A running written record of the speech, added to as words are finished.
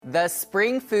The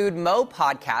Springfood Mo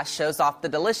podcast shows off the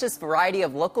delicious variety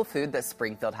of local food that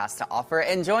Springfield has to offer.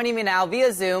 And joining me now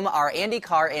via Zoom are Andy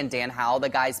Carr and Dan Howell, the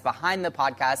guys behind the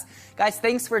podcast. Guys,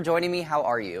 thanks for joining me. How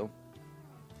are you?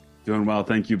 Doing well.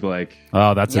 Thank you, Blake.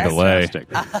 Oh, that's a delay.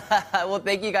 Well,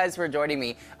 thank you guys for joining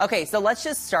me. Okay, so let's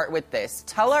just start with this.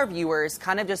 Tell our viewers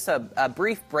kind of just a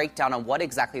brief breakdown on what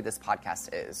exactly this podcast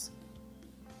is.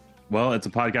 Well, it's a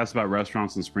podcast about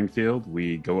restaurants in Springfield.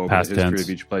 We go over Past the history tense. of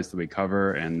each place that we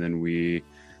cover, and then we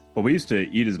used to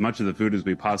eat as much of the food as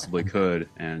we possibly could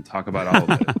and talk about all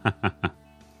of it.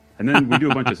 And then we do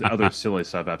a bunch of other silly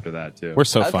stuff after that, too. We're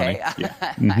so funny. Yeah.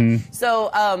 Mm-hmm. So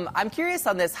I'm curious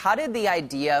on this. How did the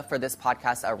idea for this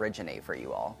podcast originate for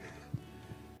you all?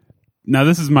 Now,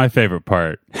 this is my favorite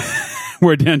part,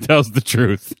 where Dan tells the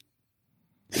truth.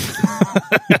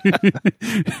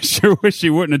 Sure wish he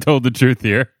wouldn't have told the truth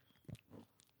here.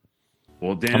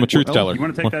 Well, Dan, I'm a truth teller. You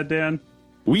want to take that, Dan?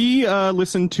 We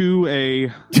listened to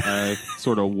a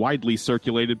sort of widely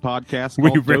circulated podcast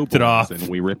We called ripped it Doughboys, off. and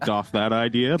we ripped off that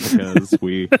idea because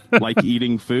we like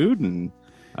eating food, and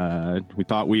we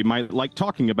thought we might like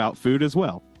talking about food as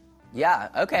well. Yeah,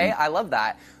 okay, I love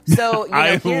that. So,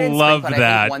 I here in love Springfield, I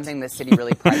that. think one thing the city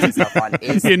really prides itself on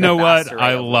is You know the what? vast array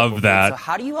I of love local food. that. So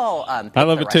how do you all pick I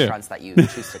love the it too. restaurants that you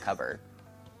choose to cover?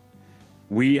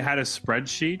 We had a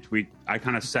spreadsheet. I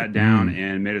kind of sat down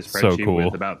and made a So spreadsheet cool.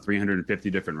 with about 350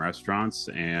 different restaurants,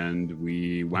 and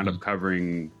we wound up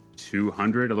covering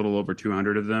 200, a little over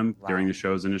 200 of them during the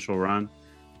show's initial run.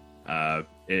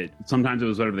 Sometimes it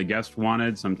was whatever the guest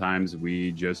wanted. Sometimes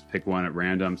we just pick one at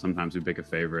random. Sometimes we pick a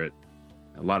favorite.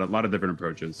 A lot of different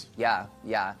approaches. Yeah.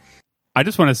 I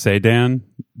just want to say, Dan,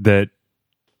 that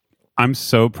I'm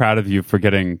so proud of you for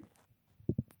getting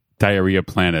Diarrhea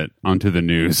Planet onto the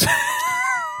news.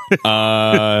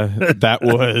 That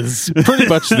was pretty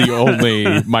much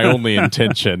my only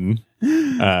intention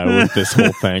with this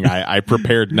whole thing. I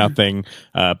prepared nothing,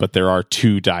 but there are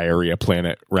 2 Diarrhea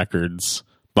Planet records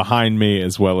behind me,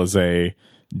 as well as a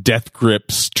Death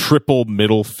Grips triple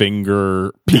middle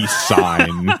finger peace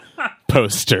sign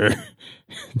poster,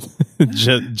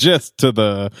 just to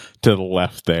the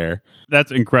left there.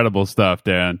 That's incredible stuff,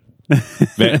 Dan.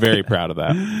 Very proud of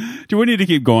that. Do we need to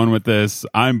keep going with this?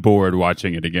 I'm bored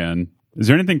watching it again. Is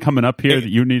there anything coming up here that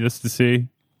you need us to see?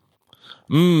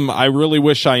 I really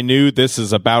wish I knew. This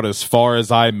is about as far as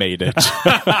I made it.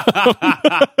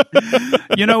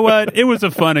 You know what? It was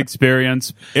a fun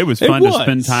experience. It was fun to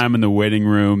spend time in the waiting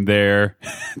room there,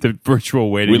 the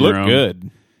virtual waiting room. We look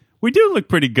good. We do look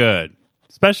pretty good,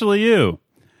 especially you.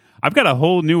 I've got a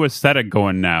whole new aesthetic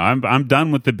going now. I'm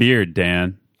done with the beard,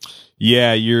 Dan.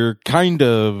 Yeah, you're kind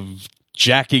of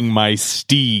jacking my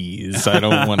steez. I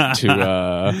don't want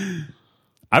to...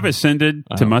 I've ascended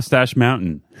to Mustache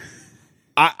Mountain.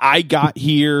 I got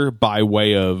here by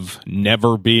way of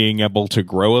never being able to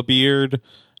grow a beard.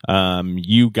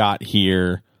 You got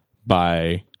here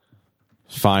by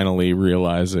finally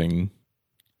realizing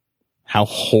how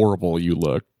horrible you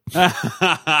look.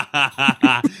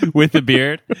 With the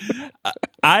beard.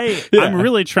 I'm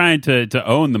really trying to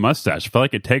own the mustache. I feel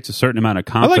like it takes a certain amount of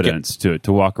confidence to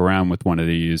walk around with one of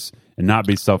these and not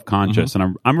be self-conscious.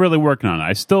 And I'm really working on it.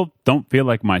 I still don't feel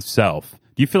like myself.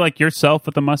 Do you feel like yourself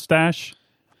with a mustache?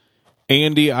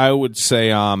 Andy, I would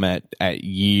say I'm at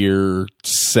year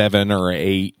 7 or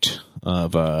 8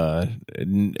 of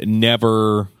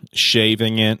never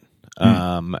shaving it.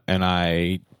 And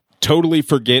I totally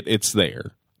forget it's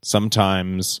there.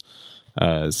 Sometimes,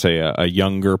 say a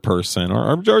younger person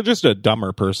or just a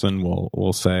dumber person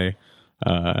will say,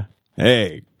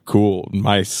 "Hey, cool,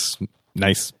 nice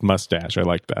mustache. I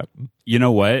like that." You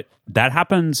know what? That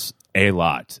happens a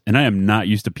lot, and I am not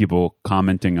used to people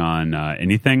commenting on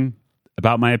anything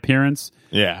about my appearance.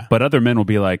 Yeah, but other men will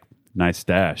be like, "Nice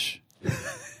stash."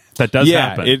 That does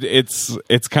happen.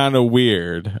 It's kind of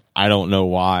weird. I don't know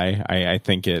why. I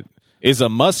think it is a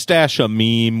mustache a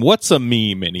meme. What's a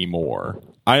meme anymore?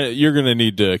 You're gonna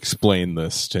need to explain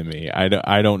this to me.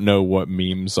 I don't know what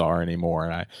memes are anymore,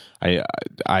 and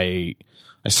I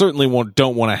certainly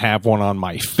don't want to have one on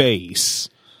my face.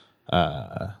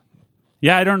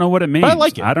 Yeah, I don't know what it means. But I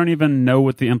like it. I don't even know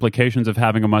what the implications of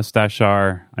having a mustache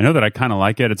are. I know that I kind of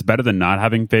like it. It's better than not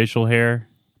having facial hair.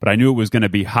 But I knew it was going to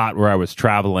be hot where I was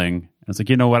traveling. I was like,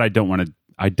 you know what? I don't want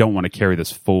to carry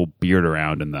this full beard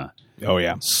around in the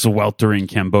sweltering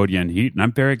Cambodian heat. And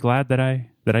I'm very glad that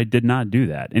I did not do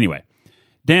that. Anyway,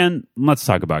 Dan, let's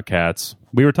talk about cats.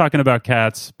 We were talking about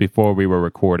cats before we were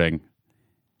recording,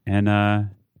 and I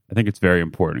think it's very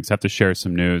important because I have to share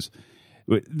some news.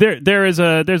 There's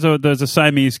a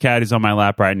Siamese cat. He's on my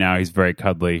lap right now. He's very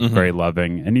cuddly, very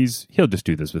loving, and he'll just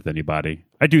do this with anybody.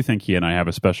 I do think he and I have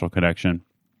a special connection.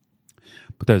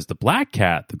 But there's the black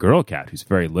cat, the girl cat, who's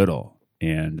very little.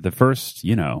 And the first,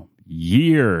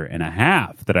 year and a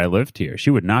half that I lived here, she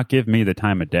would not give me the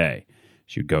time of day.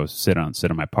 She would go sit on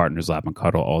my partner's lap and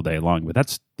cuddle all day long. But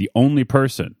that's the only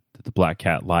person that the black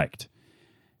cat liked.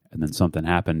 And then something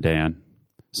happened, Dan.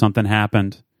 Something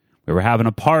happened. We were having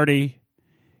a party.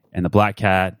 And the black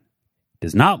cat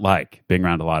does not like being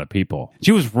around a lot of people.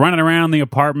 She was running around the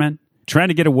apartment trying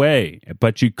to get away,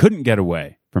 but she couldn't get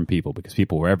away from people because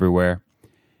people were everywhere.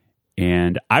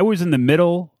 And I was in the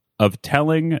middle of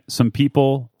telling some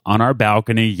people on our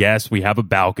balcony, yes, we have a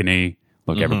balcony.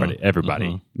 Look,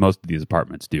 everybody, most of these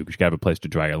apartments do, because you got to have a place to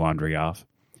dry your laundry off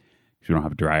because you don't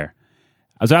have a dryer.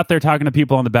 I was out there talking to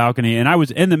people on the balcony, and I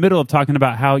was in the middle of talking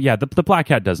about how, the black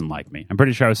cat doesn't like me. I'm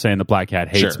pretty sure I was saying the black cat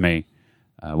hates me.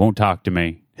 Won't talk to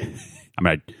me.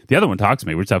 The other one talks to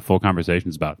me. We just have full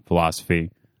conversations about philosophy,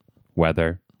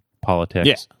 weather, politics.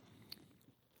 Yeah.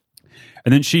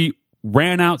 And then she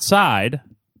ran outside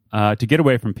to get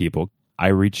away from people. I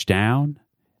reached down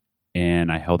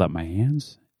and I held up my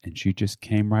hands, and she just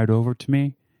came right over to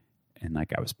me, and I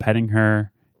was petting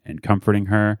her and comforting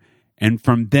her. And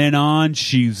from then on,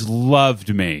 she's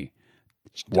loved me.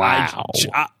 Wow.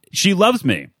 She loves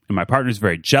me. And my partner's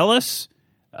very jealous.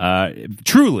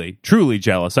 Truly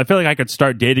jealous. I feel like I could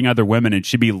start dating other women and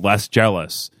she'd be less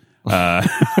jealous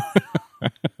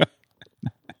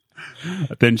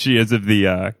than she is of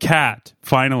the cat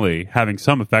finally having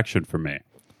some affection for me.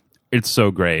 It's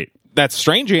so great. That's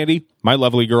strange, Andy. My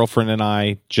lovely girlfriend and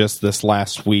I just this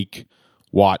last week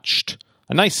watched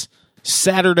a nice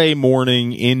Saturday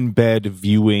morning in bed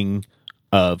viewing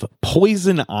of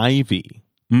Poison Ivy.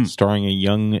 Starring a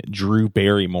young Drew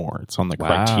Barrymore. It's on the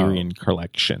Criterion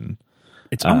Collection.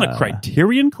 It's on the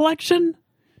Criterion Collection?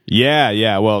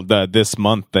 Yeah. Well, this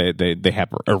month they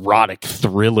have erotic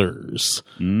thrillers.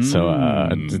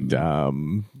 So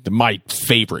my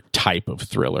favorite type of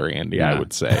thriller, Andy, I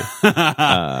would say.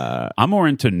 I'm more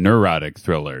into neurotic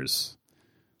thrillers.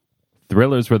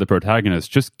 Thrillers where the protagonists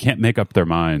just can't make up their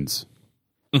minds.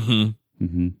 Any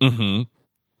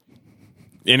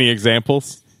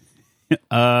examples?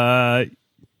 Yeah,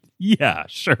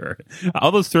 sure.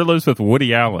 All those thrillers with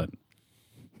Woody Allen.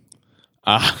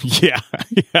 Yeah,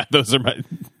 those are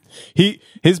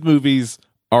his movies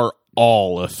are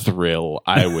all a thrill,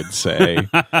 I would say.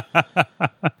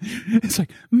 It's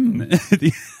like,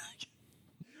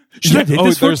 should I date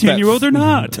this 14-year-old or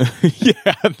not?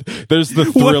 Yeah, there's the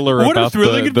thriller what about a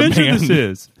thrilling adventure this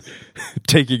is.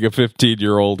 Taking a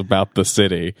 15-year-old about the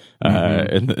city,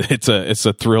 and it's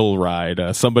a thrill ride.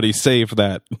 Somebody save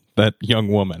that young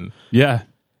woman. Yeah.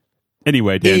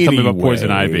 Anyway, Dan, tell me about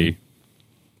Poison Ivy.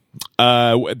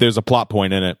 There's a plot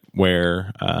point in it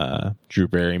where Drew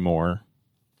Barrymore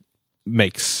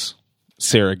makes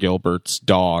Sarah Gilbert's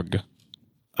dog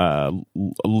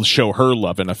show her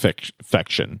love and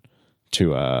affection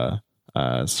to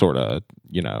sort of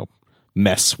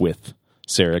mess with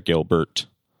Sarah Gilbert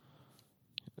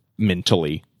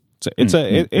mentally. It's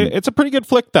a pretty good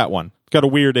flick, that one. Got a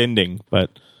weird ending,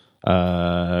 but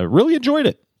really enjoyed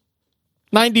it.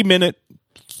 90-minute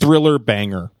thriller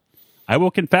banger. I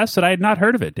will confess that I had not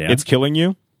heard of it, Dan. It's killing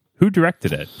you? Who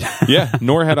directed it? Yeah,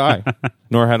 nor had I.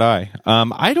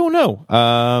 I don't know.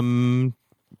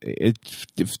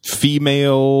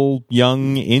 Female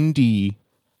young indie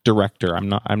director.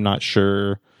 I'm not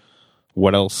sure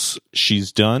what else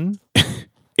she's done.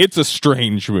 It's a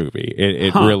strange movie.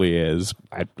 It really is.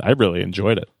 I really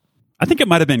enjoyed it. I think it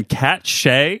might have been Cat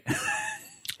Shea.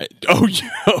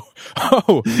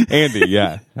 Oh, Andy,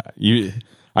 yeah.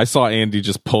 I saw Andy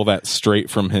just pull that straight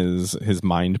from his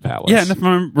mind palace. Yeah, and if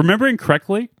I'm remembering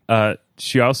correctly,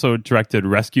 she also directed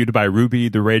Rescued by Ruby,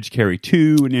 the Rage Carrie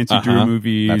 2, Nancy Drew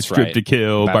movie, Strip to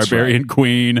Kill, Barbarian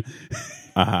Queen.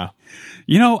 I'm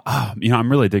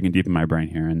really digging deep in my brain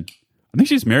here, and I think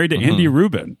she's married to Andy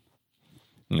Rubin.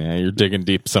 Yeah, you're digging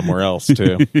deep somewhere else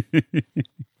too.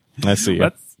 I see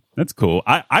you. That's cool.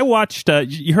 I watched.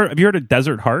 Have you heard of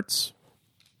Desert Hearts?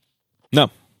 No.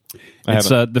 It's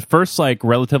the first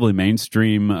relatively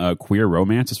mainstream queer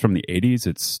romance. It's from the 80s.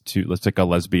 It's like a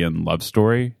lesbian love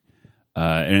story,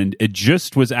 and it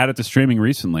just was added to streaming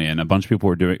recently, and a bunch of people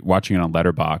were watching it on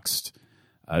Letterboxd.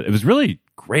 It was really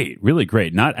great,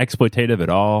 not exploitative at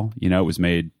all. It was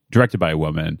directed by a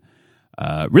woman.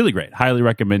 Really great, highly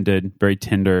recommended. Very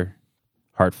tender,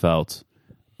 heartfelt,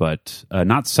 but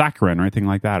not saccharine or anything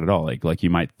like that at all. Like you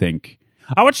might think.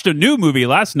 I watched a new movie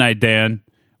last night, Dan.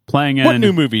 Playing in what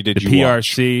new movie did you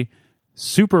PRC? Watch?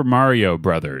 Super Mario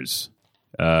Brothers.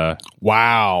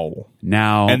 Wow.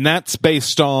 Now, And that's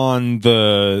based on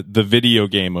the video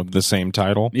game of the same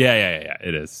title? yeah,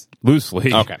 it is.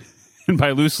 Loosely. Okay. And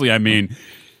by loosely, I mean,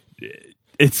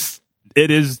 it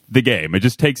is the game. It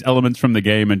just takes elements from the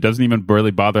game and doesn't even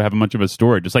really bother having much of a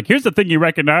story. Just like, here's the thing you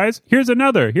recognize. Here's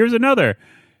another.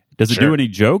 Does it do any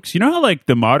jokes? You know how like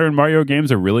the modern Mario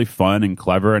games are really fun and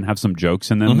clever and have some jokes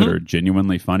in them that are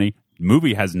genuinely funny? The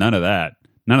movie has none of that.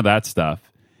 None of that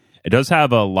stuff. It does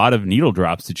have a lot of needle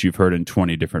drops that you've heard in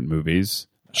 20 different movies.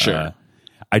 Sure.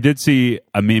 I did see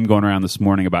a meme going around this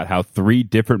morning about how 3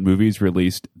 different movies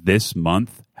released this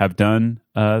month have done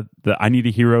the I Need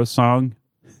a Hero song.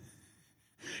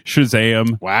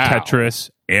 Shazam, Tetris,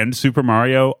 and Super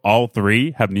Mario, all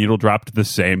 3 have needle dropped the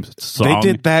same song. They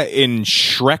did that in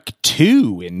Shrek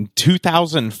 2 in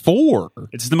 2004.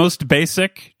 It's the most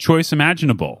basic choice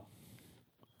imaginable.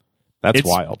 That's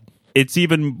wild. It's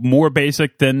even more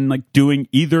basic than like doing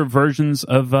either versions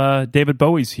of David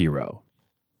Bowie's Hero.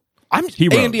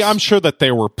 Andy, I'm sure that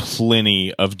there were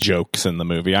plenty of jokes in the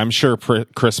movie. I'm sure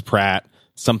Chris Pratt,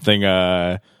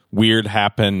 something weird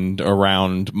happened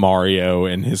around Mario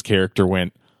and his character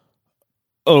went,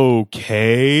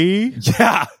 okay.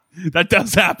 Yeah, that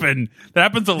does happen. That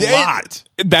happens a lot.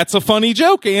 That's a funny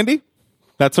joke, Andy.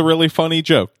 That's a really funny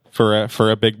joke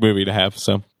for a big movie to have.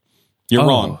 So you're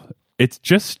wrong. It's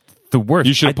just the worst.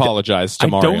 You should apologize to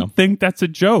Mario. I don't think that's a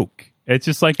joke. It's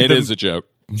just like it is a joke.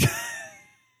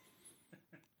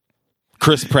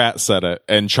 Chris Pratt said it,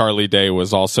 and Charlie Day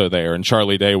was also there, and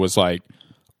Charlie Day was like,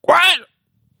 "What?"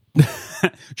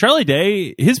 Charlie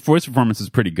Day, his voice performance is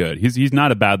pretty good. He's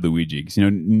not a bad Luigi. 'Cause,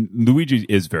 Luigi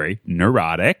is very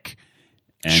neurotic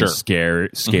and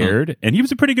scared, and he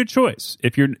was a pretty good choice.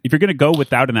 If you're going to go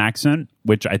without an accent,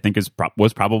 which I think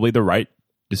was probably the right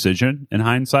decision in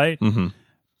hindsight,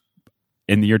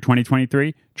 in the year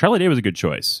 2023, Charlie Day was a good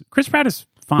choice. Chris Pratt is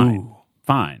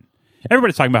fine.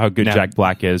 Everybody's talking about how good Jack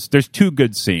Black is. There's 2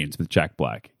 good scenes with Jack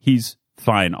Black. He's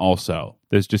fine also.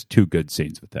 There's just 2 good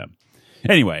scenes with him.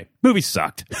 Anyway, movie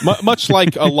sucked. Much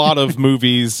like a lot of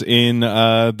movies in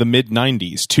the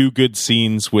mid-90s, 2 good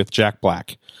scenes with Jack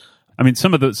Black. I mean,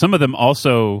 some of them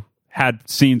also had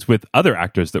scenes with other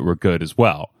actors that were good as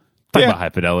well. Talking about High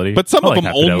Fidelity. But some of them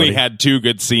only had 2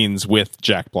 good scenes with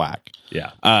Jack Black.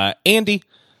 Yeah. Andy,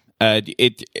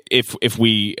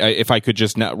 if I could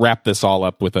just wrap this all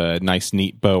up with a nice,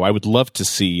 neat bow, I would love to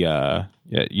see, a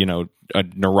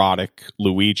neurotic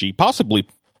Luigi, possibly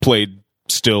played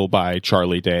still by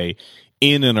Charlie Day,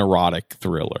 in an erotic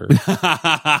thriller.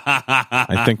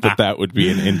 I think that would be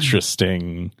an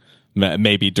interesting,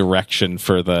 maybe direction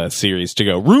for the series to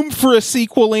go. Room for a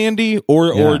sequel, Andy,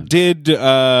 or did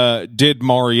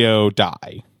Mario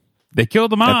die? They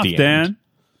killed him off, Dan.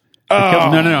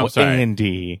 No, sorry.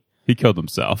 Andy. He killed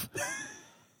himself.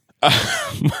 Yeah,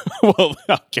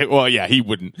 he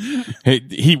wouldn't.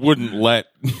 He wouldn't let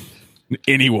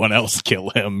anyone else kill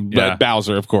him. Yeah.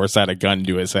 Bowser, of course, had a gun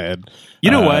to his head. You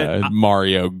know what?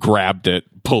 Mario grabbed it,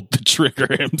 pulled the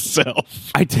trigger himself.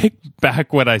 I take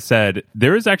back what I said.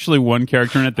 There is actually one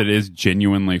character in it that is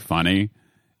genuinely funny,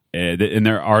 and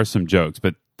there are some jokes,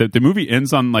 but the movie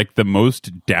ends on like the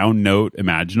most down note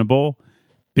imaginable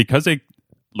because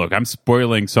look, I'm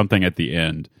spoiling something at the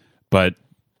end, but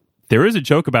there is a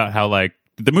joke about how like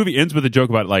the movie ends with a joke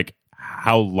about like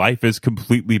how life is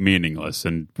completely meaningless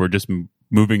and we're just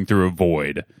moving through a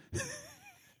void.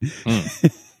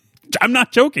 I'm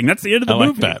not joking. That's the end of the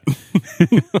movie. That.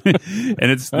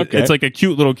 And it's like a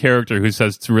cute little character who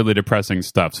says it's really depressing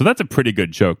stuff. So that's a pretty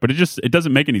good joke, but it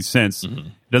doesn't make any sense.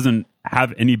 It doesn't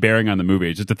have any bearing on the movie.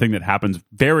 It's just a thing that happens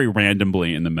very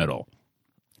randomly in the middle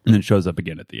and then shows up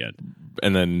again at the end.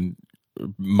 And then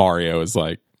Mario is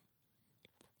like,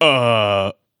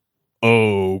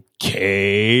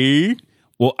 okay.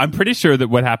 Well, I'm pretty sure that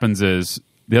what happens is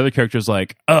the other character's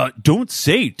like, don't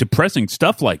say depressing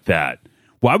stuff like that.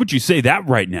 Why would you say that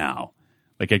right now?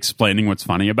 Like explaining what's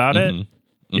funny about it.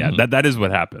 Yeah, that is what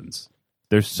happens.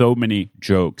 There's so many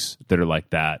jokes that are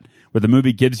like that, where the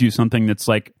movie gives you something that's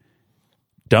like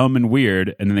dumb and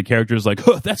weird, and then the character's like,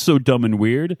 oh, that's so dumb and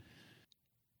weird.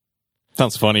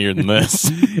 Sounds funnier than this.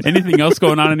 Anything else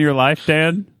going on in your life,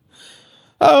 Dan?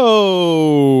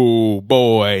 Oh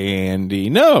boy, Andy.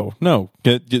 No.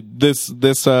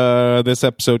 This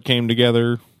episode came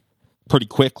together pretty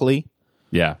quickly.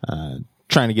 Yeah.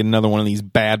 Trying to get another one of these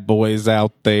bad boys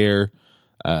out there.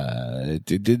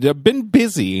 I've been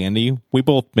busy, Andy. We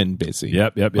both been busy.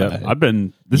 Yep.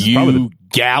 This is probably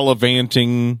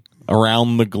gallivanting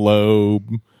around the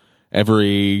globe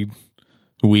every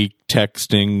week,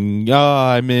 texting.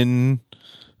 I'm in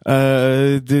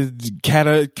the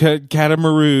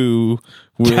Catamaru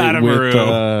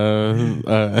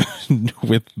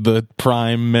with the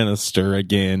Prime Minister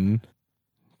again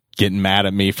getting mad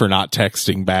at me for not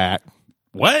texting back.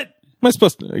 What? Am I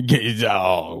supposed to?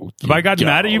 Oh, have I gotten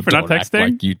mad at you for not texting? Act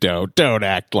like you don't. Don't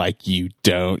act like you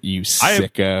don't, you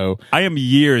sicko. I am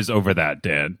years over that,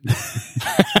 Dan.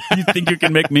 You think you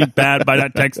can make me bad by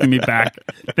not texting me back?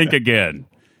 Think again.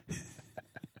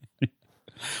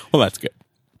 Well, that's good.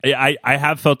 I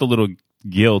have felt a little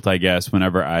guilt, I guess,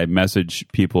 whenever I message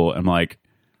people. I'm like,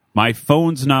 my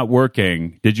phone's not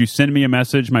working. Did you send me a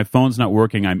message? My phone's not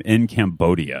working. I'm in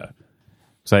Cambodia.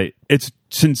 It's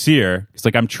sincere. It's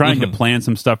like I'm trying to plan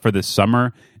some stuff for this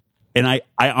summer. And I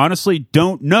honestly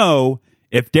don't know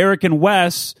if Derek and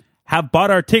Wes have bought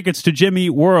our tickets to Jimmy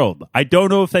Eat World. I don't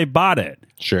know if they bought it.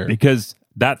 Sure. Because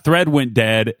that thread went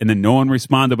dead and then no one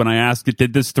responded when I asked it,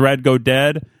 did this thread go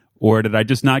dead? Or did I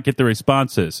just not get the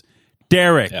responses?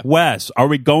 Derek, Wes, are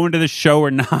we going to the show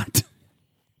or not?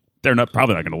 They're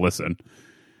probably not going to listen.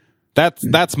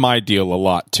 That's my deal a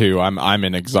lot too. I'm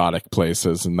in exotic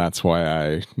places, and that's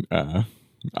why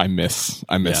I miss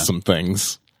some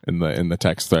things in the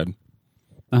text thread.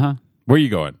 Where are you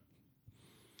going?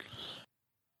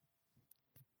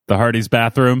 The Hardee's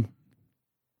bathroom.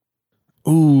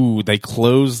 Ooh, they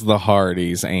closed the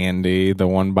Hardee's, Andy, the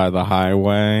one by the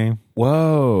highway.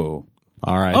 Whoa!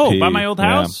 R.I.P. Oh, by my old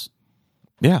house.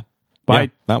 Yeah,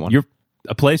 that one.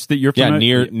 A place that you're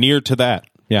familiar? near to that.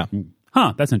 Yeah.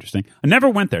 Huh, that's interesting. I never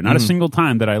went there. Not a single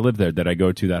time that I lived there did I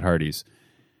go to that Hardee's.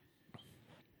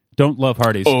 Don't love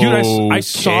Hardee's. Okay. Dude,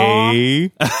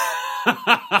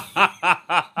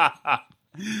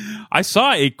 I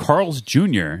saw a Carl's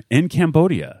Jr. in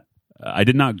Cambodia. I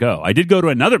did not go. I did go to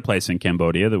another place in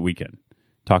Cambodia that we can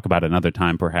talk about another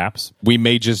time, perhaps. We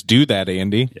may just do that,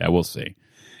 Andy. Yeah, we'll see.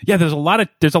 Yeah, there's a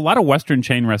lot of Western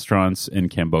chain restaurants in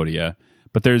Cambodia,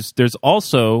 but there's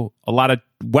also a lot of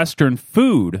Western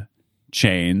food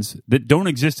chains that don't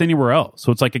exist anywhere else.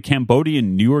 So it's like a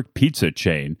Cambodian New York pizza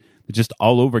chain that's just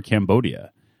all over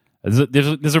Cambodia.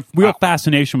 There's a real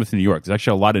fascination with New York. There's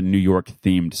actually a lot of New York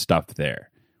themed stuff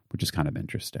there, which is kind of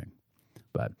interesting.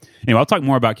 But anyway, I'll talk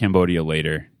more about Cambodia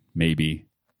later. Maybe.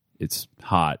 It's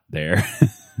hot there.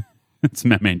 It's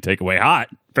my main takeaway. Hot.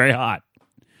 Very hot.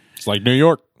 It's like New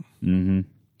York. Mm-hmm.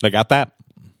 They got that.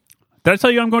 Did I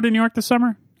tell you I'm going to New York this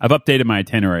summer? I've updated my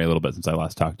itinerary a little bit since I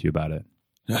last talked to you about it.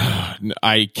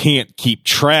 I can't keep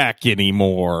track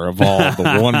anymore of all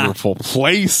the wonderful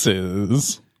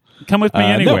places. Come with me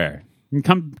anywhere. No.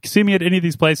 Come see me at any of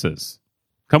these places.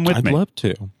 Come with me. I'd love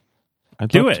to.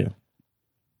 Do it.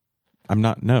 I'm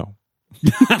not. No.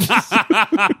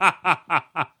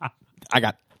 I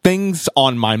got things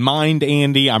on my mind,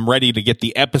 Andy. I'm ready to get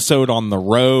the episode on the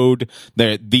road.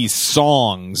 These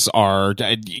songs are.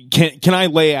 Can I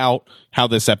lay out how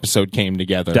this episode came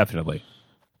together? Definitely.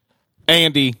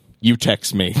 Andy, you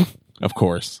text me, of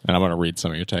course, and I'm going to read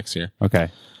some of your texts here. Okay.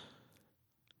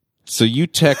 So you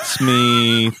text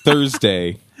me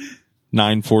Thursday,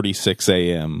 9:46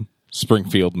 a.m.,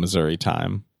 Springfield, Missouri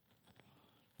time.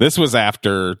 This was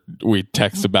after we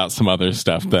text about some other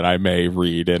stuff that I may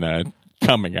read in a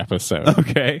coming episode.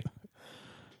 Okay.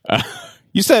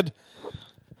 You said,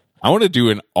 I want to do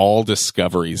an all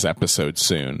discoveries episode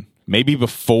soon, maybe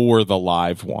before the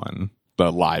live one. The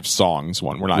live songs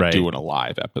one. We're not doing a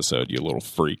live episode, you little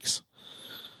freaks.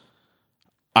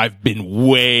 I've been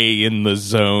way in the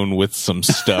zone with some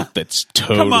stuff that's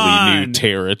totally new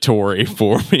territory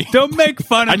for me. Don't make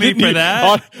fun of me for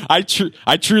that.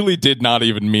 I truly did not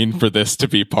even mean for this to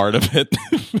be part of it.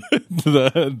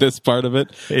 This part of it.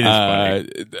 It is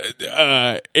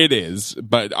funny. It is,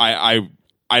 but I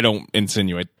don't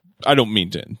insinuate. I don't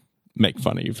mean to make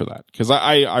fun of you for that because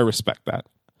I respect that,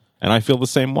 and I feel the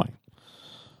same way.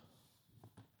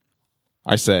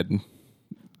 I said,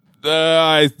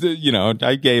 I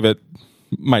gave it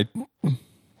my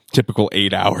typical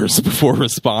 8 hours before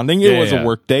responding. It was a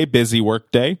work day, busy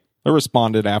work day. I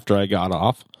responded after I got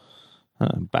off,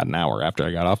 about an hour after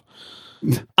I got off.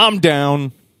 I'm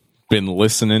down. Been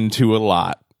listening to a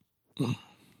lot.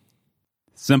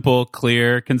 Simple,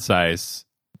 clear, concise.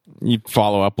 You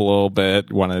follow up a little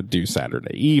bit. Want to do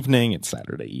Saturday evening? It's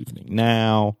Saturday evening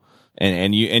now,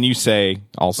 and you say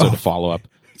also to follow up.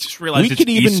 Just realized it's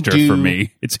Easter for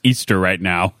me. It's Easter right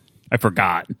now. I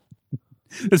forgot.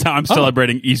 This is how I'm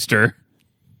celebrating Easter.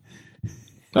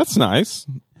 That's nice.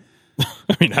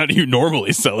 I mean, how do you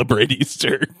normally celebrate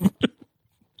Easter?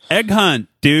 Egg hunt,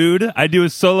 dude. I do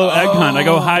a solo egg hunt. I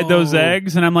go hide those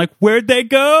eggs, and I'm like, where'd they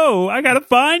go? I gotta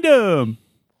find them.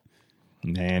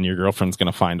 Man, your girlfriend's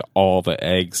gonna find all the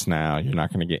eggs now. You're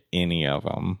not gonna get any of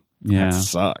them. Yeah. That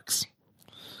sucks.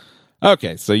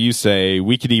 Okay, so you say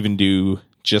we could even do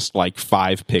just like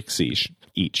 5 picks each.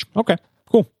 Okay,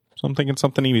 cool. So I'm thinking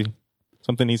something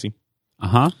easy.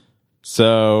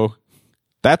 So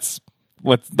that's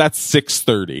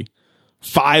 6:30.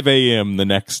 5 a.m. the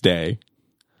next day.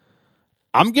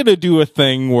 I'm going to do a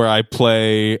thing where I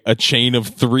play a chain of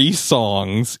 3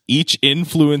 songs, each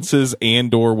influences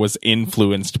and or was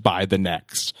influenced by the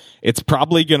next. It's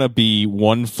probably going to be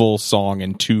 1 full song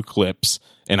and 2 clips,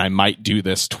 and I might do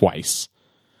this twice.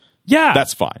 Yeah.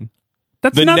 That's fine.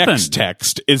 That's the nothing. next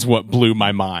text is what blew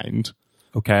my mind.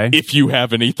 Okay. If you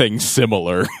have anything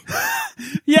similar.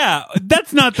 Yeah,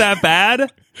 that's not that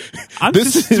bad. I'm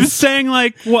This just saying,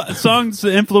 like, what songs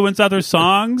influence other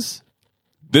songs?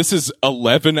 This is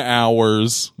 11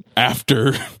 hours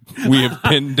after we have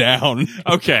pinned down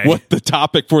Okay. what the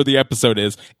topic for the episode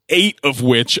is, 8 of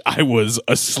which I was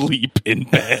asleep in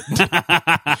bed.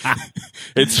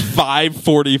 It's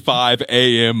 5:45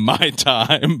 a.m. my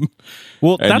time.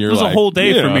 Well, And that you're was a like, whole day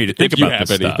you for know, me to think if you about have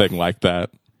this stuff. anything like that.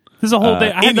 This is a whole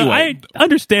day. Anyway. I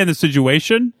understand the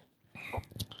situation.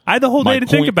 I had the whole day to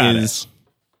think about it.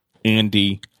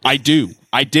 Andy, I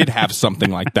did have something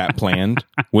like that planned,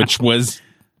 which was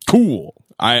cool.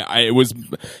 It was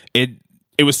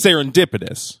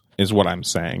serendipitous, is what I'm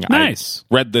saying. Nice.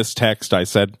 I read this text. I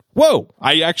said, "Whoa!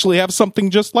 I actually have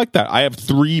something just like that." I have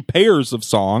 3 pairs of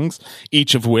songs,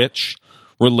 each of which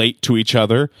relate to each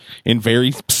other in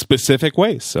very specific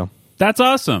ways. So That's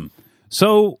awesome.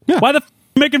 So Yeah. why the f- are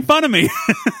you making fun of me?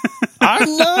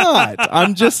 I'm not.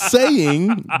 I'm just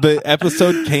saying the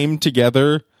episode came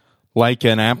together like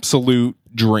an absolute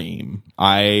dream.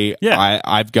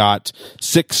 I've got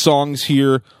 6 songs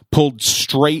here pulled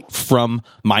straight from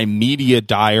my media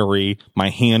diary, my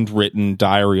handwritten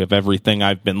diary of everything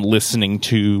I've been listening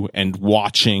to and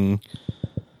watching.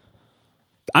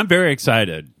 I'm very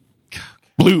excited.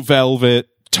 Blue Velvet,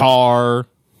 Tar,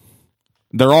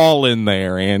 they're all in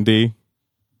there, Andy.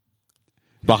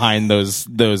 Behind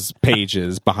those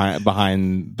pages,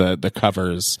 behind the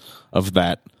covers of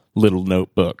that little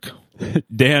notebook.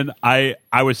 Dan, I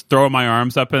was throwing my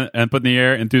arms up and up in the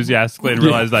air enthusiastically and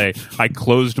realized I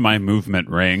closed my movement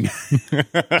ring.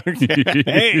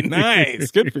 Hey,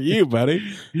 nice. Good for you, buddy.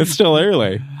 It's still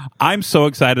early. I'm so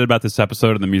excited about this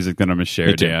episode and the music that I'm going to share,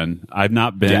 Me too. Dan. I've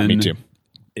not been... Yeah, me too.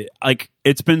 Like,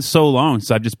 it's been so long since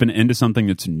I've just been into something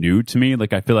that's new to me.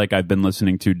 Like, I feel like I've been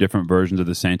listening to different versions of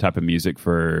the same type of music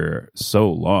for so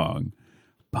long.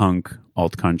 Punk,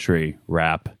 alt country,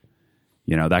 rap,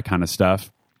 that kind of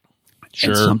stuff.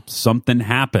 Sure. And something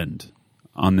happened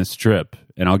on this trip,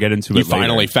 and I'll get into it You later.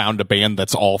 finally found a band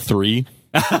that's all 3?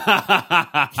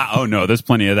 Oh, no, there's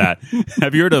plenty of that.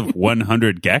 Have you heard of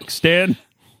 100 Gex, Dan?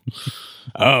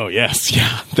 Oh, yes.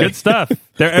 Yeah. Good stuff.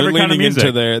 They're every kind of leaning music.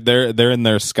 into they're in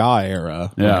their ska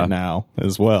era right now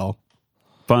as well.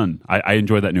 Fun. I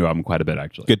enjoyed that new album quite a bit,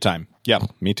 actually. Good time. Yeah,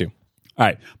 me too. All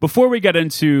right. Before we get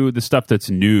into the stuff that's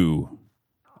new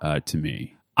to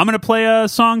me, I'm going to play a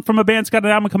song from a band that's got an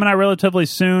album coming out relatively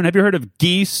soon. Have you heard of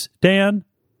Geese, Dan?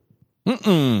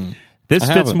 Mm-mm. This I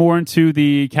fits haven't. more into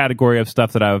the category of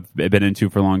stuff that I've been into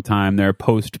for a long time. They're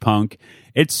post-punk.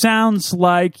 It sounds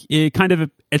like it kind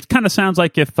of sounds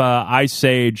like if Ice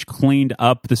Age cleaned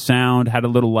up the sound, had a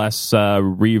little less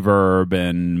reverb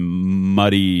and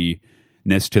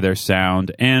muddiness to their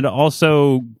sound, and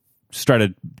also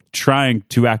started trying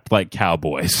to act like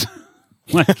cowboys.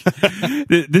 Like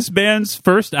this band's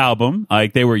first album,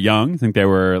 like they were young, I think they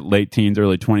were late teens,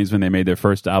 early 20s when they made their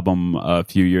first album a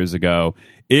few years ago,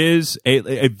 is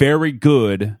a very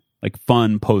good, like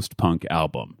fun post-punk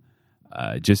album.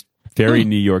 Just very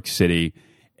New York City.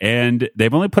 And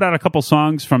they've only put out a couple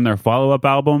songs from their follow-up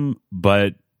album,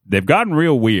 but they've gotten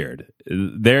real weird.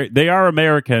 They are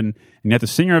American, and yet the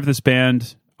singer of this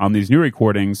band on these new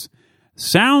recordings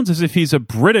sounds as if he's a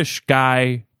British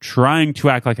guy trying to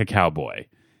act like a cowboy.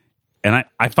 And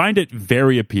I find it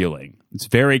very appealing. It's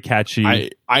very catchy.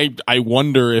 I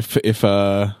wonder if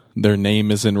their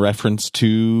name is in reference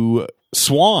to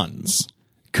swans.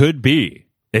 Could be.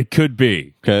 It could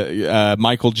be.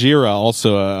 Michael Gira,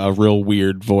 also a real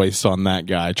weird voice on that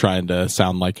guy, trying to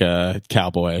sound like a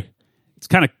cowboy. It's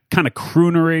kind of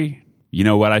croonery. You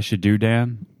know what I should do,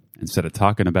 Dan? Instead of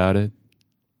talking about it,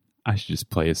 I should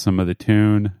just play some of the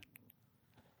tune.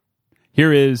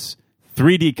 Here is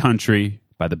 3D Country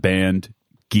by the band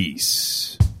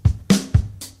Geese.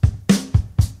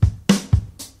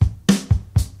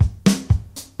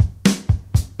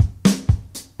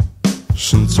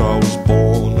 Since I was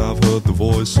born, I've heard the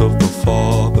voice of the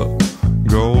Father.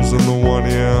 Goes in the one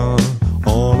ear,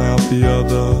 on out the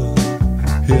other.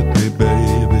 Hit me,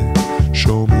 baby,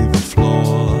 show me the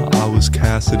floor. I was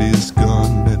Cassidy's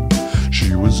gun and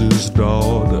she was his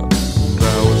daughter.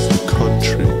 That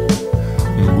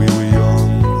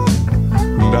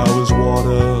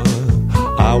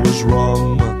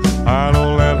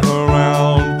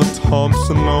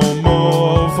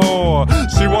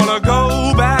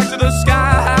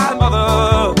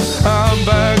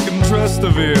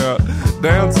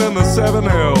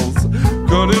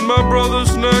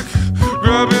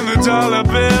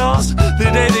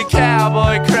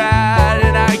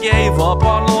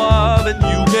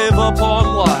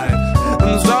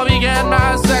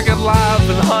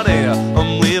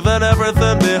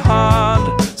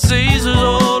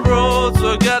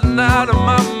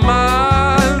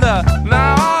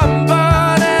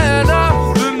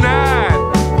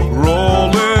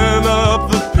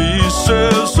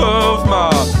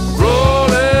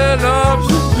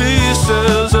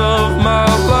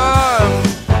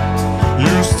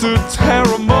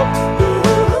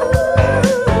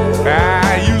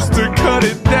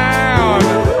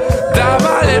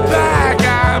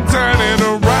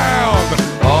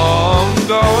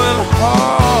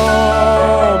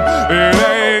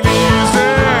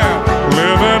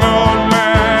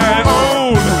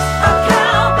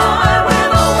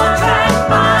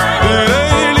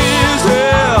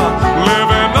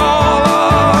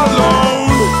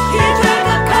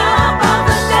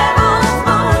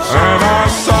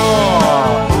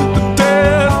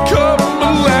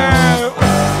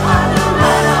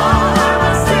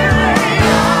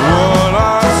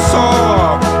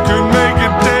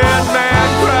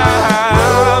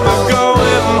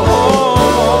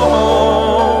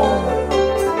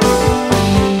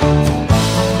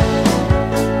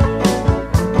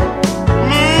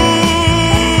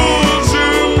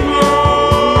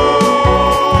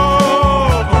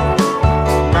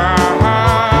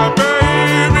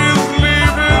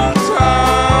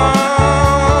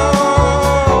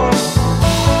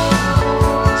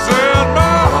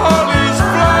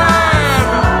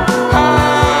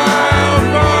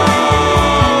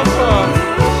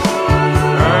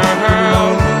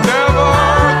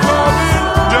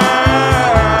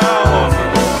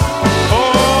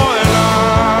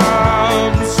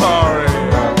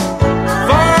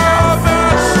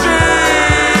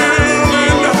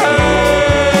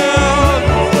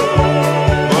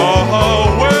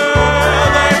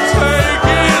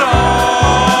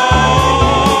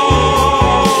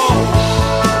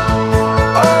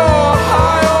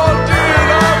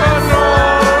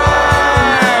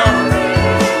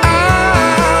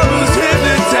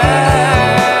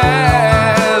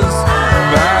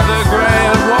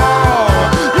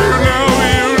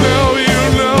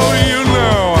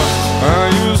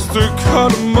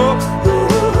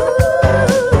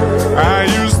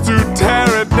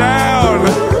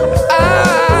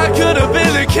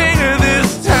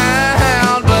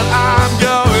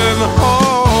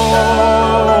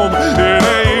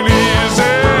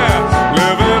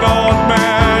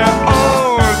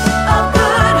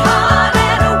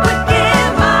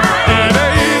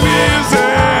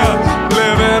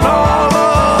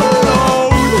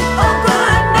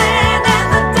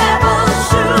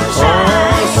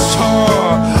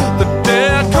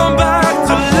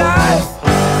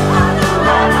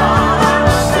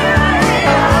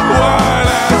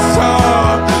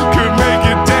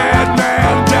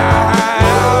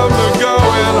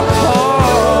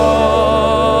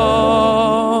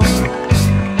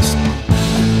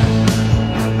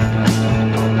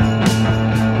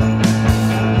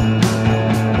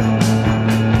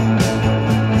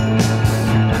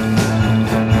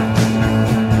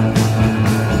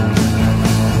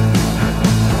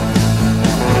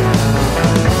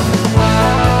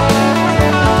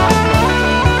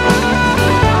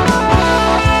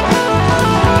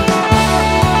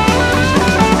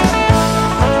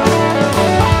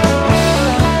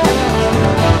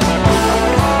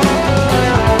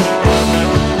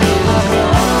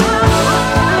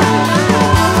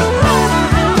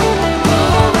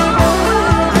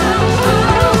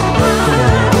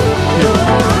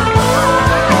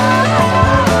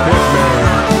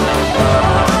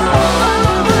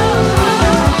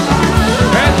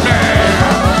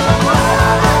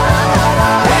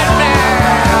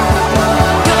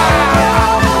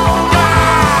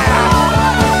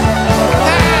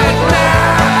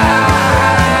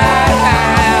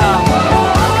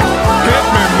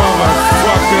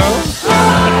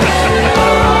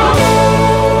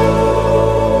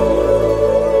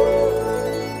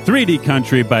 3D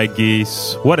Country by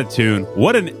Geese. What a tune.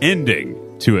 What an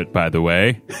ending to it, by the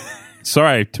way.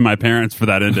 Sorry to my parents for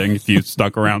that ending if you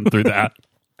stuck around through that.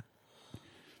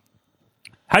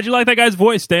 How'd you like that guy's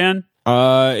voice, Dan?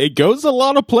 It goes a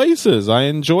lot of places. I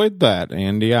enjoyed that,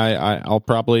 Andy. I'll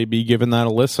probably be giving that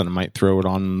a listen. I might throw it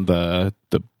on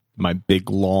my big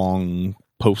long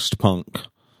post-punk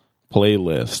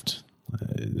playlist.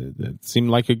 It seemed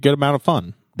like a good amount of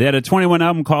fun. They had a 21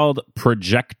 album called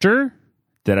Projector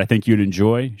that I think you'd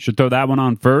enjoy. Should throw that one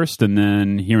on first, and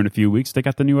then here in a few weeks, they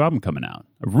got the new album coming out.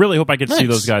 I really hope I get to see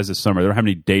those guys this summer. They don't have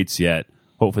any dates yet.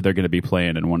 Hopefully they're going to be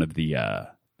playing in one of the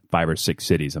 5 or 6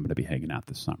 cities I'm going to be hanging out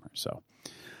this summer. So,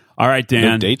 all right, Dan.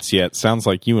 No dates yet. Sounds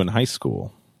like you in high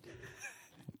school.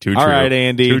 Too true. All right,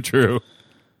 Andy. Too true.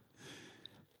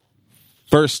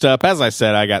 First up, as I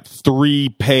said, I got 3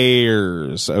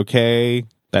 pairs, okay?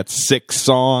 That's 6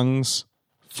 songs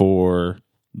for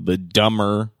the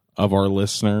dumber of our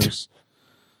listeners.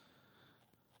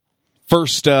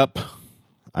 First up,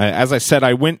 as I said,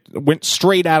 I went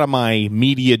straight out of my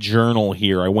media journal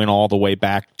here. I went all the way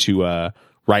back to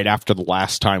right after the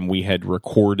last time we had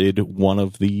recorded one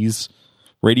of these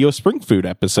Radio Springfood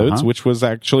episodes, which was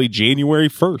actually January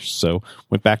 1st. So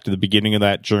went back to the beginning of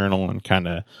that journal and kind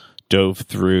of dove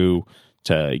through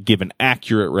to give an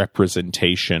accurate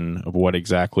representation of what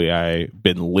exactly I've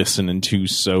been listening to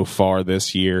so far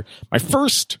this year. My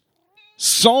first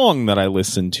song that I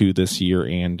listened to this year,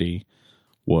 Andy,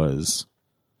 was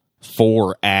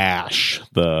For Ash,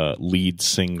 the lead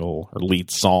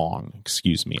song,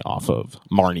 off of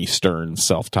Marnie Stern's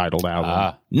self-titled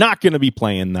album. Not going to be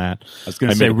playing that. I was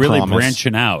going to say, really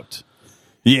branching out.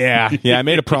 Yeah, I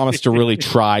made a promise to really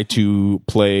try to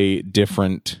play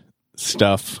different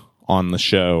stuff on the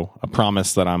show. A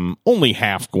promise that I'm only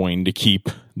half going to keep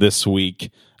this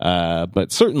week.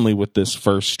 But certainly with this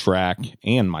first track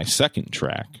and my second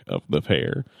track of the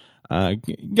pair,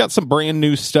 got some brand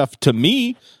new stuff to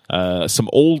me, some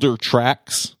older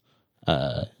tracks,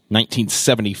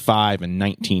 1975 and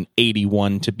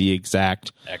 1981 to be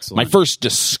exact. Excellent. My first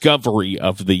discovery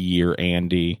of the year,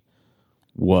 Andy,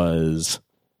 was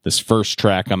this first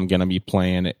track I'm going to be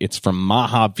playing. It's from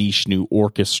Mahavishnu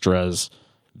Orchestra's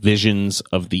Visions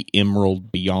of the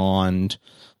Emerald Beyond.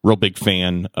 Real big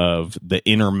fan of the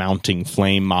Inner Mounting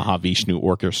Flame, Mahavishnu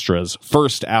Orchestra's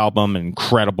first album,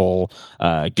 incredible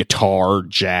guitar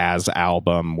jazz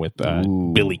album with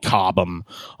Billy Cobham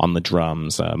on the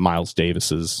drums, Miles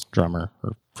Davis's drummer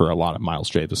for a lot of Miles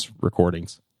Davis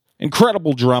recordings.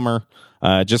 Incredible drummer,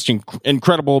 just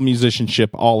incredible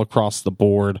musicianship all across the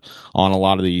board on a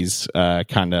lot of these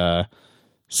kind of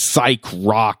psych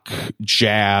rock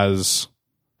jazz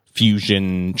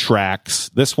fusion tracks.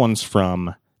 This one's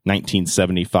from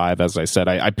 1975. As I said,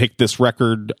 I picked this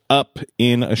record up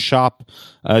in a shop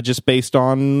just based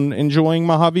on enjoying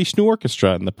Mahavishnu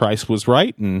Orchestra, and the price was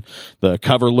right, and the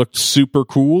cover looked super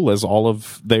cool, as all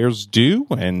of theirs do,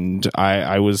 and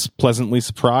I was pleasantly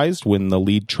surprised when the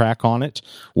lead track on it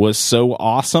was so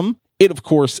awesome. It, of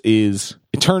course, is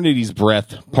Eternity's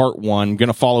Breath, Part 1.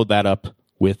 Gonna follow that up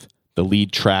with the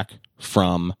lead track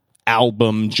from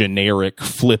album generic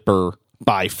Flipper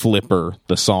by Flipper.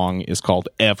 The song is called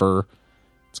Ever.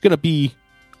 It's going to be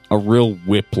a real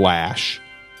whiplash,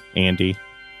 Andy.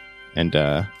 And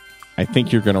I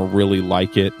think you're going to really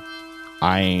like it.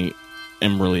 I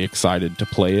am really excited to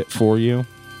play it for you.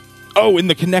 Oh, and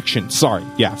the connection. Sorry.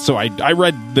 Yeah, so I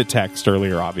read the text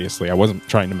earlier, obviously. I wasn't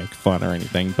trying to make fun or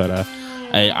anything, but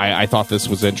I thought this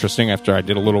was interesting after I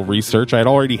did a little research. I had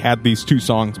already had these 2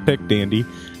 songs picked, Andy,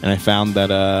 and I found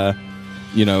that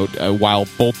while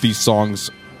both these songs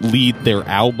lead their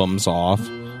albums off,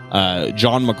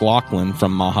 John McLaughlin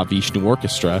from Mahavishnu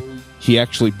Orchestra, he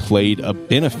actually played a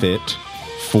benefit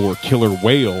for Killer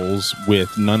Whales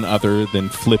with none other than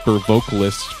Flipper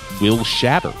vocalist Will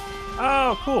Shatter.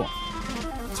 Oh, cool.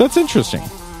 So that's interesting.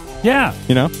 Yeah.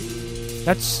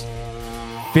 That's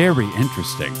very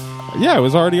interesting. Yeah, it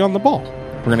was already on the ball.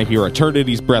 We're going to hear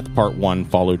Eternity's Breath Part 1,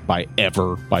 followed by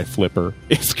Ever by Flipper.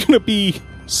 It's going to be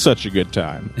such a good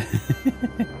time.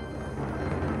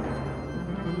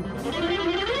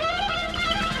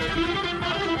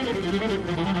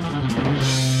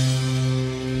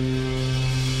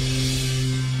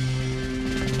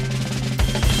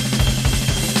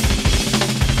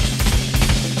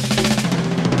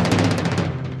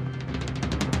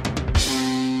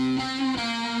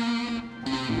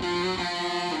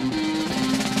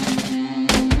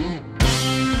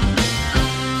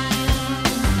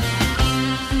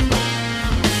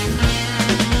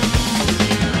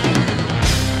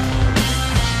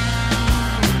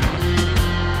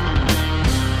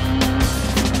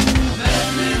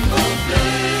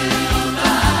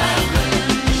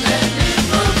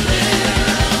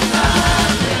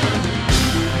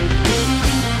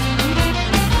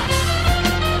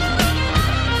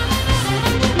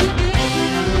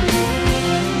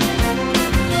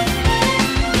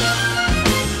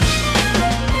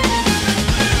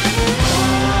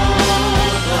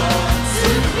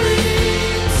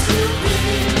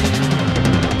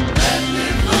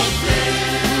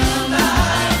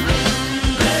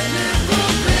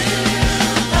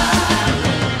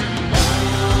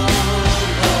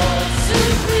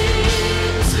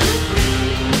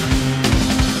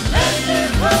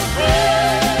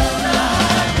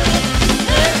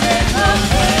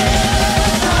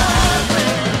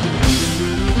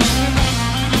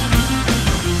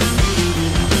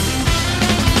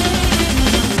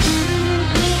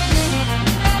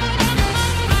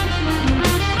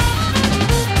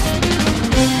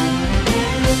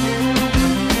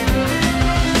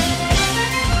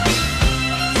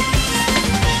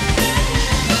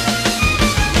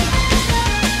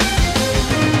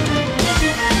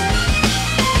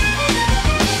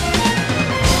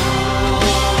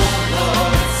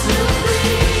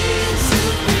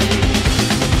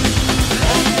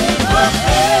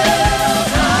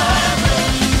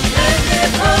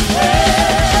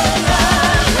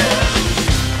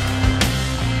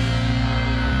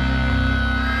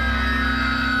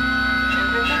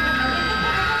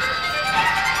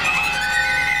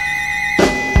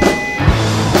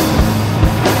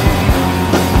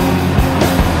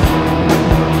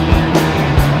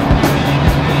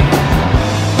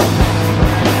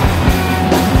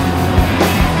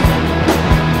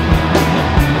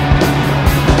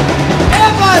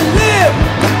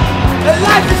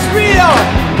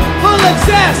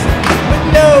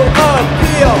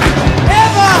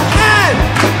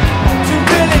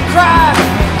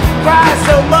 Had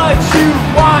so much you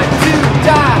want to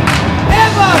die.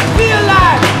 Ever feel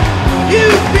like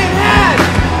you've been had?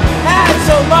 Had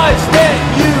so much that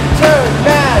you turned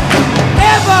mad.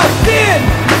 Ever been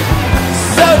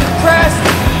so depressed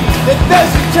that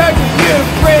those who turn to you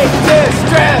bring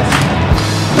distress?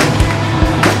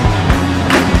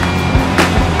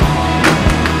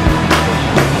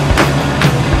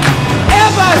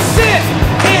 Ever sit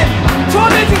in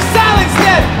tormenting silence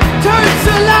that turns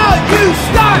so loud you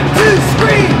start to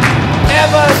scream?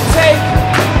 Ever take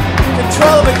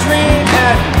control of a dream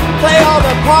and play all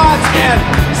the parts and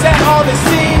set all the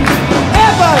scenes?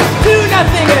 Ever do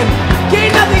nothing and gain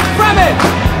nothing from it?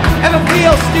 Ever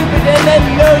feel stupid and then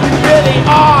know you really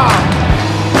are?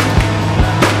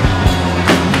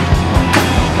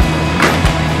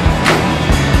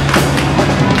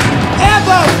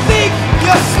 Ever think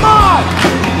you're smart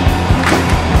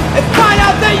and find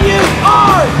out that you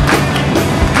aren't?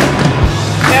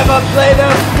 Ever play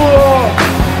the fool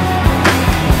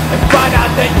and find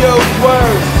out that you're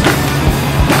worse?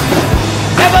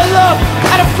 Ever look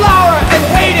at a flower and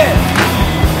hate it?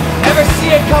 Ever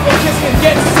see a couple kiss and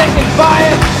get second by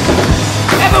it?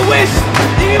 Ever wish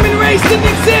the human race didn't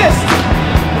exist?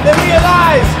 And then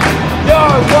realize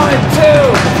you're one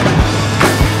too?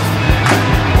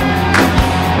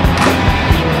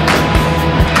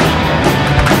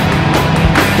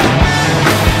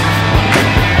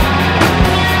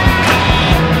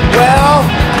 Well,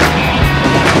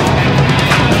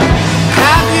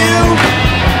 have you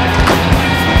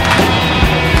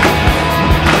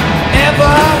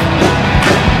ever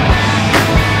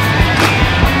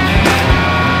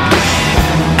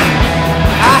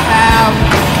I have.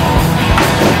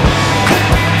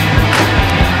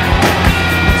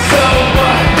 So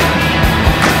what?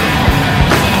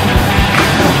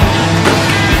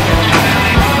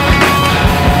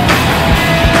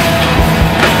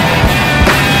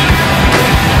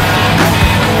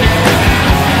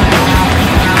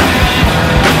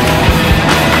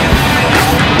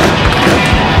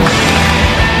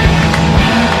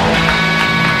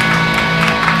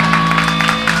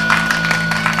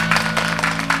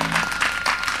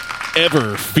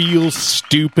 Ever feel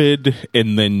stupid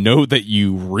and then know that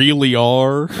you really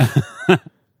are?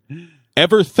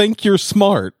 Ever think you're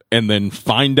smart and then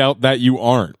find out that you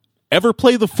aren't? Ever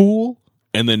play the fool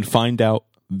and then find out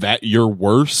that you're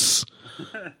worse?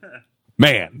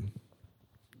 Man,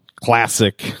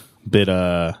 classic bit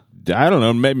of, I don't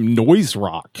know, maybe noise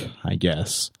rock, I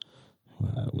guess,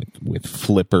 with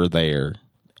Flipper there.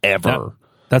 Ever.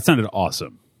 That sounded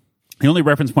awesome. The only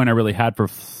reference point I really had for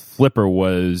Flipper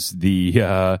was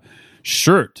the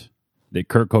shirt that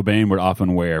Kurt Cobain would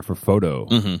often wear for photo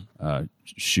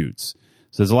shoots.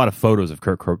 So there's a lot of photos of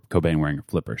Kurt Cobain wearing a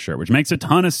Flipper shirt, which makes a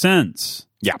ton of sense.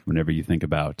 Yeah. Whenever you think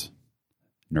about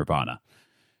Nirvana.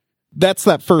 That's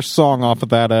that first song off of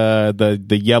that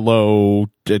the Yellow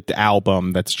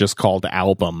album that's just called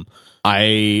Album.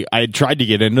 I tried to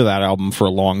get into that album for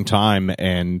a long time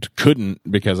and couldn't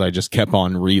because I just kept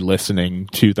on re-listening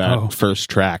to that first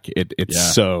track.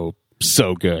 It's so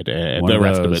good. The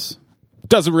rest of it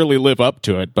doesn't really live up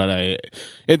to it, but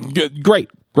great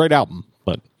album.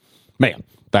 But man,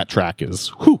 that track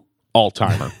is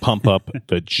all-timer. Pump up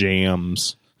the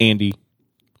jams. Andy,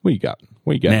 what you got?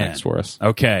 What you got next for us?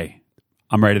 Okay,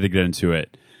 I'm ready to get into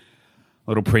it.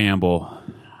 A little preamble.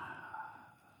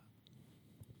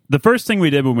 The first thing we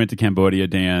did when we went to Cambodia,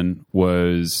 Dan,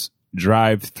 was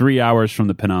drive 3 hours from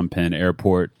the Phnom Penh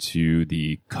airport to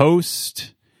the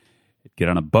coast, get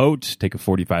on a boat, take a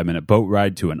 45-minute boat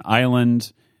ride to an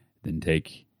island, then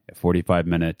take a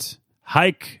 45-minute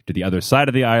hike to the other side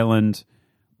of the island,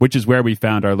 which is where we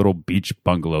found our little beach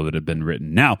bungalow that had been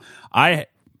written. Now, that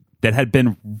had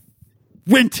been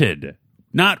rented,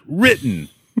 not written.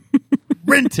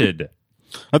 Rented.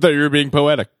 I thought you were being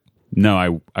poetic.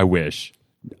 No, I wish.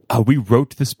 We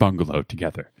wrote this bungalow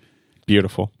together.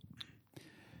 Beautiful.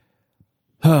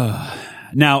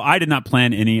 Now, I did not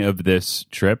plan any of this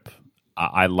trip.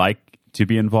 I like to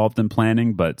be involved in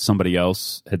planning, but somebody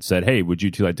else had said, hey, would you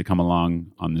two like to come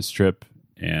along on this trip?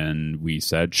 And we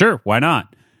said, sure, why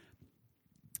not?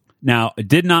 Now, I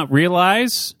did not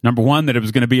realize, number one, that it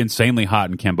was going to be insanely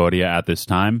hot in Cambodia at this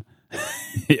time.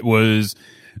 It was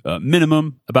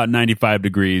minimum about 95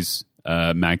 degrees.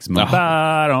 Maximum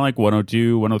I don't know, like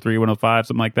 102, 103, 105,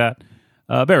 something like that.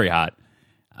 Very hot.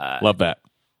 Love that.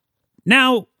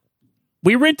 Now,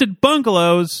 we rented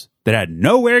bungalows that had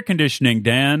no air conditioning,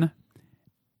 Dan.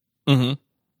 Mm-hmm.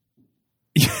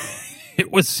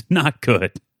 It was not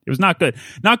good. It was not good.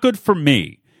 Not good for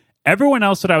me. Everyone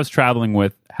else that I was traveling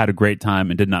with had a great time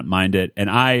and did not mind it. And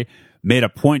I made a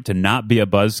point to not be a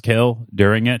buzzkill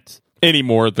during it. Any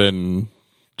more than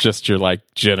just your like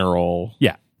general.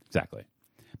 Yeah, exactly.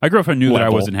 My girlfriend knew that I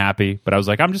Level. wasn't happy, but I was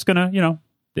like, I'm just gonna,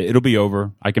 it'll be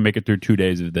over. I can make it through 2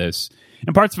 days of this.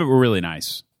 And parts of it were really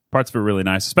nice.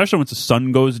 Especially once the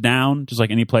sun goes down, just like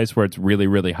any place where it's really,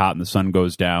 really hot and the sun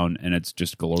goes down and it's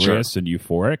just glorious and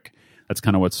euphoric. That's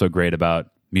kind of what's so great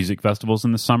about music festivals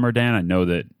in the summer, Dan. I know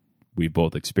that we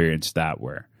both experienced that,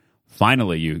 where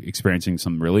finally you experiencing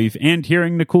some relief and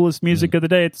hearing the coolest music of the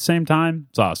day at the same time.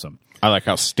 It's awesome. I like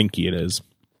how stinky it is.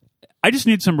 I just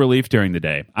need some relief during the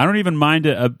day. I don't even mind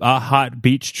a hot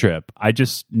beach trip. I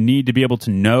just need to be able to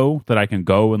know that I can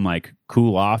go and like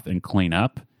cool off and clean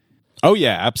up. Oh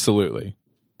yeah, absolutely.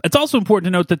 It's also important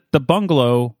to note that the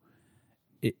bungalow,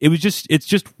 it's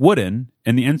just wooden,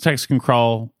 and the insects can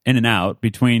crawl in and out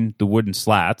between the wooden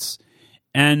slats.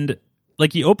 And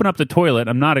like you open up the toilet,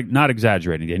 I'm not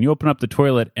exaggerating, Dan. You open up the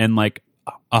toilet and like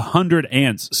 100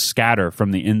 ants scatter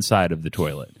from the inside of the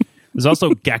toilet. There's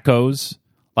also geckos,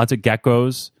 lots of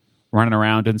geckos running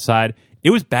around inside. It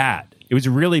was bad. It was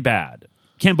really bad.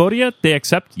 Cambodia, they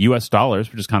accept US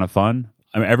dollars, which is kind of fun.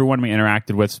 I mean, everyone we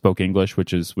interacted with spoke English,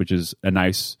 which is a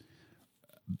nice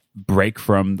break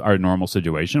from our normal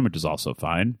situation, which is also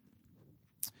fine.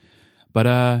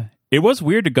 But it was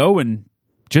weird to go and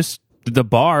just the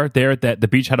bar there at the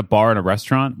beach had a bar and a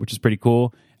restaurant, which is pretty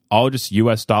cool. All just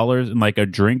US dollars, and like a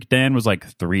drink, Dan, was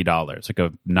like $3. Like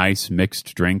a nice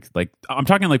mixed drink. Like I'm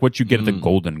talking like what you get at the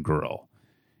Golden Girl.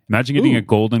 Imagine getting a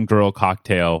Golden Girl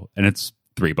cocktail and it's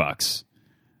 $3.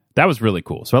 That was really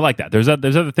cool. So I like that. There's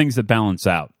other things that balance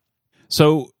out.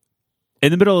 So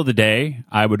in the middle of the day,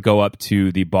 I would go up to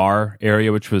the bar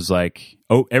area, which was like,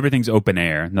 everything's open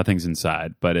air, nothing's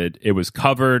inside, but it was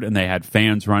covered and they had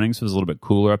fans running, so it was a little bit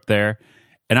cooler up there.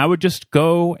 And I would just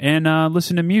go and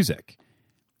listen to music.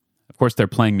 Of course, they're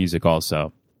playing music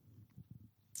also.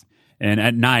 And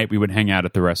at night, we would hang out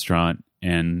at the restaurant,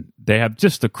 and they have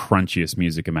just the crunchiest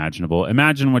music imaginable.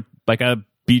 Imagine what like a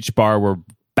beach bar where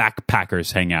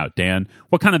backpackers hang out, Dan.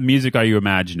 What kind of music are you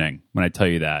imagining when I tell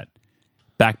you that?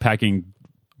 Backpacking,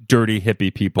 dirty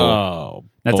hippie people. Oh,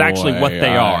 that's boy, actually what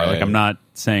they are. Like, I'm not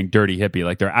saying dirty hippie.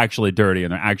 Like, they're actually dirty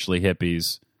and they're actually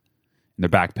hippies and they're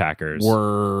backpackers.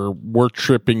 We're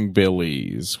tripping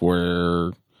billies.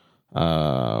 We're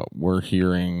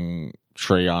hearing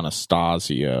Trey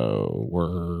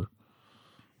Anastasio.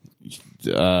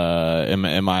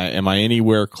 Am I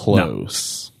anywhere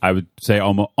close? No. I would say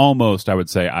almost. I would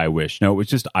say I wish. No, it was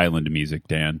just island music,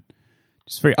 Dan.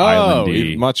 Just very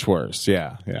islandy. Much worse.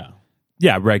 Yeah.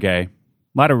 Reggae. A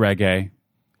lot of reggae.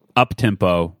 Up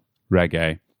tempo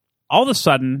reggae. All of a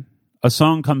sudden, a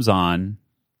song comes on,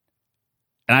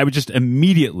 and I was just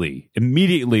immediately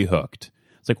hooked.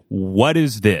 It's like, what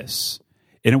is this?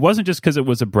 And it wasn't just because it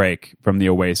was a break from the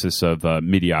oasis of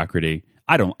mediocrity.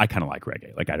 I kind of like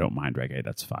reggae. Like, I don't mind reggae.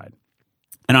 That's fine.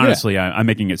 And honestly, I'm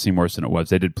making it seem worse than it was.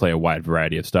 They did play a wide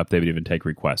variety of stuff. They would even take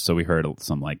requests. So we heard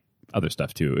some like other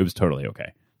stuff too. It was totally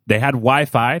okay. They had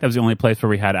Wi-Fi. That was the only place where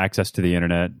we had access to the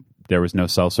internet. There was no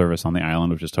cell service on the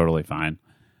island, which is totally fine.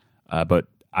 But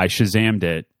I Shazammed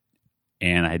it,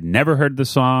 and I had never heard the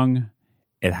song.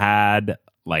 It had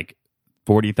like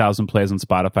 40,000 plays on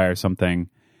Spotify or something.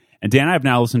 And Dan, I've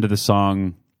now listened to the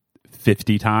song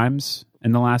 50 times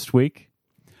in the last week.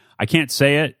 I can't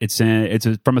say it. It's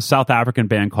from a South African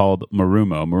band called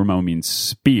Marumo. Marumo means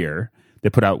spear. They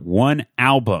put out one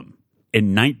album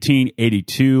in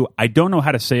 1982. I don't know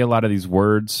how to say a lot of these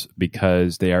words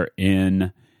because they are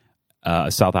in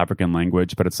a South African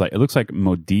language, but it looks like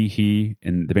Modihi,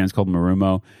 and the band's called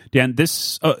Marumo. Dan,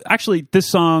 this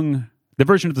song, the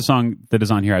version of the song that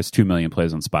is on here has 2 million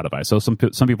plays on Spotify. So some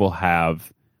people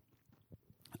have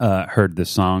heard this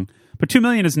song, but 2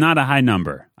 million is not a high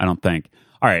number, I don't think.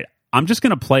 All right, I'm just going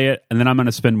to play it, and then I'm going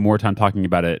to spend more time talking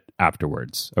about it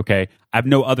afterwards, okay? I have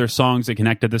no other songs that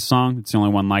connect to this song. It's the only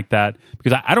one like that,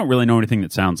 because I don't really know anything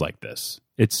that sounds like this.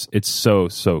 It's so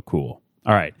cool.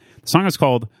 All right, the song is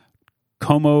called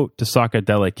Como Tasaka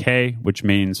Dele K, which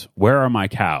means, where are my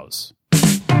cows?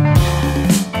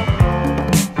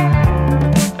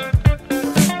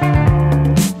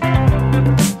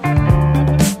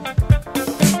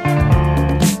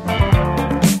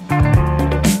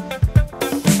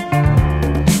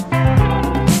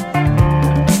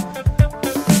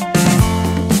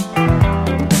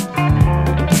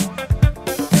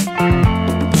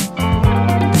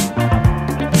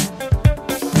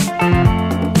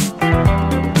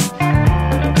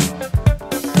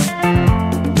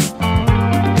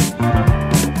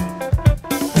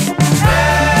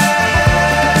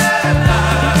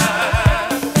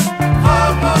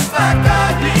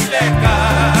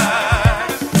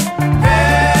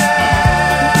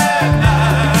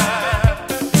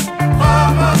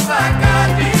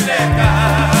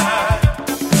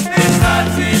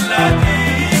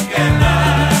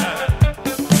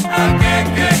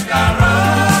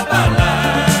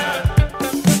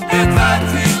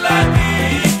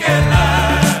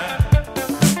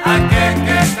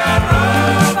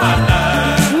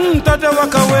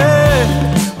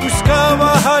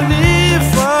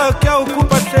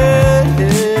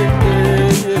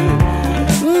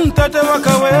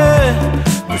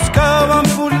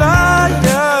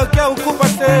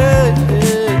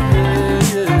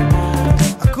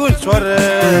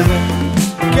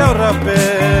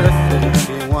 rapera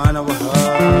se wana wa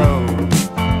hao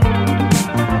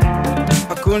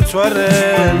Akun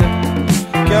chwarele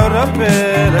Kya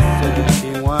rapera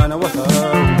se wana wa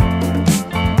hao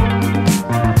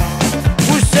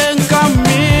Usen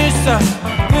camisa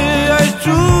y ay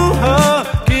chuha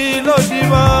kilo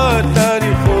divata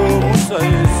di musa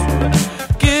Yesu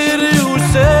Kiri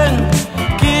usen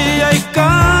ki ay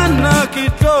kana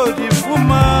kito di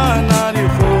fumana di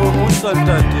musa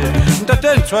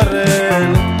Ntate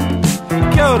chwarele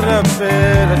Kya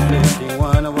rapera se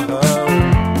wana wa hao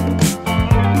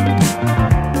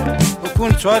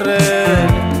Ukun chwarele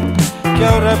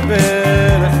Kya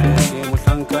rapera se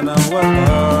mutankana wa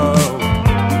hao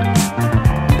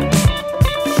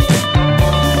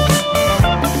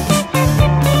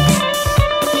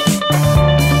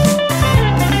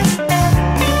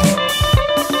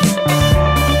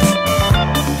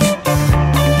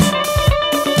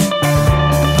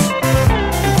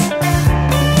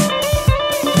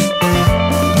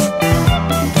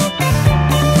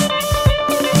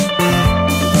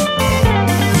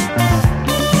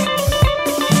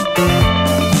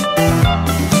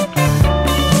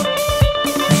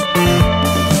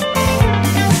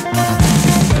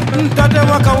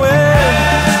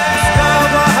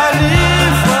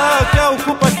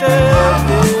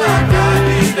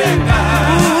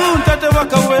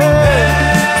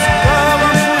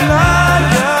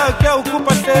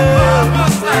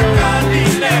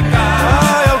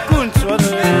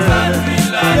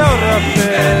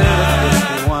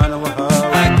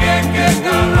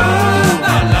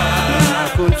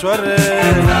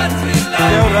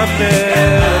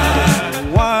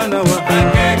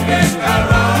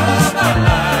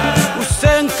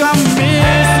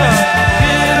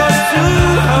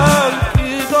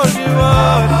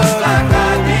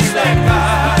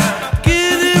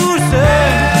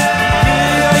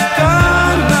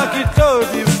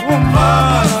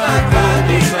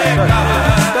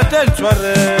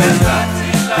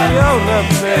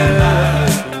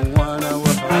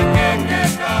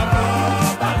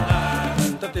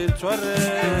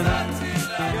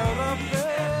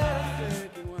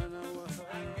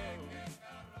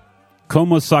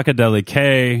Como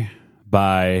Psychedelic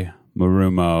by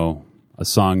Marumo, a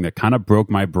song that kind of broke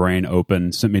my brain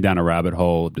open, sent me down a rabbit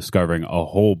hole, discovering a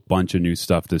whole bunch of new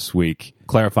stuff this week,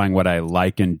 clarifying what I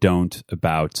like and don't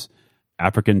about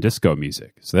African disco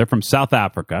music. So they're from South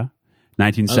Africa,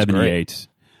 1978.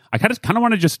 I kind of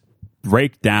want to just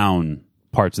break down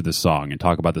parts of the song and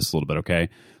talk about this a little bit, okay?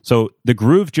 So the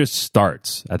groove just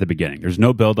starts at the beginning. There's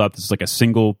no build-up. It's like a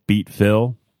single beat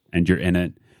fill, and you're in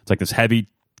it. It's like this heavy,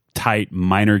 tight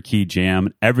minor key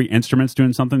jam. Every instrument's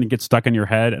doing something that gets stuck in your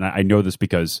head, and I know this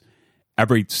because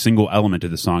every single element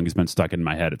of the song has been stuck in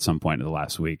my head at some point in the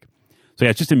last week. So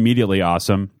yeah, it's just immediately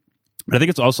awesome. But I think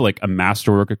it's also like a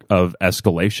masterwork of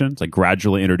escalation. It's like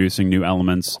gradually introducing new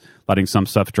elements, letting some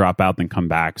stuff drop out, then come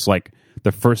back. It's like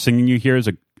the first thing you hear is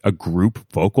a group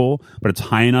vocal, but it's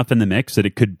high enough in the mix that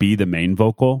it could be the main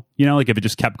vocal. You know, like if it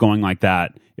just kept going like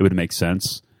that, it would make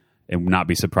sense. It would not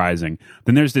be surprising.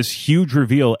 Then there's this huge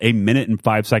reveal 1 minute and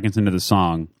 5 seconds into the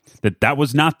song that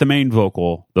was not the main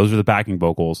vocal. Those are the backing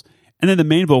vocals. And then the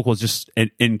main vocal is just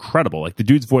incredible. Like the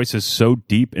dude's voice is so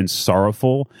deep and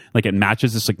sorrowful. Like it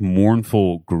matches this like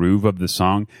mournful groove of the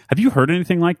song. Have you heard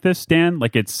anything like this, Dan?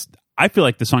 Like I feel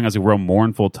like the song has a real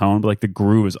mournful tone, but like the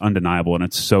groove is undeniable and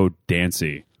it's so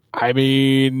dancey. I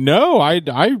mean, no, I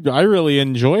really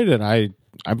enjoyed it.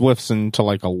 I've listened to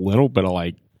like a little bit of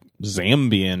like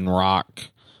Zambian rock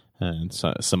and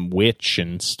some witch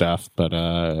and stuff, but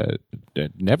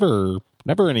never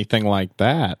anything like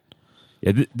that.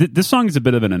 Yeah, this song is a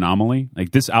bit of an anomaly. Like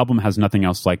this album has nothing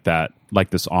else like that, like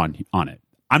this on it.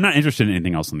 I'm not interested in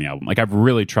anything else on the album. Like I've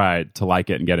really tried to like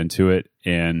it and get into it,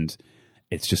 and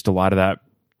it's just a lot of that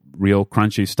real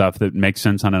crunchy stuff that makes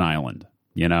sense on an island,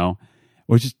 you know?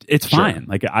 Which is it's fine.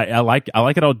 Like I like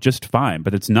it all just fine,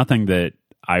 but it's nothing that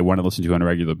I want to listen to on a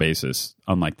regular basis,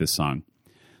 unlike this song.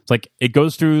 It's like it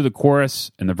goes through the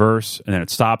chorus and the verse, and then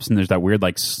it stops, and there's that weird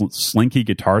like slinky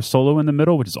guitar solo in the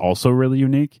middle, which is also really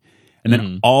unique. And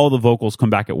then all the vocals come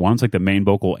back at once, like the main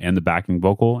vocal and the backing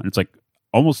vocal, and it's like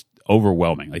almost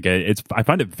overwhelming. Like I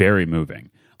find it very moving.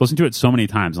 I've listened to it so many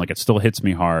times, and like it still hits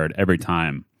me hard every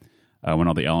time when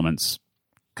all the elements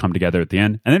come together at the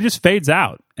end, and then it just fades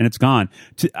out and it's gone.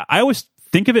 I always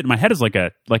think of it in my head as like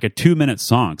a 2-minute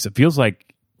song. So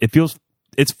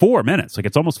it's 4 minutes, like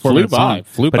it's almost 4 minutes long.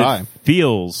 Flew by. It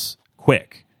feels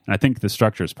quick, and I think the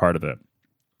structure is part of it.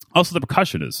 Also, the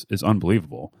percussion is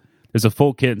unbelievable. There's a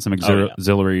full kit and some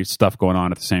auxiliary stuff going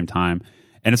on at the same time.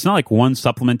 And it's not like one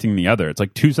supplementing the other. It's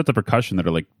like two sets of percussion that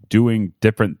are like doing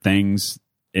different things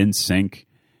in sync.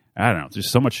 I don't know. There's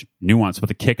so much nuance, but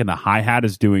the kick and the hi-hat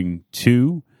is doing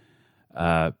too.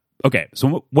 Okay,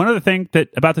 so one other thing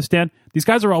about this, Dan, these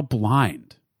guys are all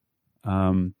blind.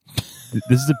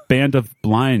 This is a band of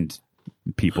blind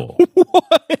people.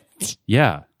 What?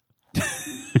 Yeah.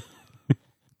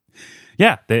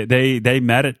 Yeah, they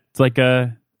met at it's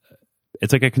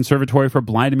like a conservatory for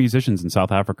blind musicians in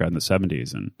South Africa in the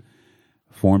 70s and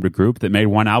formed a group that made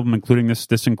one album, including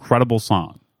this incredible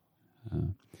song.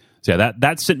 So yeah,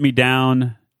 that sent me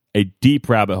down a deep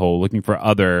rabbit hole looking for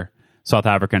other South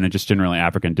African and just generally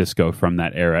African disco from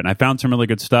that era. And I found some really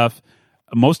good stuff.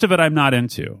 Most of it I'm not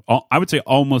into. I would say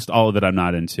almost all of it I'm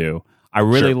not into. I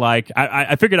really like,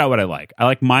 I figured out what I like. I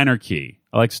like minor key.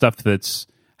 I like stuff has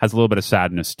a little bit of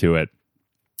sadness to it.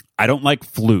 I don't like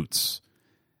flutes.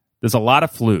 There's a lot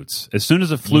of flutes. As soon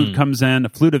as a flute comes in, a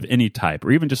flute of any type,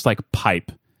 or even just like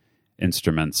pipe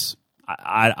instruments,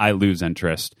 I lose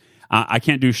interest. I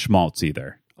can't do schmaltz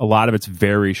either. A lot of it's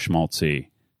very schmaltzy,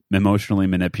 emotionally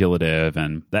manipulative,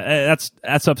 and that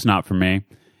stuff's not for me.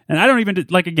 And I don't even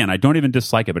I don't even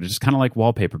dislike it, but it's just kind of like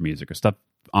wallpaper music or stuff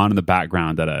on in the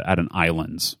background at an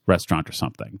islands restaurant or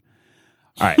something.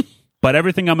 All right, but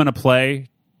everything I'm going to play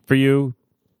for you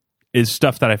is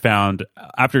stuff that I found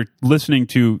after listening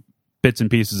to bits and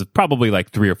pieces of probably like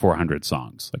 300 or 400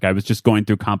 songs. Like I was just going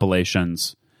through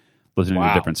compilations, listening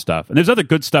to different stuff. And there's other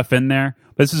good stuff in there,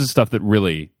 but this is the stuff that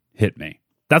really hit me.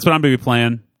 That's what I'm going to be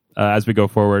playing as we go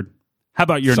forward. How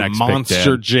about your next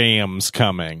monster jams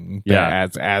coming? Yeah,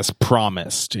 as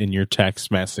promised in your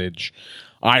text message.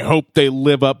 I hope they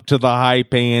live up to the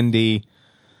hype, Andy.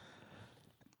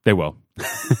 They will.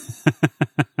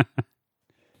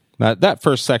 That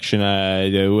first section,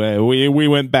 we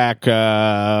went back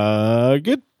a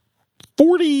good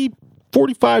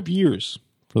 45 years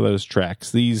for those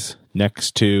tracks. These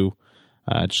next two,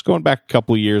 just going back a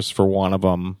couple of years for one of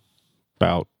them,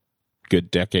 about good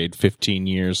decade, 15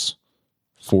 years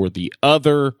for the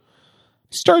other.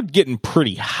 Started getting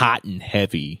pretty hot and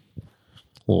heavy. A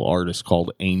little artist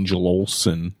called Angel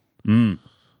Olsen.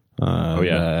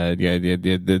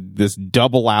 This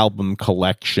double album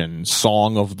collection,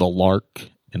 Song of the Lark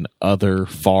and Other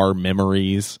Far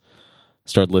Memories.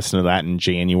 Started listening to that in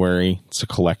January. It's a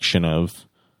collection of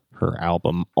her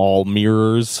album All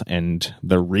Mirrors and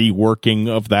the reworking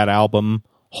of that album,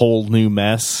 Whole New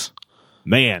Mess.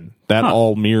 Man, that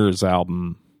All Mirrors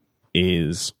album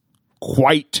is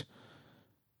quite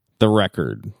the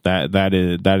record. That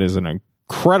is an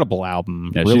incredible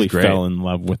album. Yeah, really fell in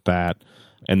love with that.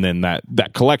 And then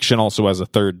that collection also has a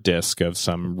third disc of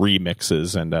some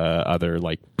remixes and other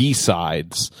like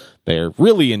B-sides there.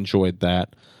 Really enjoyed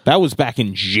that. That was back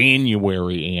in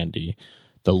January, Andy.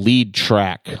 The lead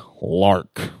track,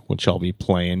 Lark, which I'll be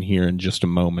playing here in just a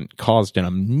moment, caused an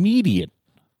immediate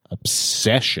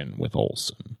obsession with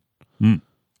Olsen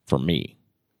for me.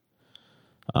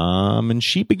 And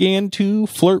she began to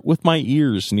flirt with my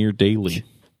ears near daily.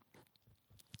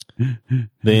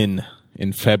 Then,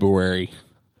 in February,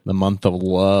 the month of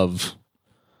love,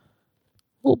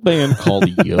 a little band called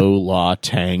Yola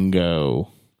Tango.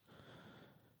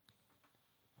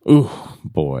 Ooh,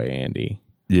 boy, Andy.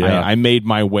 Yeah. I made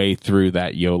my way through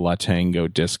that Yola Tango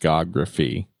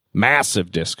discography.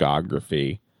 Massive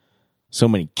discography. So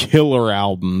many killer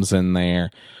albums in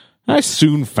there. I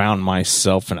soon found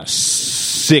myself in a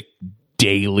sick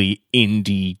daily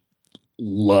indie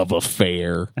love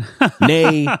affair.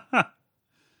 Nay,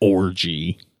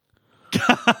 orgy.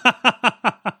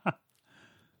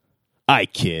 I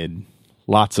kid.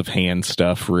 Lots of hand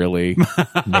stuff, really.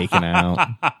 Making out.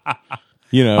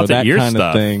 You know, that kind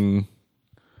of thing.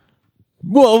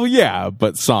 Well, yeah,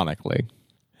 but sonically.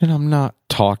 And I'm not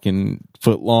talking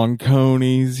foot-long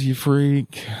conies, you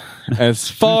freak. As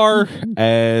far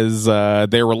as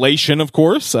their relation, of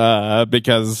course,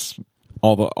 because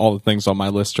all the things on my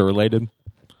list are related.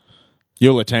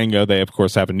 Yola Tango, they, of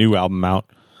course, have a new album out.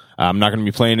 I'm not going to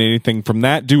be playing anything from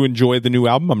that. Do enjoy the new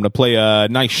album. I'm going to play a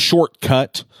nice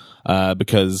shortcut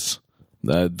because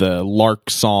the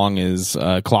Lark song is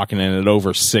clocking in at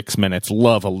over 6 minutes.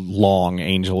 Love a long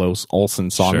Angel Olsen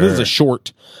song. Sure. This is a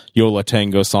short Yola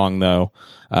Tango song, though.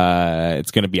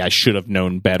 It's going to be I Should Have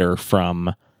Known Better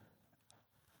from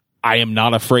I Am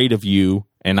Not Afraid of You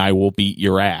and I Will Beat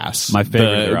Your Ass. My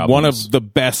favorite one of the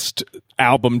best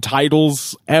album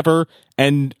titles ever,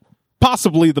 and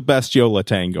possibly the best Yola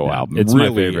Tango album. It's really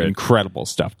my favorite. Incredible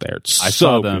stuff there. It's I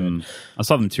saw them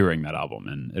touring that album,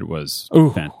 and it was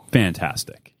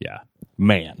fantastic. Yeah,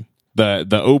 man.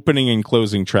 The opening and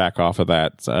closing track off of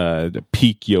that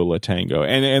peak Yola Tango,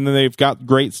 and then they've got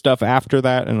great stuff after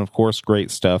that, and of course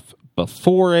great stuff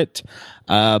before it.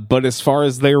 But as far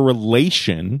as their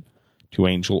relation to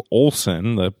Angel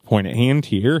Olsen, the point at hand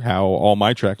here, how all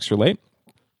my tracks relate.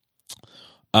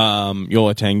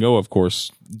 Yola Tango, of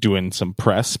course, doing some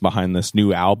press behind this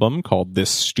new album called This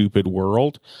Stupid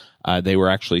World. They were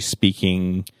actually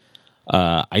speaking,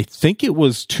 I think it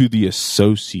was to the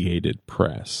Associated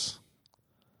Press.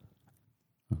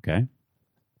 Okay.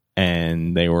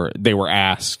 And they were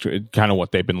asked kind of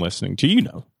what they've been listening to. You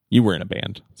know, you were in a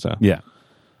band, so Yeah.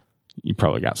 you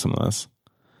probably got some of this.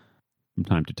 From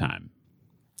time to time.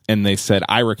 And they said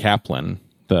Ira Kaplan,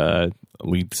 the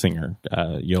lead singer,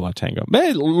 Yola Tango.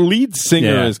 Lead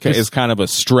singer is kind of a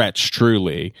stretch,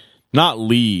 truly. Not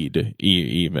lead,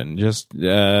 even. Just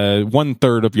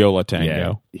 1/3 of Yola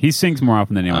Tango. Yeah. He sings more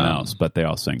often than anyone else, but they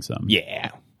all sing some.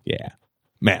 Yeah.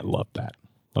 Man, love that.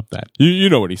 Love that. You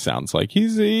know what he sounds like. He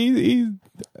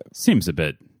Seems a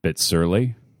bit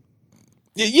surly.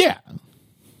 yeah.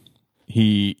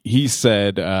 He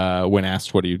said when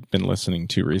asked what he'd been listening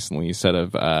to recently, he said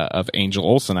of Angel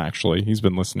Olsen. Actually, he's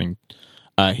been listening.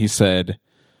 He said,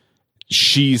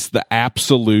 "She's the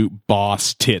absolute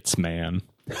boss tits, man."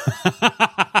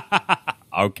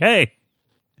 Okay.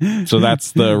 So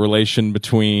that's the relation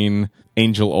between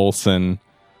Angel Olsen,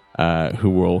 who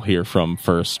we'll hear from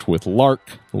first with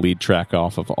Lark, lead track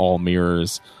off of All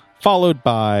Mirrors, followed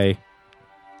by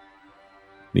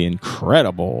the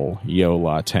incredible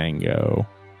Yola Tango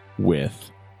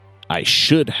with I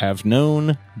Should Have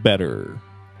Known Better.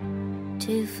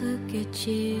 To forget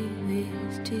you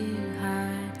is too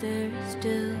hard. There's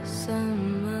still so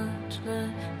much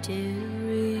left to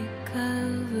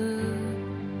recover.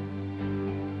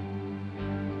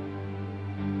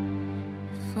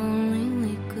 If only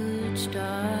we could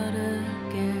start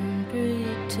again,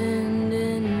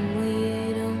 pretending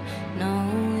we don't know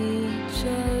each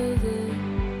other.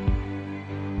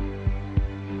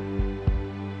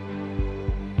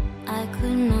 I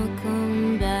could not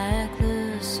come back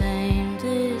the same.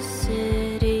 This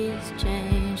city's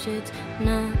changed. It's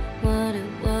not what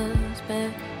it was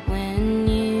back when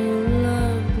you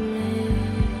loved me.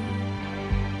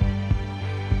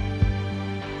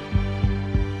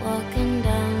 Walking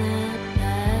down that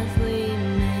path we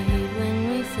made when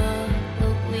we thought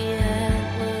what we had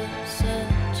was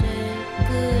such a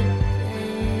good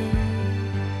thing.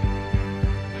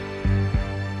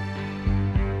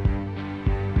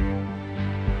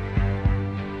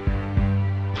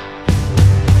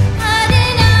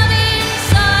 Hiding out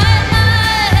inside my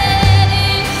head,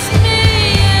 it's me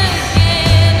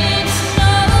again. It's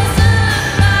no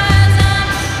surprise I'm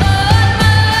on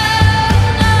my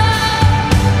own.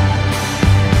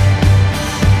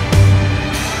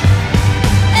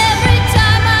 Every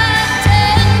time I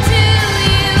turn to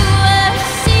you, I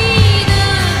see the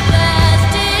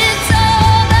past. It's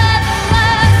all that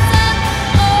lasts and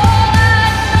all I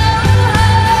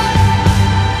know.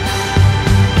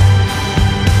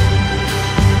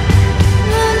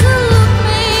 Learn to look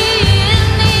me in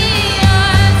the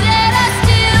eyes, yet I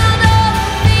still don't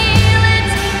feel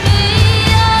it's me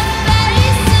you're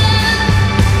facing.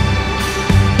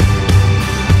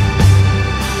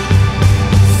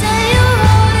 Say your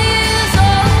heart is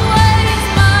always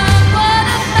mine. What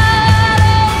about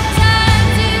old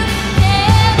times you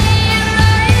can't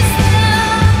erase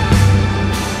them?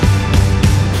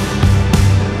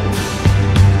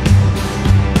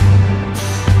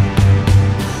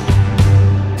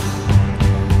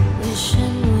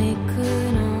 Wishing we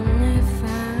could only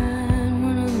find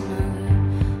one another.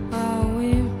 All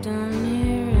we've done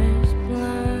here is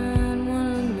blind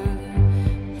one another.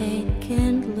 Hate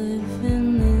can't live in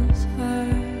this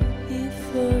heart here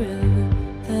forever.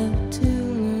 Have to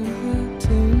learn how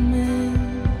to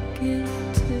make it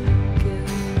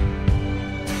together.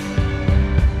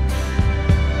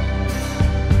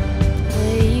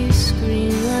 Way you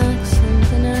scream like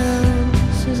something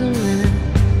else is a man.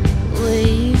 Way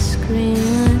you scream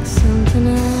like something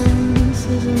else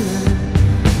is a man.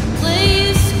 Way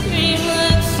you scream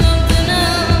like something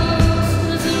else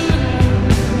is a man.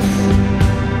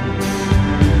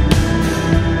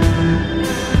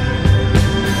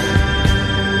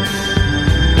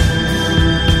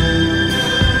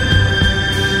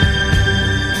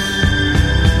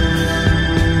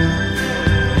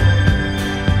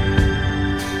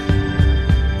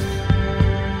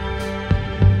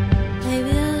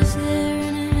 Maybe I was there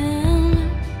in a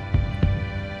hand.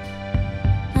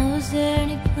 I was there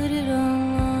and he put it all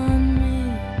on me.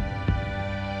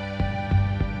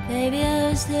 Baby, I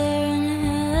was there in a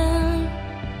hand.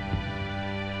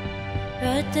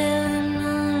 Right there when no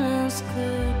one else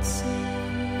could see.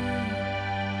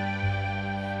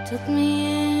 Took me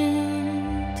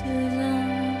into his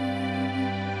arms.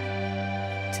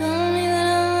 Told me that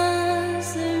I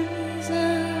was the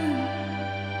reason.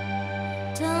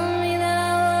 Told me that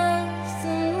I was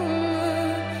the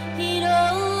one. He'd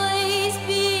always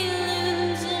be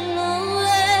losing,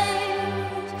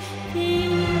 always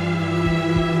be.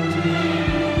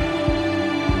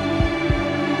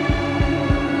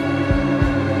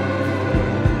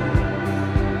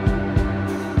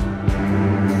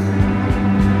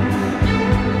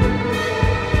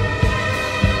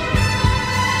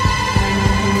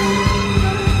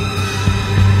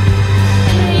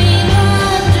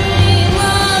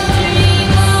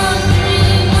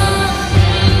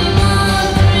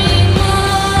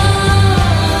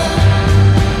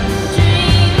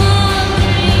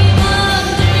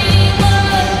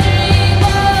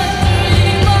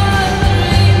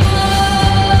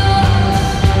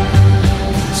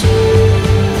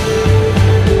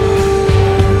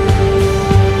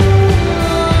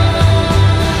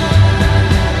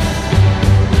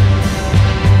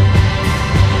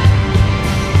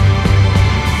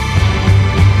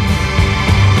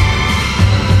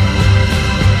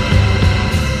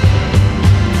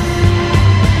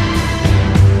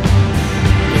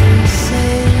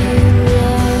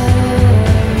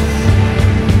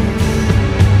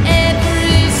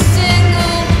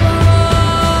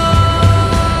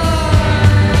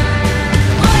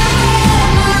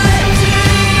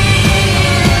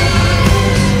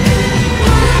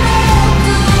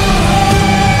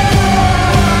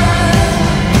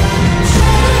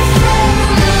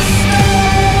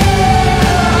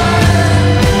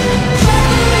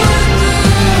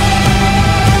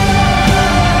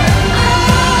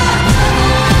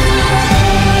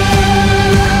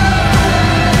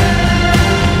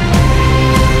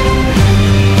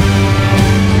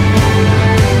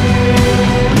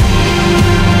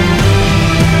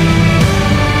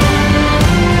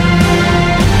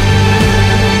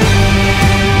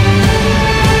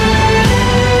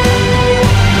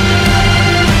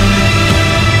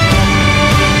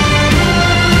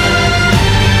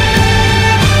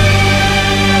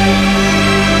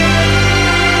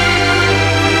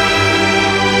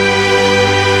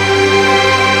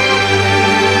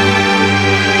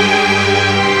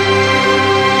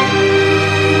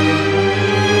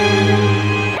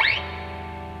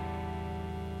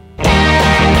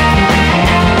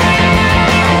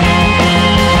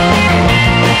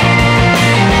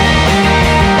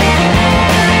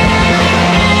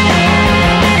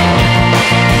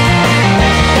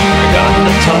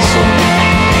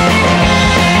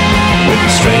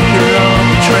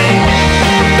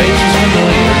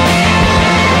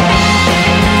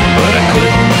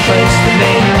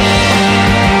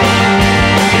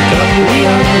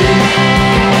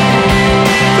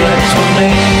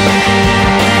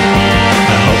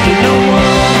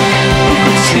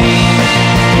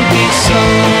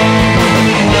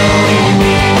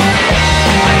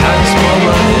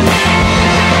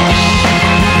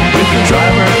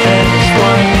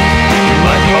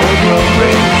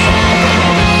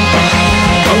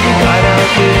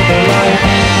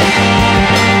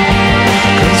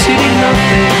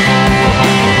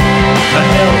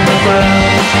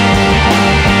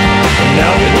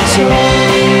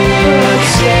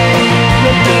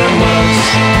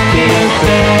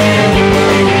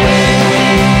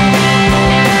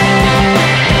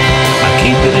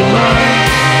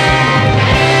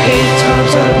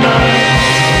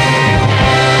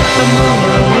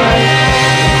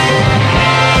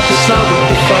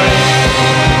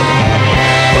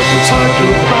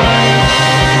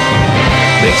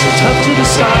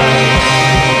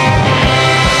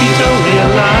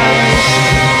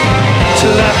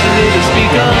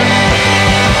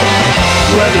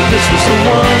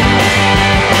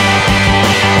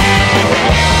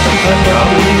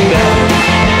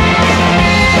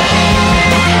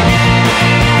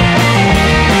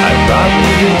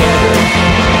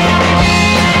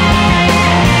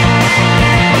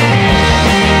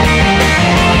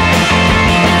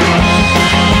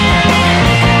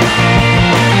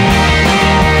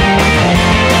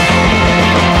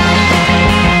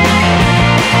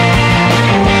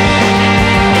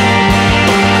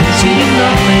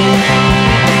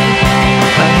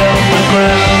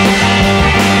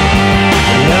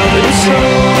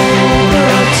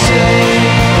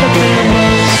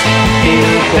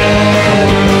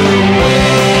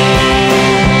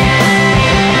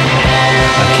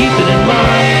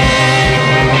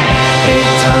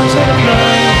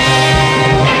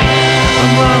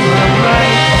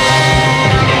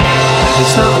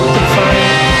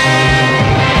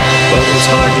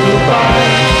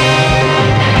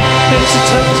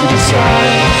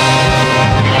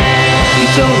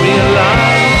 Don't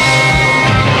realize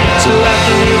till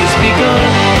after it was begun,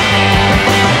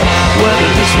 whether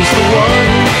this was the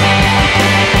one.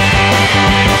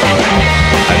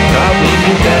 I'd probably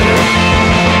do better.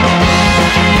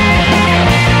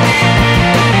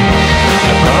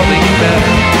 I'd probably do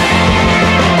better.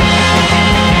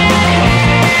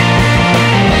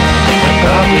 I'd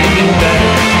probably do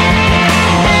better.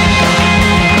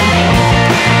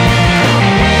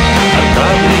 I'd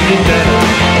probably do better.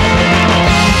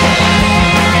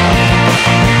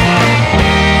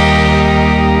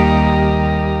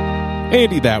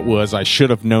 Andy, that was I Should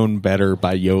Have Known Better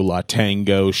by Yo La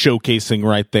Tango, showcasing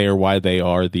right there why they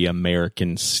are the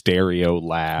American Stereo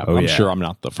Lab. I'm sure I'm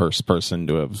not the first person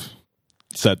to have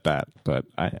said that, but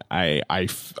I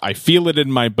feel it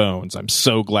in my bones. I'm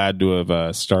so glad to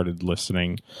have started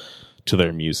listening to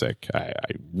their music. I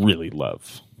really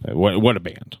love what a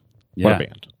band. What a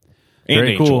band. And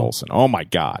Very Angel cool. Olsen. Oh my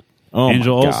God. Oh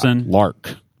Angel my God. Olsen.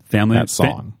 Lark. Family That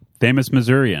song. famous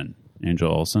Missourian, Angel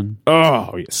Olsen.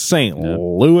 Oh, yeah. St.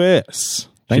 Louis.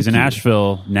 She's in you.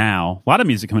 Asheville now. A lot of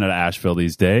music coming out of Asheville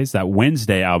these days. That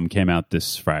Wednesday album came out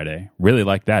this Friday. Really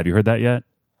like that. Have you heard that yet?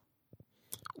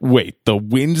 Wait, the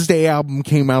Wednesday album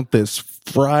came out this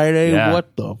Friday? Yeah.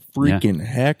 What the freaking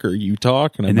heck are you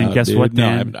talking And about? then guess dude? what, No,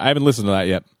 Dan? I haven't listened to that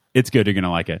yet. It's good. You're going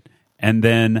to like it. And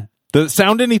then, Does it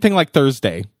sound anything like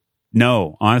Thursday?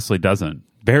 no, honestly doesn't.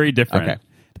 Very different. Okay.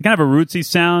 They kind of have a rootsy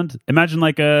sound. Imagine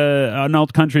like an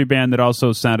old country band that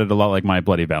also sounded a lot like My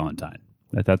Bloody Valentine.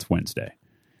 That's Wednesday.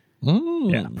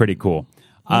 Yeah, pretty cool.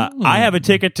 I have a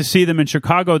ticket to see them in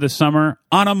Chicago this summer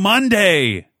on a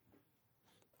Monday.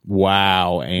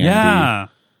 Wow, Andy. Yeah.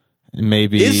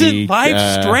 Maybe. Isn't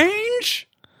life strange?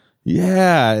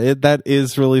 Yeah, that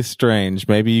is really strange.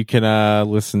 Maybe you can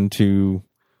listen to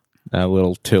a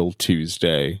little Till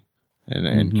Tuesday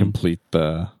and complete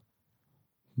the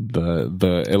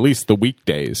at least the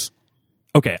weekdays.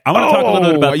 Okay, I want to talk a little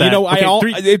bit about that. You know,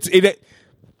 Okay,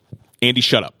 Andy,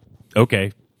 shut up.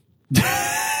 Okay.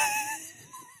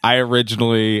 I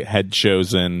originally had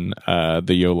chosen the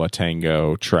Yo La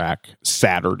Tango track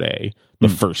Saturday, the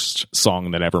first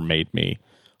song that ever made me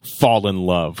fall in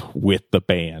love with the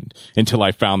band, until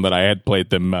I found that I had played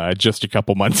them just a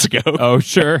couple months ago. Oh,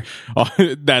 sure.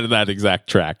 that exact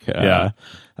track.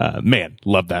 Man,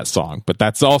 love that song. But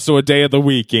that's also a day of the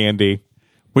week, Andy.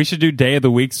 We should do Day of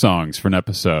the Week songs for an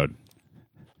episode.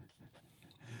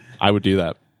 I would do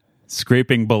that.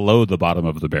 Scraping below the bottom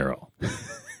of the barrel.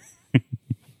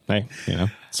 Hey,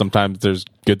 sometimes there's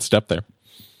good stuff there.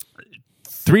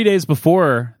 3 days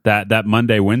before that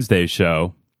Monday, Wednesday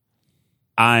show,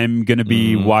 I'm going to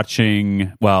be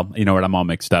watching, well, you know what, I'm all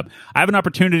mixed up. I have an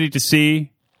opportunity to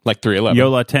see Like 311. Yo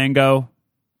La Tango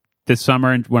this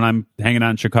summer when I'm hanging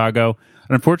out in Chicago.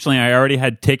 And unfortunately, I already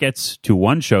had tickets to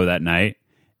one show that night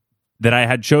that I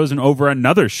had chosen over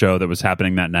another show that was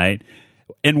happening that night.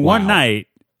 In one night,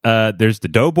 there's the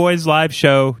Doughboys live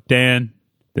show, Dan.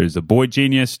 There's the Boy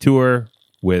Genius tour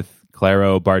with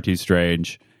Claro, Barty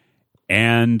Strange,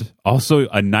 and also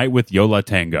a night with Yo La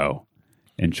Tango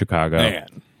in Chicago.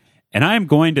 Man. And I am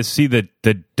going to see the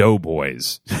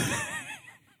Doughboys.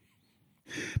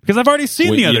 Because I've already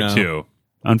seen the other two.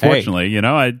 Unfortunately,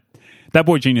 that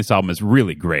Boy Genius album is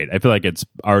really great. I feel like it's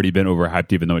already been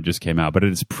overhyped even though it just came out, but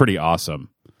it is pretty awesome.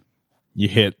 You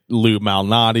hit Lou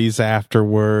Malnati's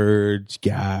afterwards.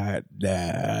 Got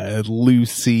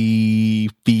Lucy,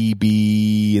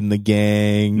 Phoebe, and the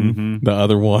gang. The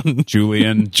other one,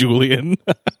 Julian,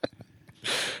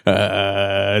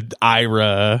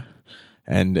 Ira,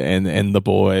 and the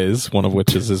boys. One of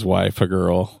which is his wife, a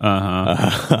girl.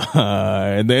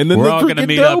 And then We're the all going to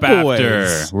meet up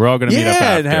after. We're all going to meet up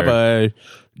after and have a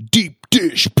deep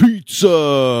dish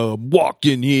pizza. Walk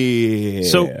in here.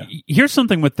 So here's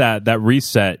something with that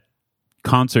Reset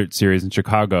concert series in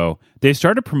Chicago. They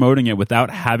started promoting it without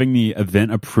having the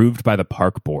event approved by the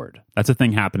park board. That's a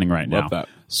thing happening right now. that.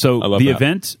 So I love the that.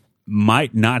 event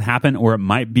might not happen or it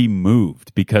might be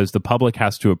moved because the public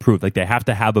has to approve. Like they have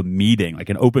to have a meeting, like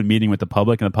an open meeting with the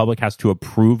public, and the public has to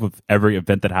approve of every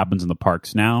event that happens in the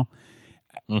parks now.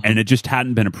 And it just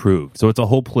hadn't been approved. So it's a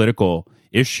whole political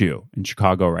issue in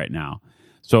Chicago right now.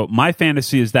 So my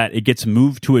fantasy is that it gets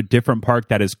moved to a different park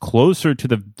that is closer to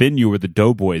the venue where the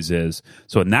Doughboys is.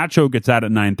 So when that show gets out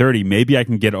at 9:30, maybe I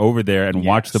can get over there and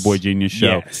watch the Boy Genius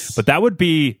show. Yes. But that would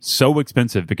be so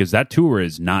expensive because that tour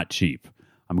is not cheap.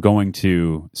 I'm going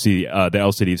to see the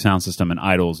LCD Sound System and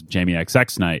Idol's Jamie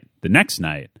XX night the next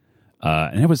night.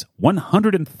 And it was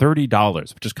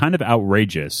 $130, which is kind of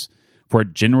outrageous for a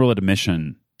general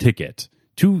admission ticket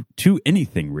to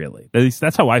anything, really. At least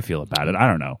that's how I feel about it. I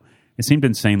don't know. It seemed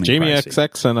insanely Jamie pricey.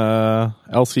 XX and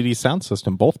LCD Sound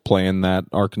System both playing that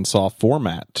Arkansas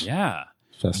format. Yeah.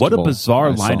 Festival What a bizarre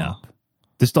I saw. lineup.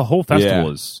 The whole festival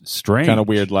is strange. Kind of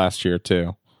weird last year,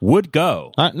 too. Would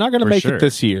go. Not going to for make sure. it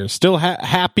this year. Still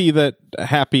happy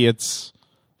it's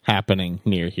happening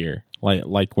near here.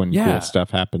 Like when Yeah. cool stuff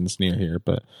happens near here,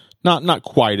 but not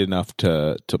quite enough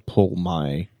to pull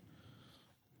my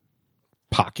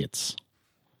pockets.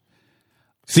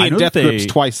 Seeing know Death that Grips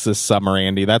twice this summer,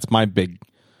 Andy. That's my big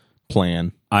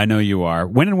plan. I know you are.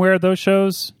 When and where are those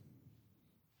shows?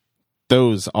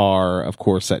 Those are, of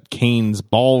course, at Kane's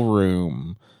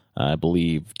Ballroom, I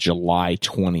believe July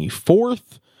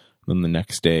 24th. Then the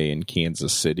next day in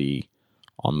Kansas City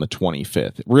on the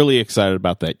 25th. Really excited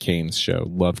about that Kane's show.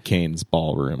 Love Kane's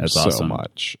Ballroom That's so awesome.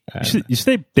 much. You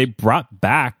see, they brought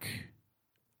back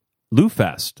Lou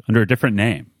Fest under a different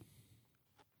name.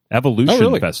 Evolution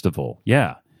really? Festival.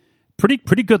 Yeah. Pretty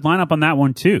good lineup on that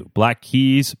one, too. Black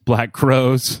Keys, Black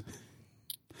Crows,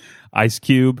 Ice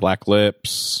Cube. Black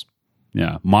Lips,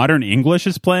 Yeah. Modern English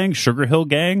is playing. Sugar Hill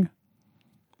Gang.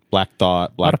 Black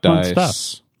Thought, Lot Black of fun Dice.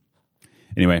 stuff.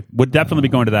 Anyway, would definitely be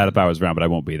going to that if I was around, but I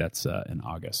won't be. That's in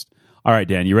August. All right,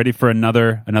 Dan, you ready for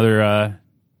another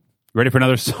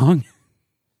song?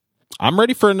 I'm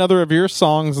ready for another of your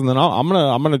songs, and then I'm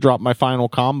gonna drop my final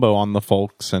combo on the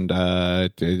folks and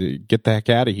get the heck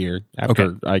out of here after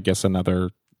Okay. I guess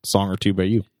another song or two by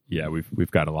you. Yeah,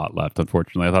 we've got a lot left,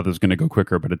 unfortunately. I thought this was going to go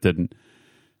quicker, but it didn't.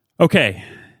 Okay.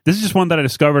 This is just one that I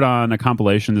discovered on a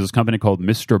compilation. There's a company called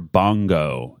Mr.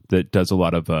 Bongo that does a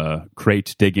lot of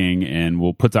crate digging and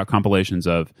will puts out compilations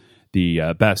of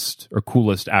the best or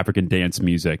coolest African dance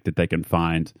music that they can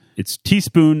find. It's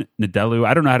Teaspoon Ndelu.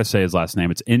 I don't know how to say his last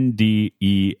name. It's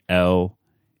Ndelu.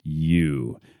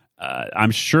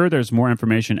 I'm sure there's more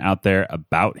information out there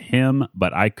about him,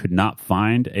 but I could not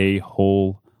find a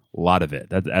whole lot of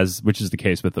it. Which is the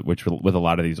case with a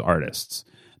lot of these artists.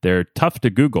 They're tough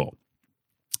to Google.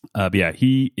 But yeah,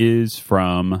 he is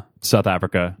from South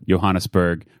Africa,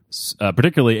 Johannesburg,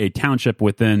 particularly a township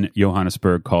within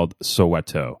Johannesburg called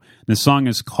Soweto. The song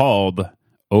is called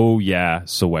Oh Yeah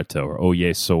Soweto, or Oh Yeah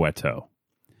Soweto.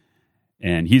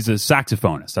 And he's a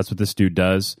saxophonist. That's what this dude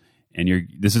does. And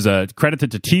this is credited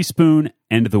to Teaspoon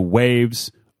and the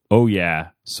Waves, Oh Yeah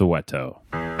Soweto.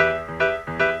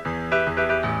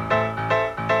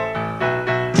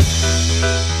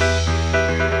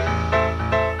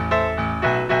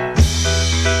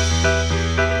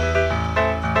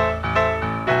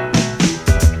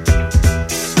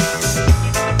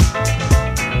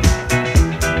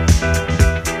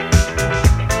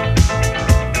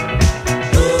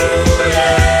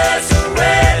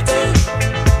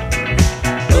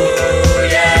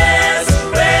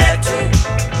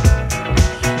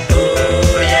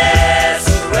 Ooh,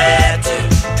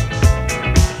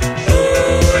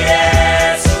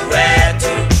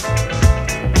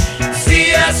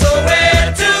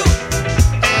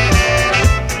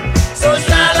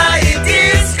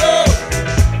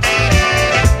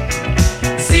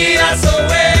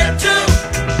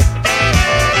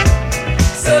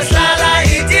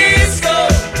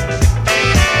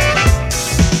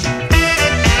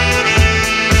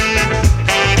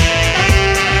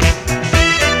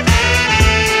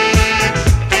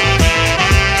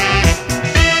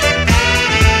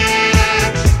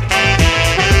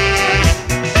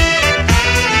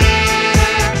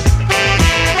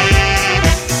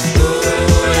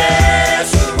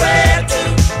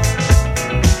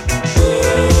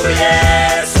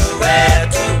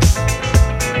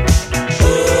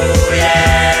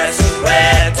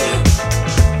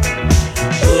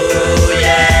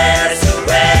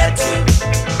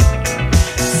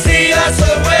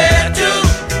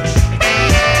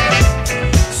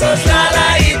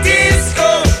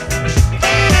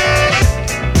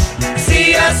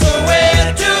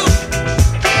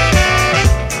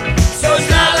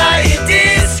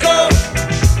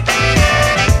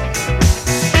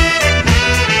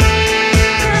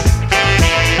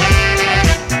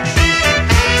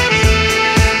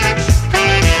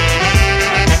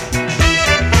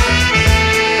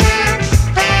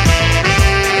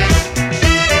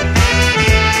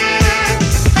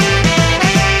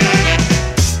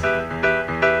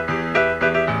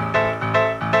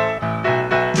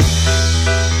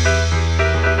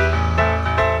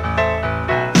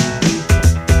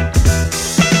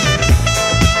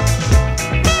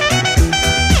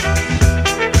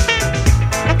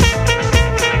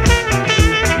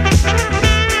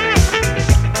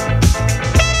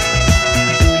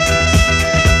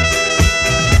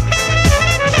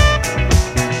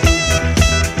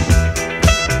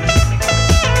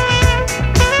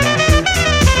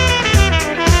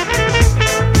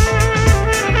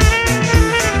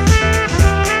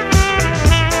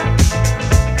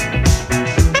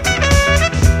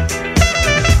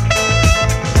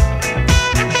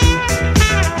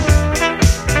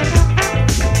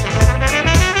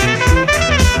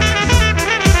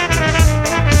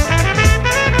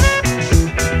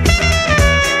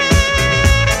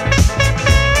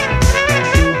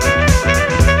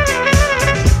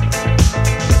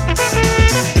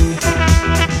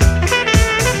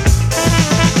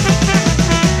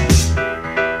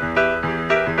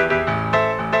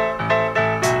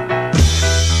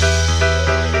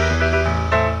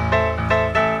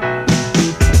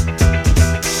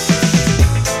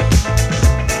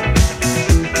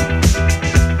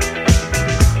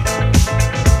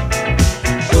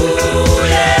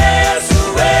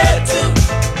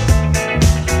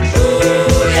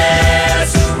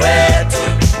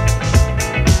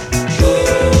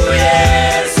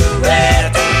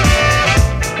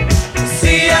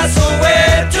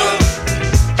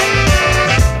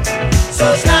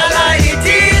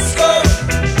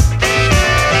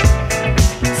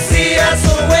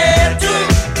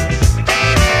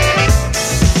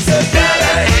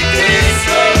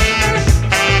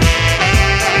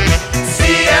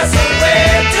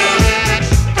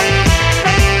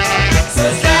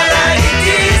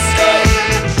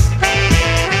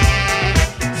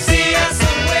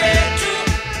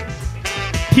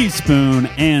 Teaspoon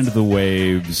and the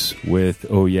Waves with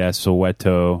Oh Yeah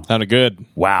Soweto. Sounded good.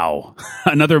 Wow.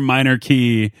 Another minor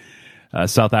key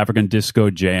South African disco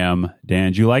jam.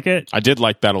 Dan, do you like it? I did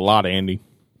like that a lot, Andy.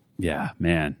 Yeah,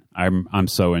 man. I'm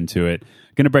so into it.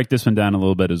 Going to break this one down a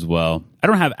little bit as well. I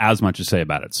don't have as much to say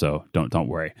about it, so don't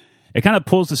worry. It kind of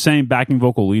pulls the same backing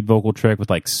vocal, lead vocal trick with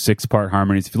like 6-part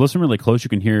harmonies. If you listen really close, you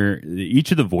can hear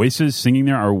each of the voices singing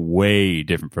there are way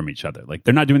different from each other. Like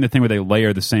they're not doing the thing where they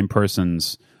layer the same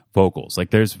person's vocals.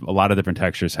 Like there's a lot of different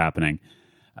textures happening.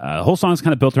 The whole song is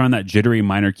kind of built around that jittery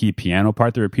minor key piano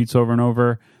part that repeats over and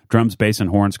over. Drums, bass, and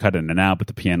horns cut in and out, but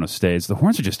the piano stays. The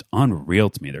horns are just unreal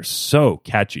to me. They're so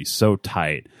catchy, so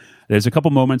tight. There's a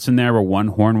couple moments in there where one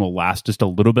horn will last just a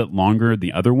little bit longer than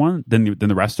the other one than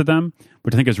the rest of them,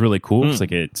 which I think is really cool. It's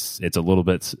like it's a little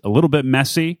bit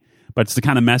messy, but it's the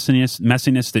kind of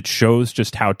messiness that shows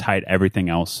just how tight everything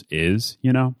else is,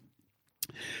 you know.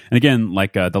 And again,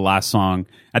 like the last song,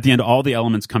 at the end, all the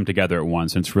elements come together at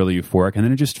once, and it's really euphoric, and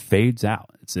then it just fades out.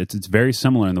 It's very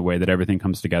similar in the way that everything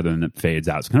comes together and it fades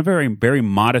out. It's kind of a very, very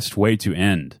modest way to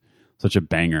end such a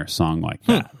banger song like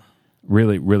that.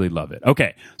 Really, really love it.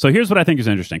 Okay, so here's what I think is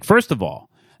interesting. First of all,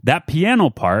 that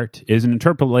piano part is an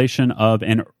interpolation of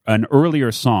an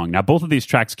earlier song. Now, both of these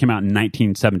tracks came out in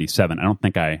 1977. I don't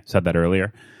think I said that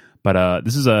earlier, but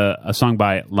this is a song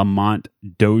by Lamont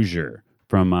Dozier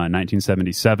from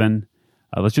 1977.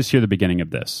 Let's just hear the beginning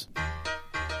of this.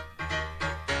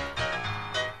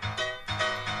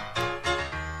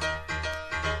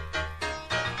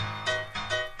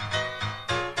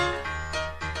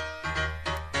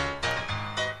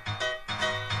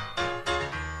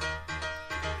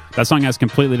 That song has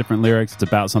completely different lyrics. It's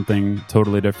about something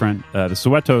totally different. The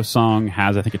Soweto song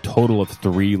has, I think, a total of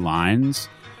 3 lines,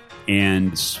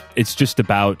 and it's just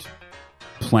about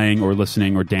playing or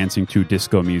listening or dancing to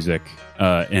disco music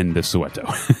in the Soweto.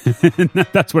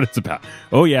 That's what it's about.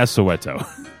 Oh yeah, Soweto.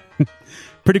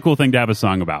 Pretty cool thing to have a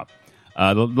song about.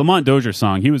 The Lamont Dozier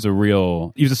song, he was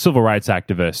a civil rights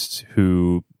activist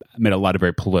who made a lot of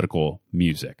very political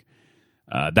music.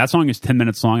 That song is 10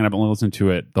 minutes long, and I've only listened to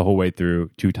it the whole way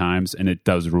through 2 times, and it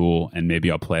does rule, and maybe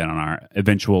I'll play it on our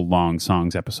eventual long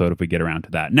songs episode if we get around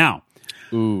to that. Now,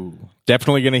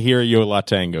 definitely going to hear a Yo La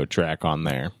Tango track on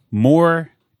there.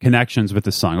 More connections with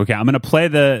the song. Okay, I'm going to play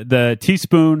the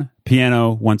Teaspoon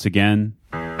piano once again,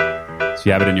 so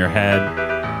you have it in your head.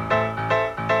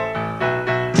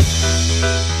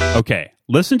 Okay,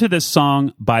 listen to this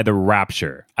song by The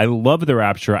Rapture. I love The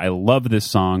Rapture. I love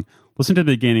this song. Listen to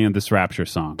the beginning of this Rapture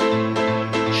song.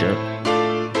 Sure.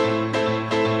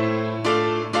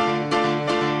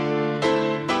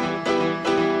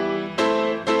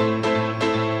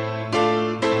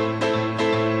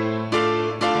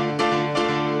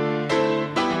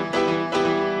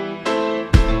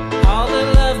 All the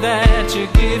love that you're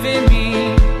giving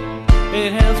me,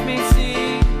 it helps me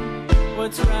see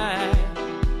what's right.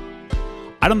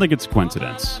 I don't think it's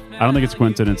coincidence. I don't think it's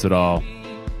coincidence at all.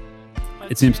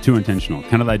 It seems too intentional.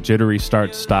 Kind of that jittery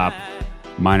start-stop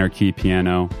minor key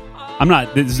piano.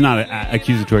 This is not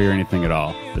accusatory or anything at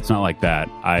all. It's not like that.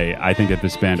 I think that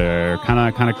this band are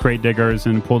kind of crate diggers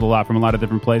and pulled a lot from a lot of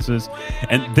different places.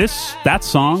 And that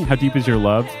song, How Deep Is Your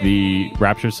Love, the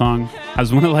Rapture song,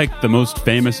 has one of like the most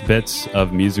famous bits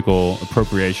of musical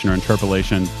appropriation or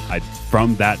interpolation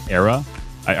from that era.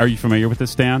 Are you familiar with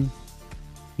this, Dan?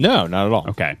 No, not at all.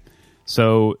 Okay.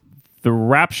 So the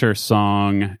Rapture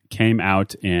song came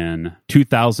out in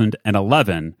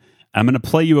 2011. I'm going to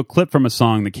play you a clip from a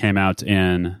song that came out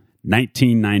in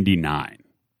 1999.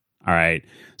 All right.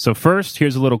 So first,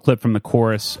 here's a little clip from the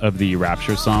chorus of the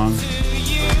Rapture song.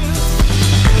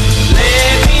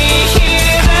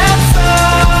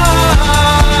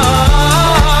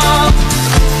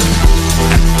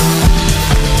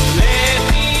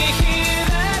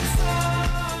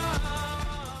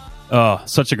 Oh,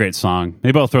 such a great song.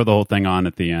 Maybe I'll throw the whole thing on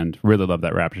at the end. Really love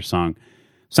that Rapture song.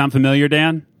 Sound familiar,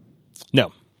 Dan?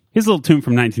 No. Here's a little tune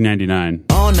from 1999.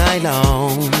 All night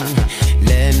long,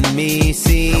 let me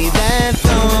see that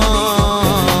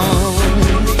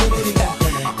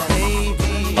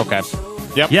thong. Okay.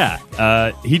 Yep.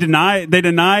 Yeah. They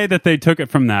deny that they took it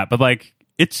from that, but like,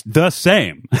 it's the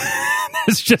same.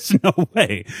 There's just no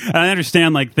way. And I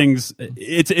understand like things,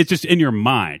 it's just in your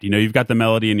mind. You know, you've got the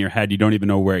melody in your head. You don't even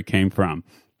know where it came from,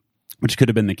 which could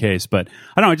have been the case. But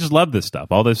I don't know, I just love this stuff.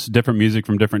 All this different music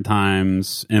from different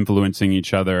times influencing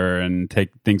each other and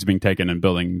things being taken and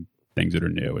building things that are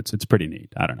new. It's pretty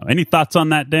neat. I don't know. Any thoughts on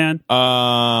that, Dan?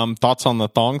 Thoughts on the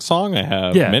thong song? I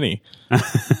have many.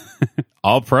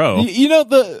 All pro. You know,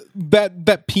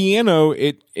 that piano,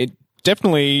 it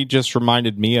definitely just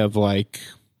reminded me of like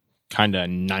kind of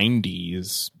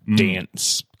 90s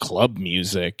dance club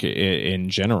music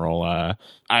in general. I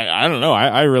don't know.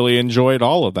 I really enjoyed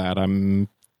all of that. I'm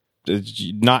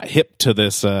not hip to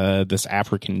this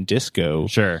African disco.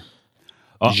 Sure.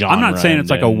 Genre, I'm not saying it's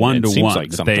like a one-to-one.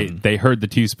 Like they heard the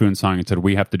Teaspoon song and said,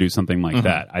 we have to do something like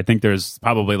that. I think there's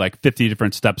probably like 50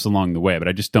 different steps along the way, but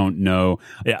I just don't know.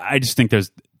 I just think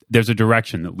there's a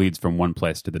direction that leads from one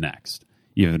place to the next,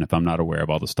 even if I'm not aware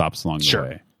of all the stops along the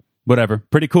way. Whatever.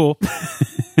 Pretty cool.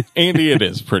 Andy, it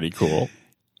is pretty cool.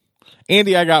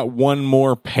 Andy, I got one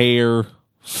more pair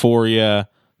for you.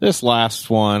 This last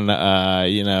one, we're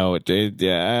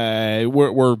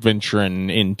venturing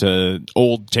into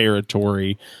old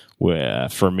territory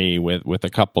for me with a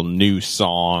couple new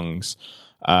songs.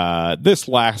 This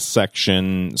last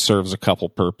section serves a couple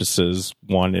purposes.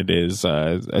 One, it is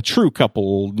a true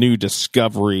couple new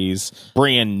discoveries,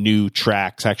 brand new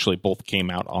tracks. Actually, both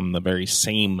came out on the very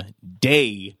same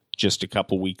day just a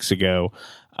couple weeks ago.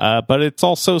 But it's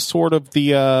also sort of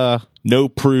the no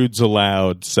prudes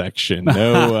allowed section.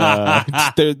 No,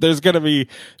 there's gonna be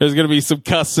some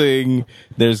cussing.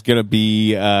 There's gonna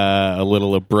be a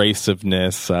little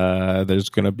abrasiveness. There's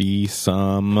gonna be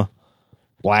some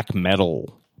black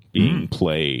metal being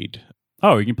played.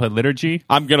 Oh, you can play Liturgy?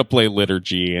 I'm gonna play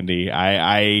Liturgy, Andy.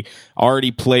 I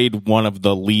already played one of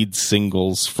the lead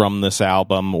singles from this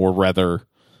album, or rather,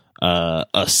 a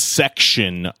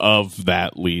section of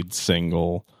that lead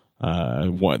single.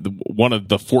 One of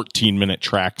the 14-minute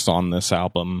tracks on this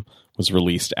album was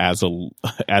released as a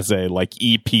like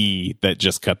EP that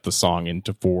just cut the song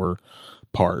into 4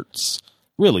 parts.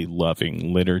 Really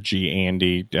loving Liturgy,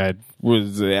 Andy. I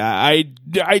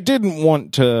didn't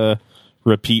want to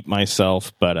repeat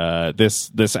myself, but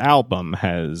this album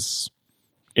has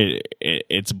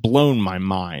it's blown my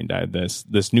mind.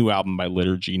 This new album by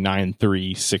Liturgy,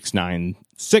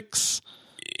 93696.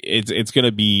 It's going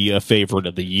to be a favorite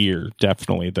of the year,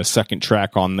 definitely. The second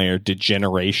track on there,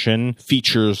 Degeneration,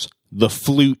 features the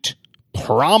flute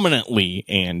prominently,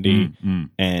 Andy,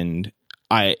 and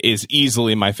is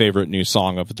easily my favorite new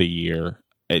song of the year.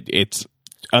 It's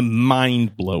a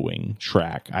mind-blowing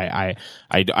track. I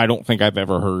don't think I've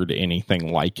ever heard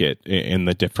anything like it in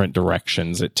the different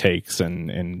directions it takes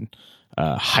and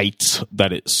heights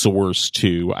that it soars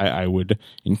to. I would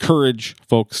encourage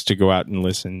folks to go out and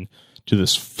listen to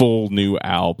this full new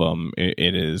album.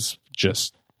 It is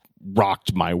just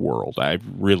rocked my world. I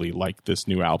really like this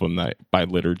new album by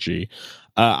Liturgy.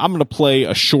 I'm going to play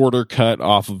a shorter cut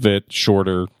off of it.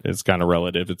 Shorter is kind of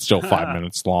relative. It's still 5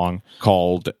 minutes long,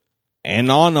 called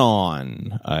Anon.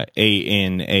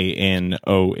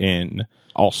 Anon.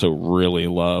 Also really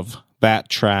love that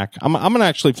track. I'm going to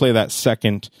actually play that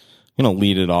second. I'm going to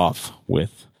lead it off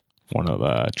with one of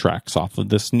the tracks off of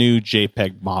this new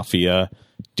JPEG Mafia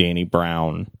Danny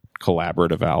Brown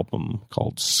collaborative album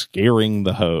called Scaring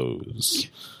the Hose.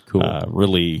 Cool.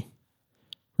 Really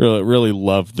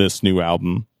love this new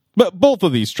album. But both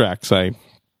of these tracks, I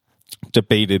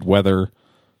debated whether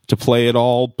to play at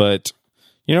all, but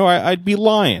I'd be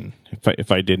lying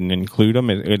if I didn't include them.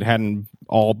 It hadn't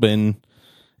all been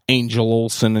Angel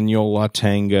Olsen and Yola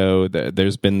Tango.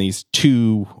 There's been these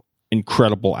 2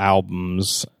 incredible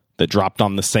albums that dropped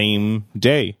on the same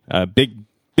day. Big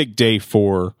day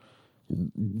for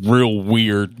real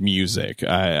weird music.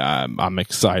 I'm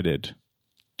excited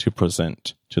to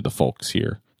present to the folks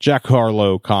here. Jack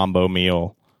Harlow Combo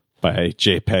Meal by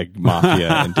JPEG Mafia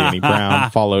and Danny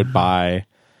Brown, followed by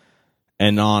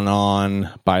Anon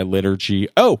by Liturgy.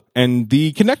 Oh, and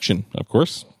The Connection, of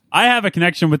course. I have a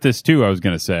connection with this too, I was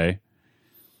going to say,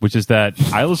 which is that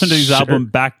I listened to these albums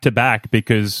back to back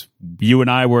because you and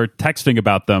I were texting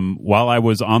about them while I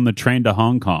was on the train to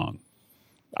Hong Kong.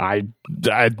 I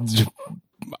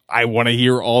want to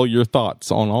hear all your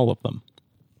thoughts on all of them.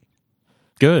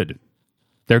 Good.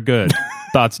 They're good.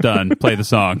 Thoughts done. Play the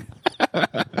song.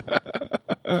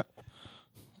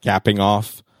 Capping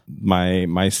off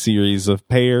my series of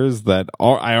pairs that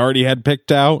I already had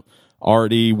picked out,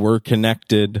 already were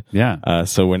connected. Yeah.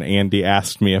 So when Andy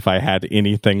asked me if I had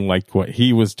anything like what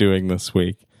he was doing this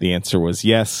week, the answer was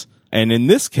yes. And in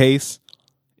this case,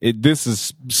 this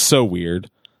is so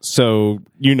weird. So,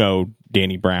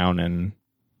 Danny Brown and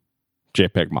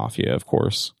JPEG Mafia, of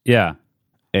course. Yeah.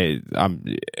 You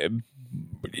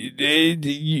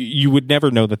would never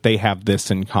know that they have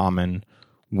this in common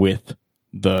with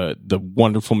the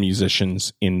wonderful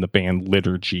musicians in the band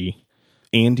Liturgy.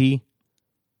 Andy,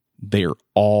 they're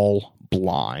all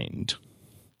blind.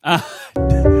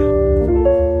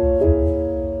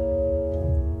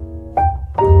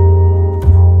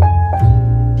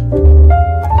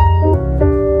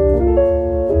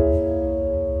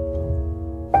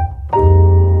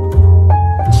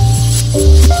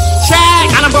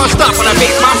 crossed up on a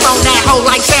bitch. My phone that hoe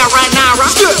like Sarah Nara.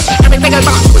 Everything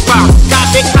about you is viral. Got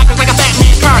big pockets like a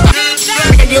Batman car.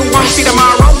 Nigga, you won't see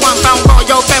tomorrow. One phone call,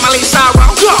 your family sorrow.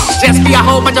 Just be a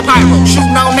whole bunch of pyro.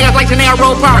 Shooting on niggas like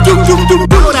Gennaro Park.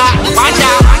 Hold up, watch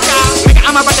out. Nigga,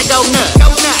 I'm about to go nuts.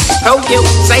 Who you?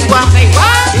 Say what?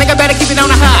 Nigga, better keep it on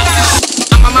the hub.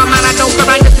 I'm on my mind, I don't care,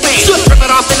 I just think. Rip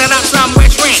it off, fill it up somewhere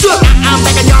strange. Now I'm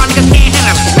begging y'all niggas can't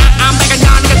handle it. Now I'm begging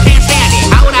y'all niggas can't stand it.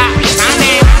 Hold up, calm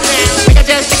down. Nigga,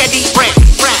 just take a deep breath.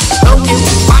 Who you?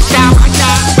 Watch out.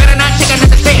 Better not take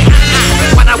another step.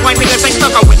 When I want niggas ain't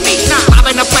fucking with me. I'm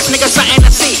in the flex, nigga, something to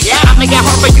see. I make it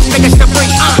hard for you niggas to breathe.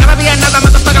 Never be another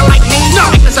motherfucker like me.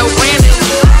 Acting so brand new.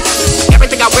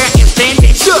 Everything I wear is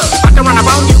vintage. About to run up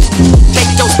on you.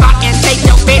 Take your spot and take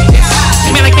your business.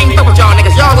 Man, I can't fuck with y'all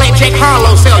niggas. Y'all let Jake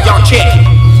Harlow sell y'all chick.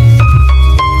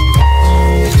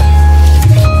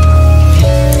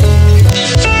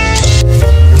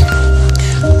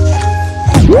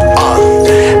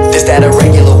 Is that a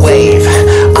regular wave?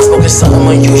 I'm smoking something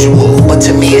unusual, but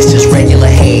to me it's just regular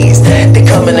haze. They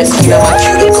coming to clean up my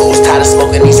cuticles, tired of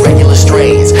smoking these regular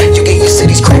strains. You get used to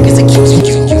these crackers accusing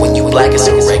you when you black is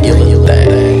a regular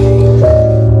thing.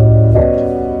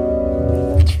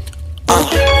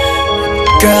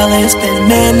 Girl, it's been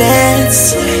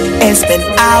minutes, it's been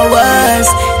hours,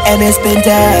 and it's been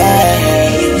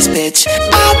days, bitch.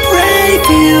 I pray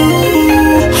for you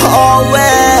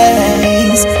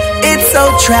always. It's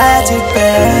so tragic,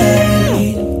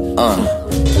 babe.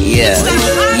 Yeah.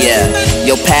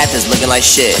 Your path is looking like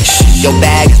shit. Your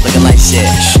bag is looking like shit.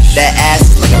 That ass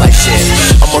is looking like shit.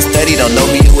 Almost 30, don't know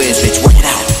who you is, bitch. Work it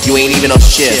out. You ain't even on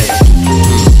shift.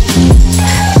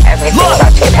 Everything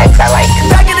about your pecs I like.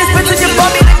 Back in this bitch and you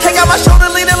bummy, then kick out my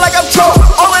shoulder, leaning like I'm Joe.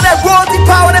 All of that royalty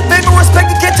power, that big respect,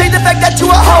 you can't change the fact that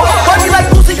you a hoe. Funny like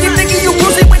Lucy, you thinking you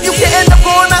Lucy when you can end up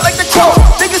going out like the crow.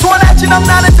 Niggas want action, I'm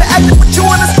not into acting, but you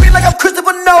on the screen like I'm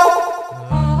Christopher Nolan.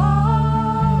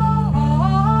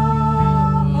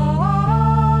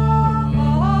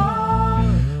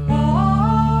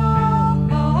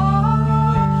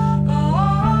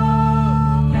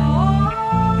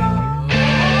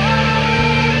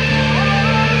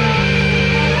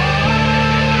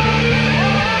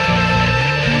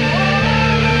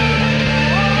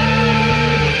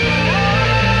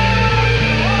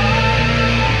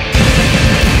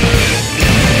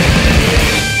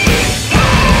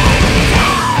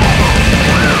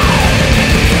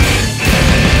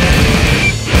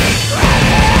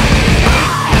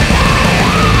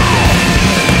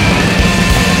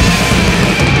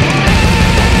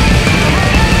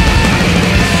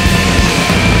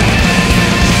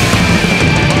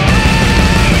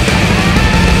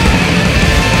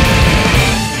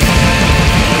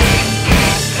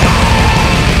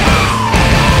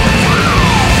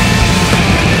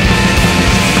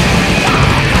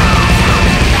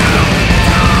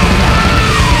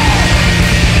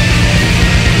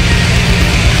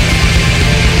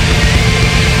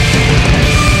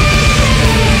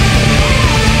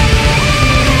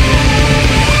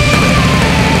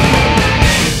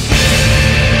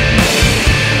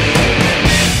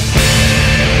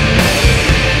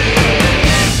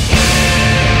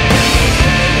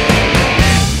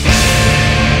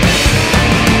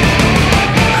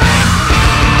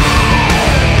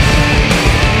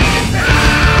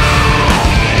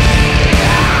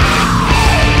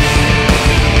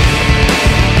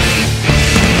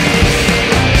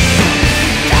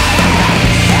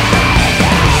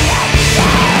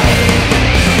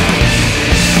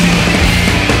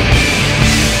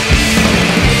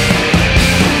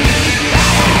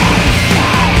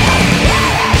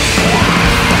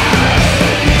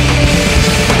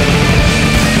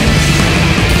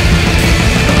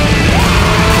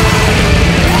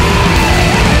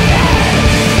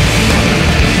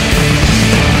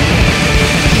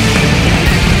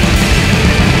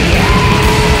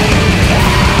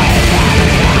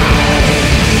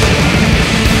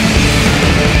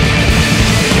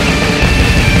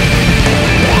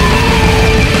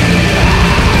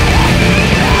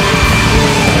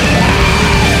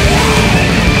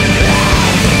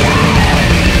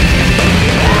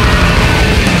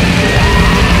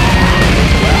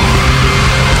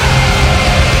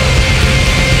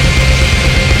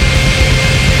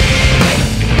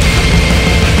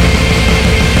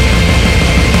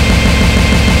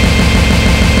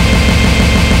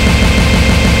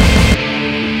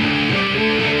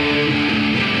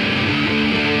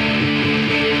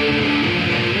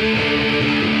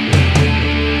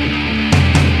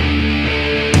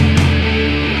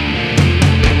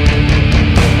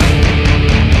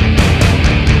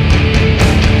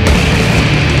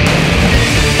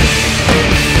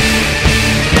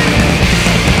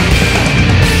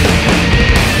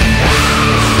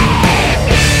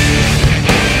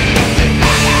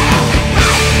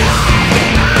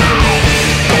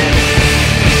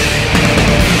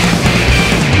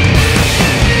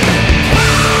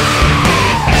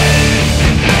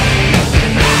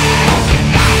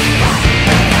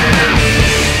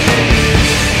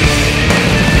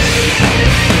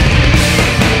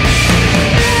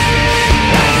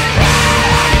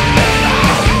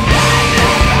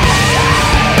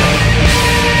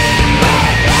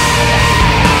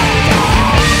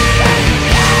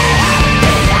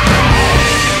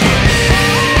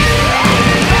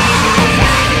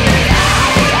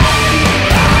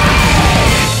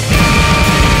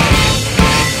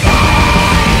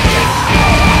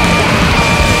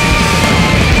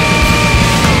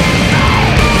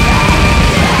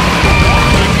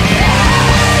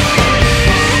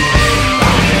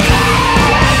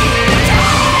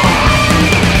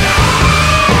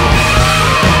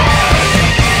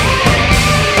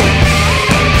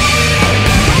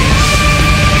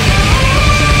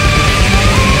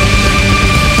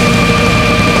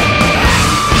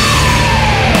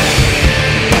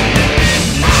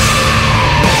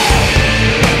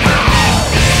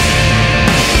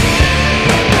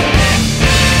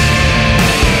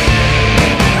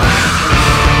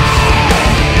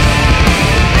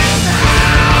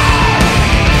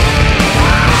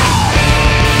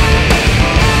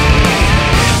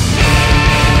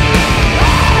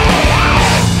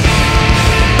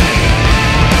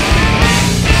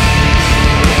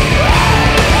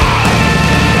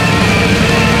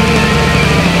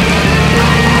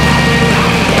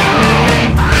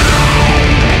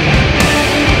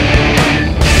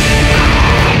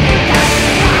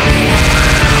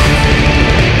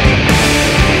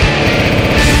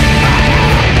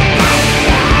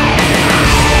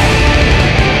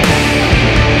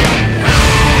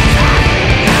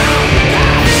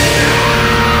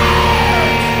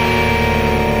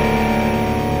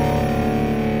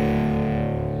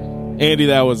 Andy,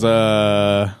 that was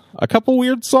a couple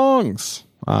weird songs.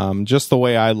 Just the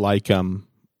way I like them.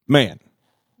 Man,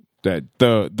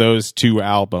 those two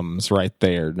albums right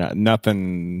there.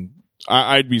 Nothing.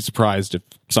 I'd be surprised if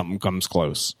something comes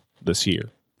close this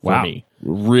year for me.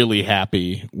 Really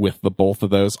happy with the both of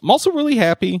those. I'm also really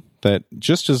happy that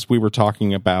just as we were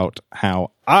talking about how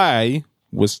I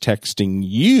was texting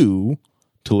you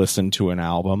to listen to an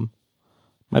album,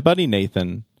 my buddy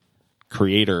Nathan,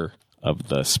 creator of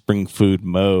the Springfood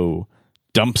Mo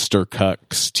Dumpster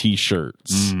Cucks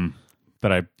t-shirts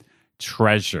that I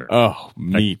treasure. Oh,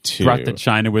 me too. Brought to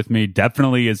China with me.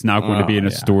 Definitely is not going to be in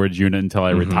a storage unit until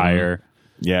I retire.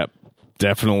 Yep.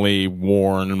 Definitely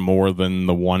worn more than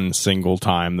the one single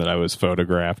time that I was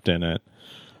photographed in it.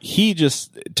 He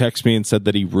just texted me and said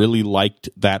that he really liked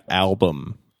that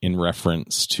album in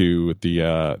reference to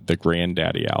the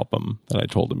Granddaddy album that I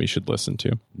told him he should listen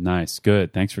to. Nice.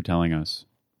 Good. Thanks for telling us.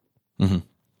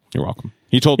 You're welcome.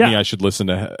 He told me I should listen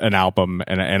to an album,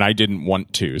 and I didn't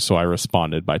want to, so I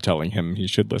responded by telling him he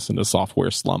should listen to Software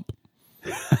Slump.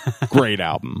 Great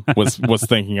album. Was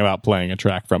thinking about playing a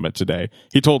track from it today.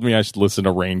 He told me I should listen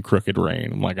to Rain Crooked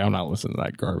Rain. I'm like, I'm not listening to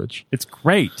that garbage. It's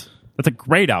great. That's a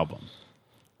great album.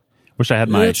 Wish I had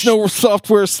my It's no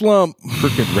Software Slump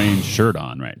Crooked Rain shirt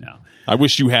on right now. I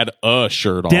wish you had a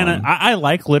shirt on. Dan, I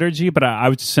like Liturgy, but I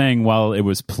was just saying while it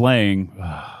was playing,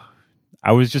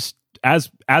 I was just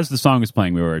as the song was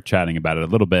playing, we were chatting about it a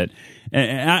little bit,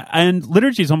 and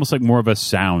Liturgy is almost like more of a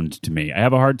sound to me. I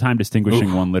have a hard time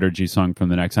distinguishing one Liturgy song from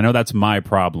the next. I know that's my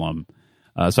problem.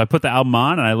 So I put the album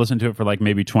on and I listened to it for like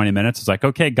maybe 20 minutes. It's like,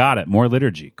 okay, got it. More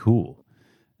Liturgy. Cool.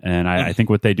 And I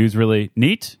think what they do is really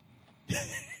neat.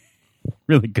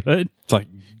 Really good. It's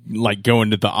like going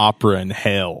to the opera in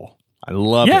hell. I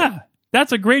love it. Yeah,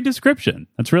 that's a great description.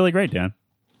 That's really great, Dan.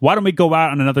 Why don't we go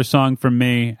out on another song from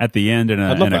me at the end and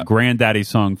a Granddaddy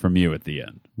song from you at the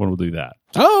end? We'll do that.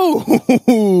 Oh,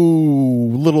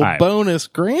 little bonus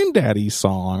Granddaddy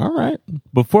song. All right.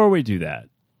 Before we do that,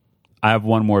 I have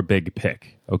one more big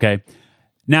pick, okay?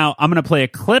 Now, I'm going to play a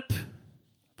clip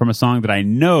from a song that I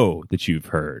know that you've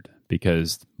heard,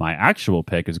 because my actual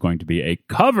pick is going to be a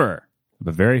cover of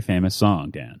a very famous song,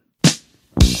 Dan.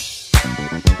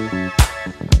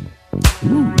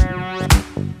 Ooh.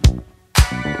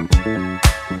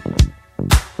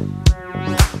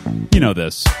 You know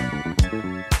this.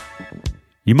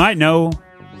 You might know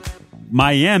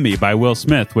Miami by Will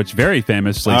Smith, which very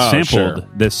famously sampled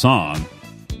this song.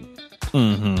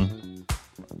 Mm-hmm.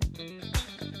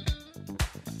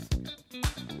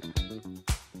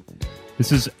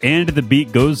 This is And the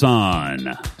Beat Goes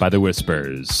On by The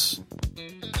Whispers.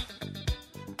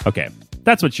 Okay,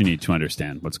 that's what you need to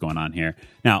understand what's going on here.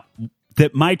 Now,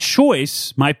 that my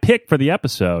pick for the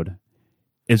episode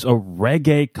is a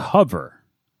reggae cover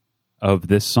of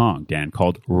this song, Dan,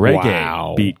 called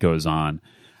Reggae Beat Goes On.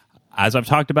 As I've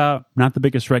talked about, not the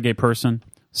biggest reggae person.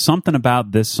 Something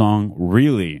about this song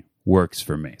really works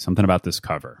for me. Something about this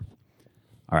cover.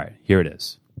 All right, here it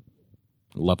is.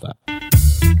 Love that.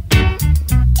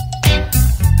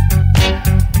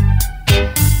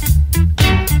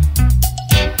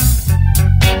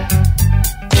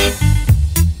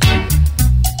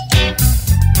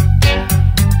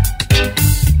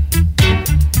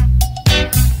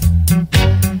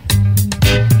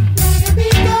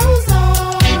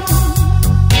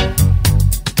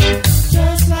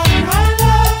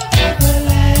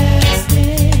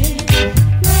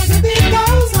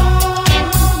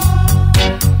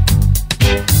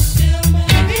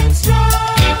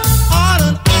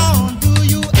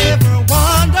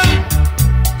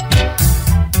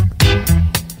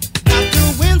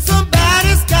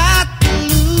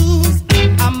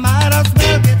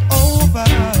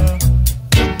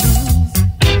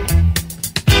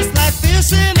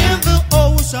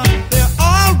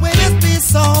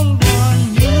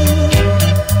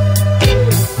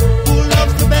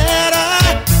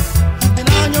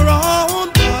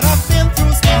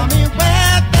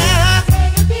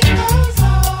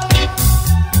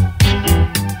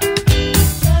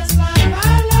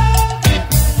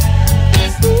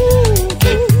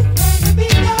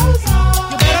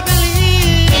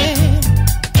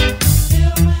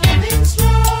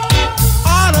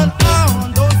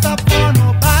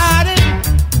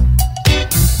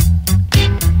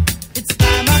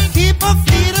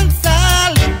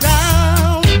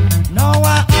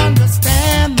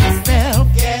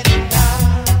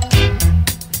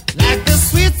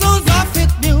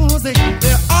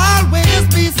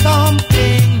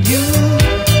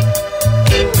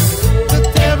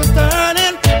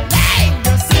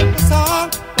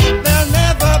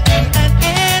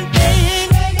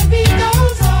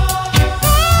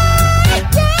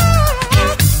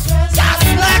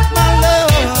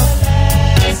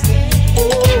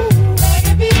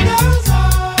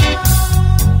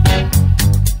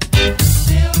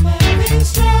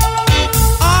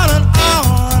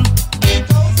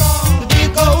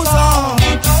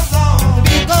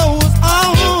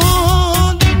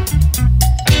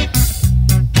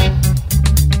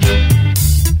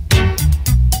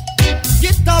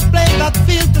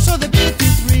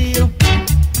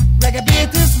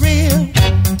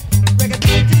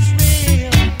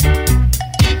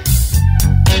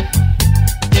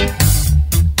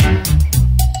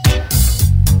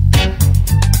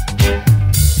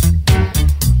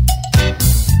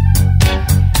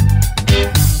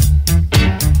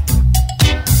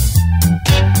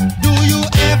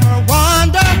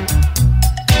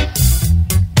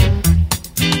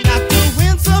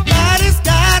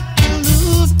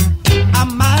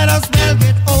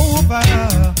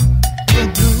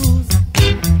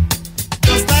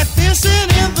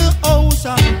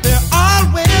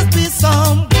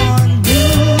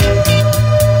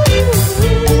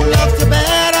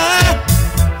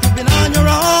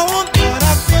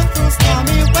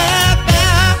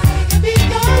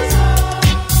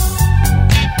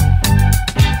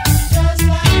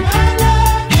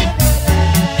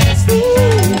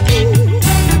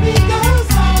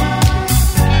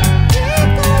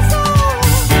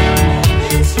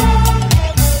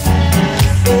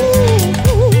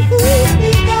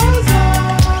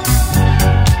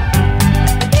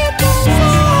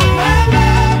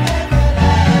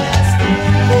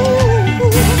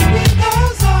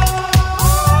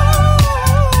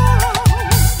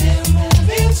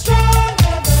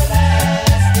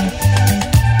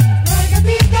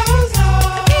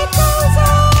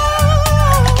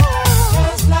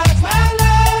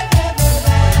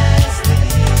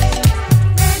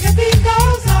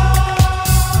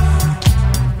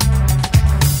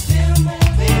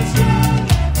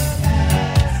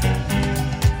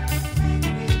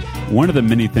 One of the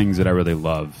many things that I really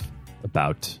love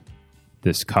about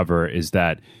this cover is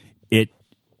that it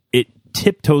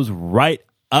tiptoes right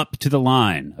up to the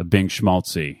line of being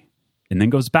schmaltzy and then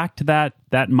goes back to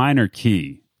that minor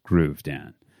key groove,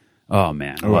 Dan. Oh,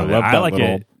 man. Oh, I love that. I like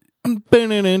it.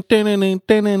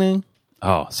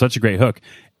 Oh, such a great hook.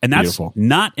 And that's Beautiful.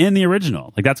 not in the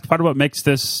original. Like, that's part of what makes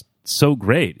this so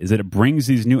great, is that it brings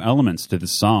these new elements to the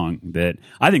song that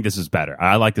I think this is better.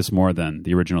 I like this more than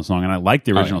the original song, and I like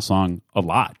the original song a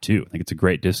lot, too. I think it's a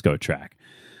great disco track.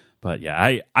 But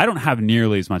yeah, I don't have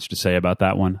nearly as much to say about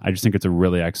that one. I just think it's a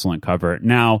really excellent cover.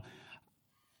 Now,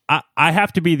 I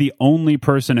have to be the only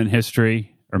person in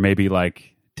history, or maybe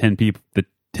like 10 people, the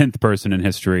 10th person in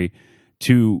history,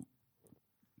 to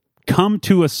come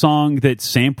to a song that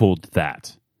sampled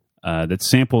that. That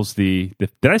samples the.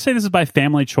 Did I say this is by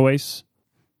Family Choice?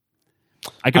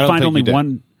 I could find only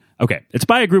one. Okay, it's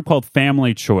by a group called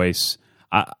Family Choice.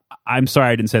 I'm sorry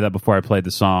I didn't say that before I played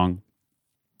the song.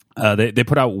 They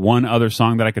put out one other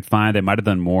song that I could find. They might have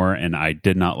done more, and I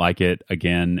did not like it.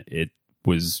 Again, it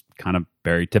was kind of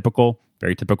very typical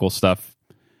stuff,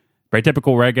 very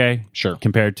typical reggae. Sure,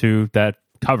 compared to that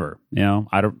cover. You know,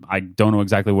 I don't know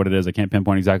exactly what it is. I can't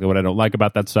pinpoint exactly what I don't like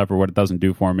about that stuff or what it doesn't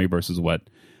do for me versus what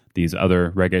these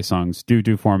other reggae songs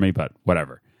do for me, but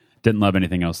whatever. Didn't love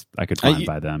anything else I could find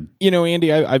by them. You know,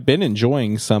 Andy, I've been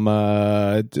enjoying some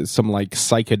like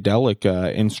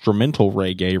psychedelic instrumental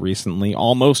reggae recently.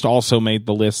 Almost also made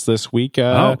the list this week.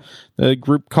 A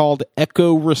group called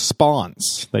Echo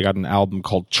Response. They got an album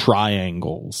called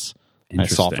Triangles. I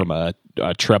saw from a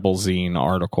Treble Zine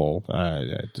article.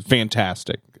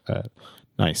 Fantastic.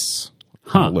 Nice.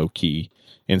 Low-key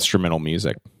instrumental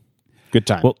music. Good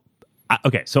time. Well,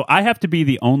 okay, so I have to be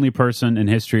the only person in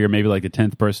history, or maybe like the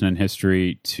 10th person in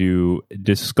history, to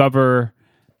discover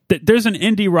that there's an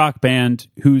indie rock band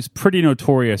who's pretty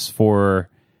notorious for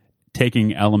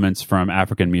taking elements from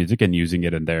African music and using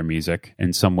it in their music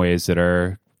in some ways that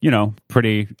are, you know,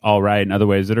 pretty all right, in other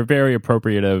ways that are very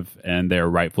appropriative, and they're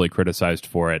rightfully criticized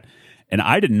for it. And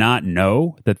I did not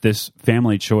know that this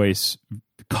Family Choice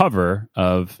cover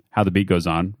of How the Beat Goes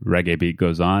On, Reggae Beat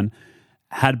Goes On,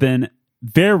 had been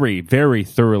very, very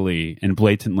thoroughly and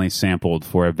blatantly sampled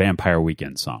for a Vampire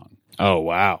Weekend song. Oh,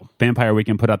 wow. Vampire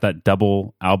Weekend put out that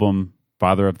double album,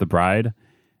 Father of the Bride.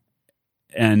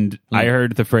 And I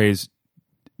heard the phrase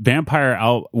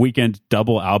Vampire Weekend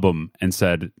double album and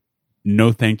said,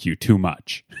 no, thank you, too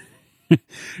much.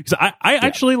 Because I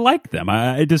actually like them.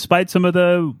 Despite some of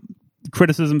the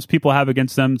criticisms people have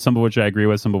against them, some of which I agree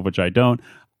with, some of which I don't.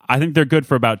 I think they're good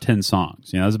for about 10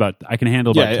 songs. You know, I can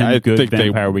handle about 10 good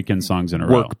Vampire Weekend songs in a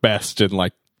row. Work best in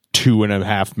like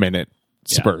 2.5 minute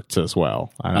spurts as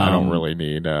well. I don't really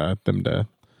need them to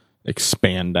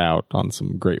expand out on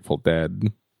some Grateful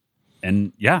Dead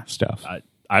and stuff.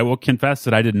 I will confess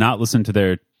that I did not listen to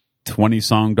their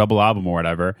 20-song double album or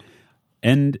whatever.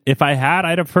 And if I had,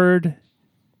 I'd have heard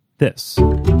this.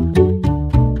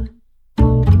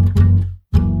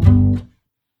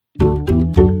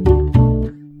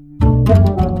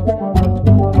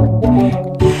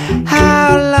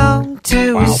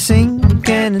 We sink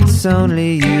and it's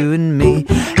only you and me.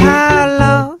 How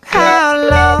long, how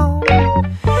long,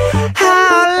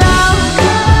 how long,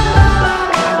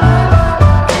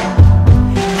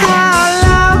 how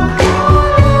long.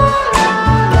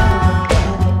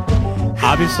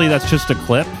 Obviously, that's just a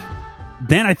clip.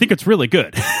 Dan, I think it's really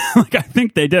good. Like, I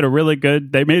think they did a really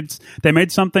good. They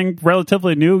made something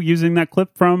relatively new using that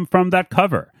clip from that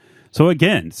cover. So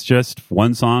again, it's just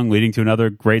one song leading to another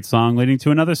great song, leading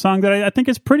to another song that I think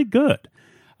is pretty good.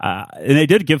 And they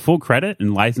did give full credit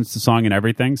and licensed the song and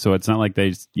everything. So it's not like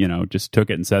they, you know, just took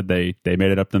it and said they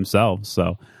made it up themselves.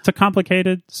 So it's a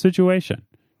complicated situation.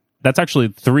 That's actually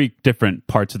 3 different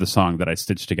parts of the song that I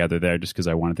stitched together there, just because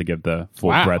I wanted to give the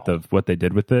full breadth of what they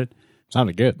did with it.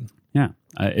 Sounded good. Yeah,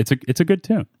 it's a good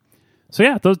tune. So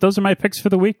yeah, those are my picks for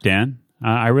the week, Dan.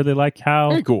 I really like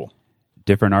how very cool.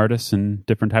 Different artists and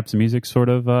different types of music sort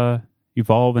of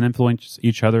evolve and influence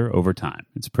each other over time.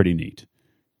 It's pretty neat.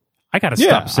 I gotta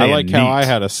stop saying I like neat. how I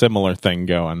had a similar thing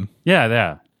going.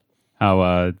 Yeah.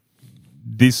 How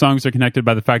these songs are connected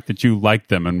by the fact that you like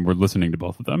them and we're listening to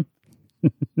both of them.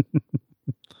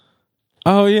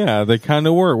 Oh yeah, they kind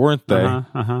of were, weren't they?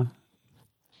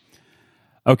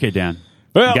 Okay, Dan.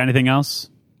 Well, you got anything else?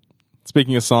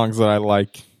 Speaking of songs that I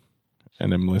like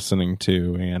and am listening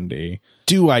to, Andy,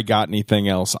 do I got anything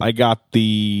else? I got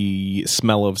the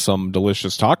smell of some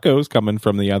delicious tacos coming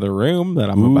from the other room that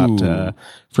I'm about to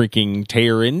freaking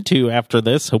tear into after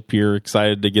this. Hope you're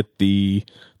excited to get the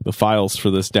files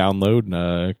for this download in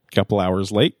a couple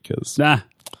hours late, because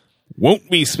won't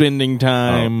be spending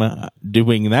time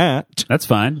doing that. That's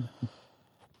fine.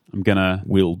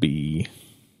 We'll be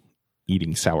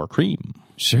eating sour cream.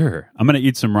 Sure. I'm going to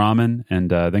eat some ramen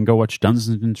and then go watch Dungeons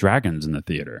and Dragons in the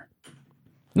theater.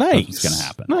 Nice. That's what's going to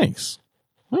happen. Nice.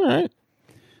 All right.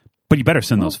 But you better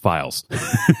send those files.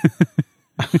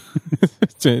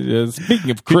 Speaking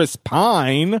of Chris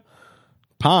Pine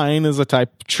is a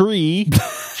type of tree.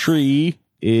 Tree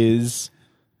is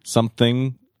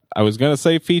something I was going to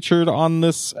say featured on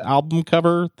this album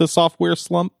cover, The Software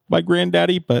Slump by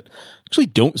Granddaddy, but actually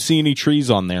don't see any trees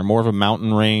on there. More of a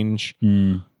mountain range.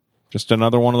 Just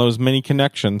another one of those mini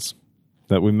connections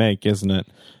that we make, isn't it?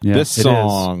 Yeah, this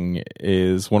song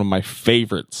is one of my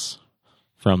favorites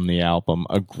from the album.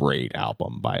 A great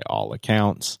album by all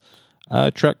accounts.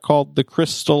 A track called The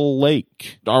Crystal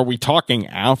Lake. Are we talking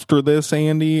after this,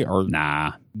 Andy? Or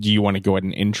nah. Do you want to go ahead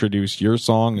and introduce your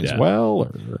song as well?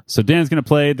 Or? So Dan's going to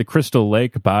play The Crystal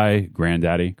Lake by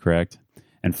Granddaddy, correct?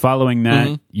 And following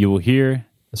that, you will hear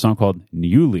a song called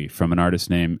Niuli from an artist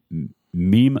named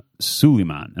Meme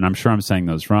Suleiman. And I'm sure I'm saying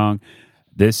those wrong.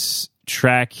 This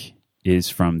track is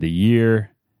from the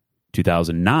year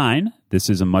 2009. This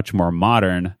is a much more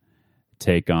modern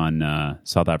take on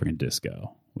South African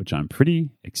disco, which I'm pretty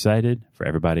excited for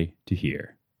everybody to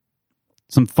hear.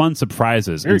 Some fun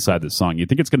surprises inside this song. You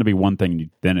think it's going to be one thing,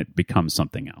 then it becomes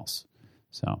something else.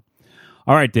 So,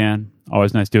 all right, Dan.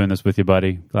 Always nice doing this with you,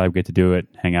 buddy. Glad we get to do it.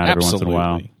 Hang out every once in a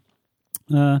while.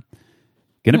 Going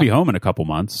to be home in a couple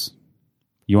months.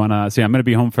 You want to see? I'm going to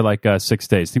be home for like 6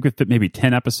 days. I think we fit maybe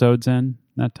 10 episodes in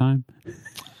that time.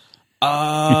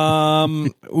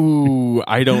 Ooh,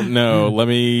 I don't know. Let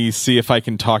me see if I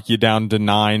can talk you down to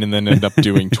 9 and then end up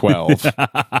doing 12.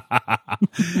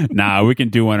 Nah, we can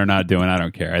do one or not do one. I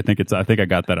don't care. I think I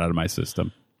got that out of my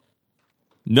system.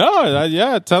 No,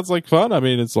 yeah, it sounds like fun. I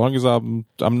mean, as long as I'm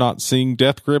not seeing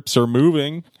death grips or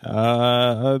moving,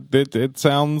 it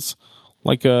sounds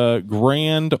like a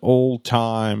grand old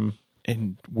time.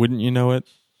 And wouldn't you know it?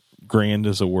 Grand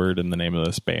is a word in the name of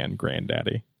this band,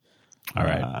 Granddaddy. All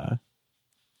right.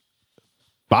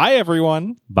 Bye,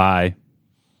 everyone. Bye.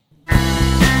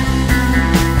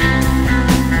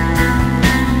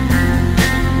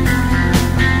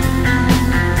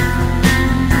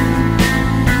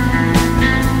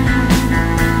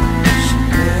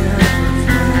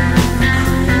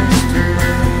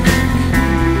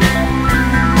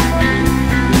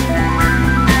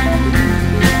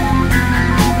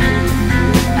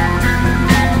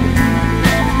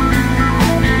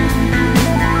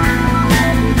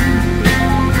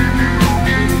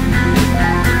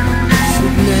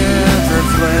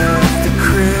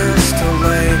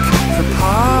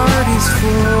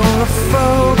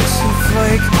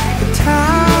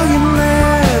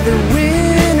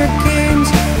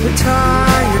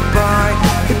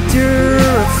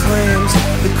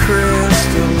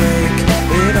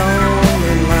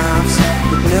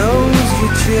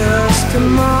 Just a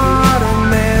modern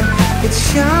man,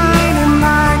 it's shining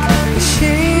like a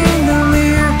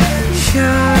chandelier,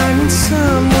 shining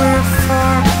somewhere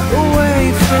far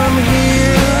away from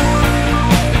here.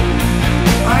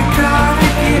 I gotta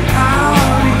get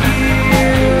out of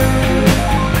here.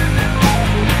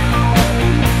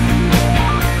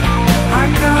 I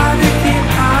gotta get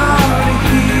out of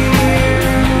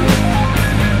here.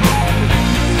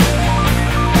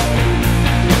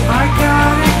 I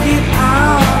gotta get out.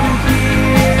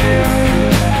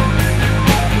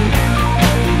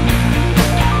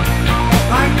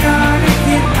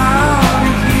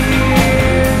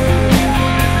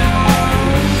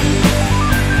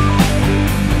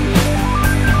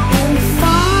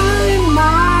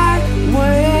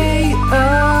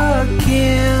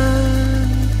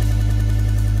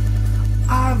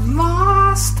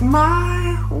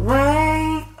 My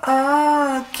way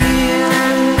again.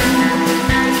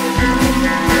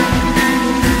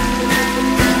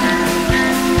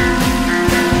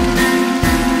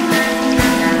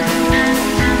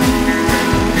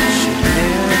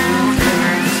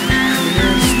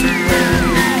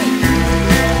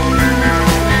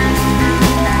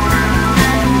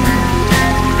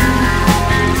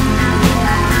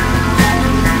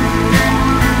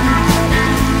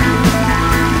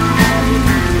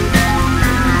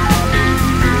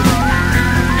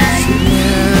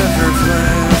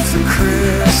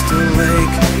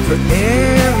 For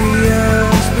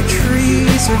areas where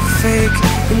trees are fake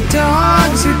and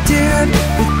dogs are dead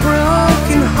with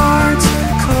broken hearts,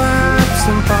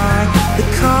 collapsing by the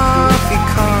coffee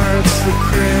carts. The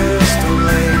Crystal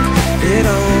Lake, it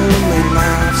only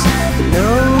laughs, it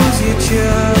knows you're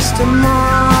just a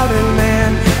modern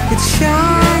man. It's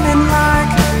shining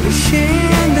like a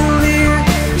chandelier,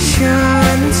 shining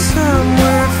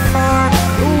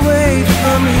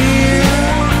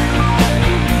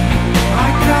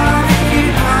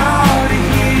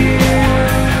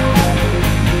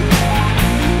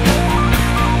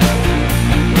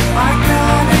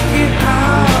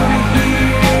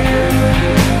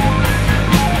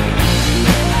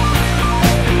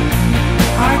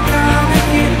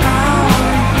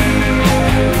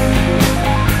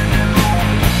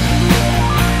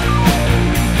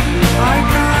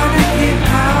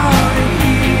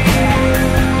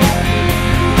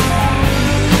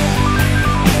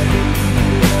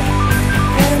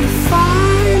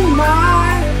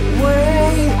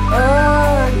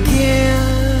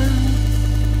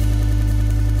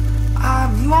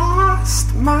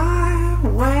lost my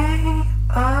way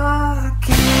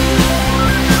again.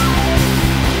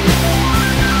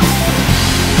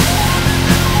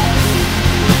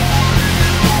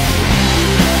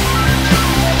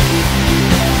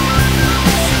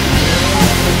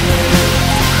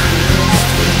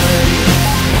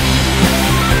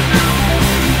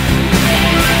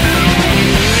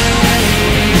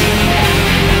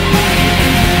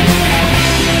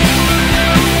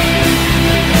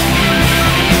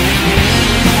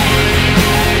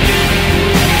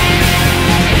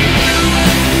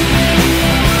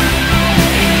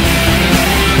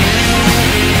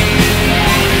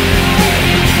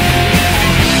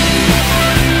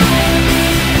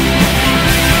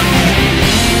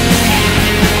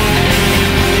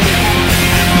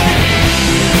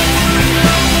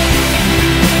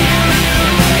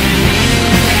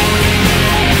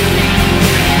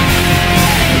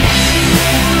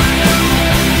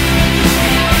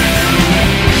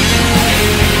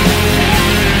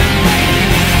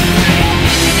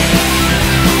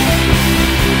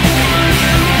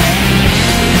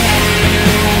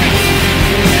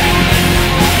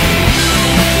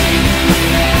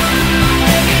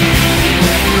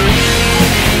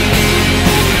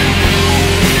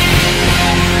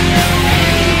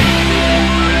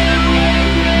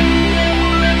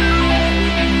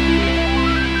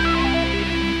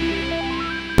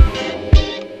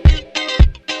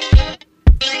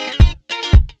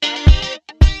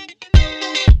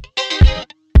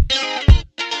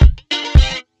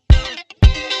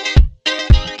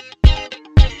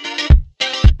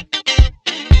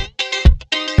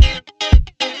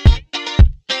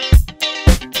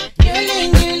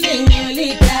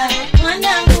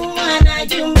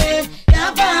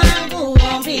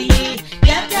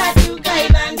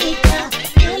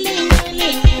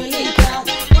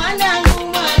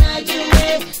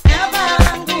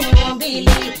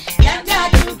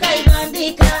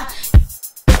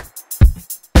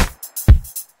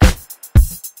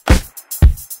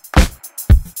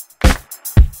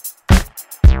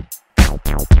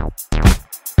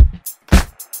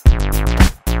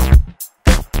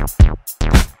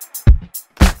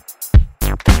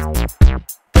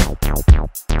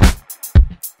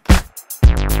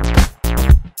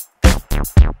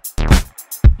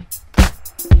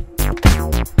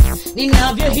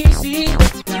 Ninavyohisi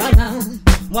kama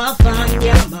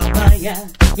mwafanya mabaya,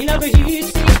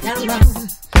 ninavyohisi kama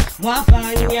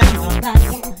mwafanya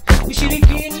mabaya,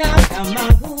 ushirikina kama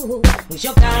huu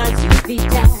mwisho kazi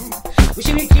vita,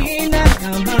 ushirikina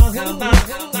kama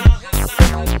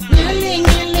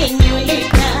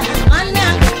nyulika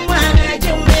mwanangu mwana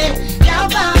jumbe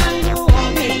yabangu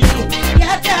omili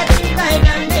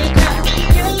yatatukaibandika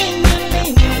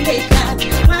nyulika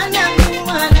mwanangu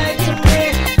mwana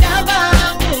jumbe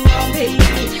yabangu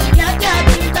omili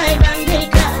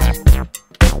yatatukaibandika.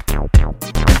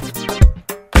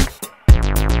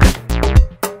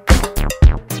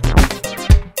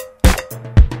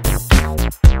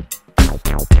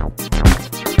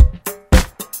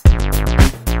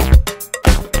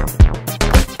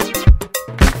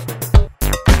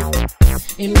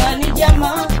 Imani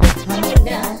jamaa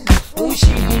hamuna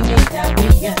ushibini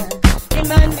tabia,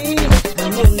 imani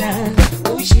hamuna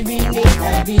ushibini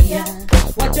tabia.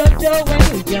 Watoto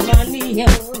wetu jamani yo,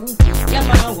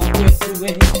 jamaa wa kwetu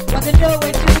we, watoto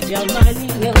wetu jamani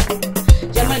yo,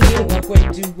 jamani wa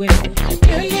kwetu we.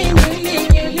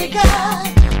 Nyulika,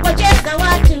 wacheza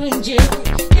watu nje.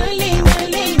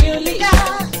 Nyulika,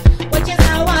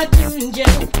 wacheza watu nje.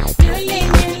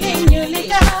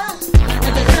 Nyulika,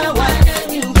 wacheza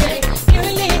watu nje.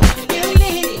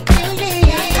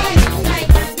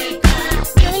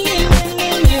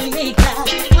 Nyulika,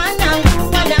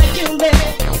 mwanangu mwana jumbe,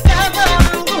 baba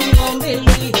wangu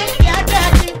ngombeli,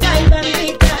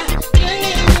 yatatukaibandika.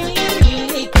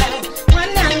 Nyulika,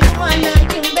 mwanangu mwana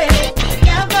jumbe,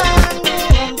 baba wangu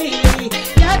ngombeli,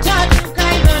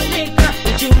 yatatukaibandika.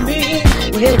 Uchumi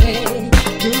wewe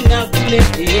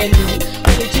tunakuleteni,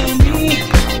 uchumi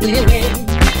wewe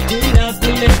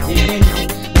tunakuleteni,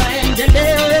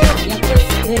 maendeleo ya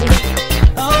kwetu.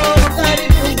 Oh,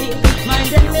 karibuni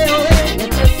maendeleo ya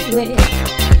kwetu.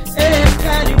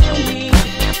 Karibuni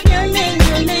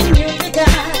nyulika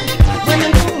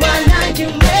mwanangu mwana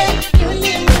jumbe,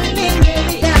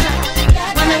 nyulika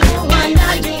mwanangu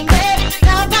mwana jumbe,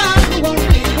 baba wangu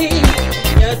ngombeli,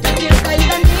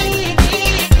 yatatukaibandika.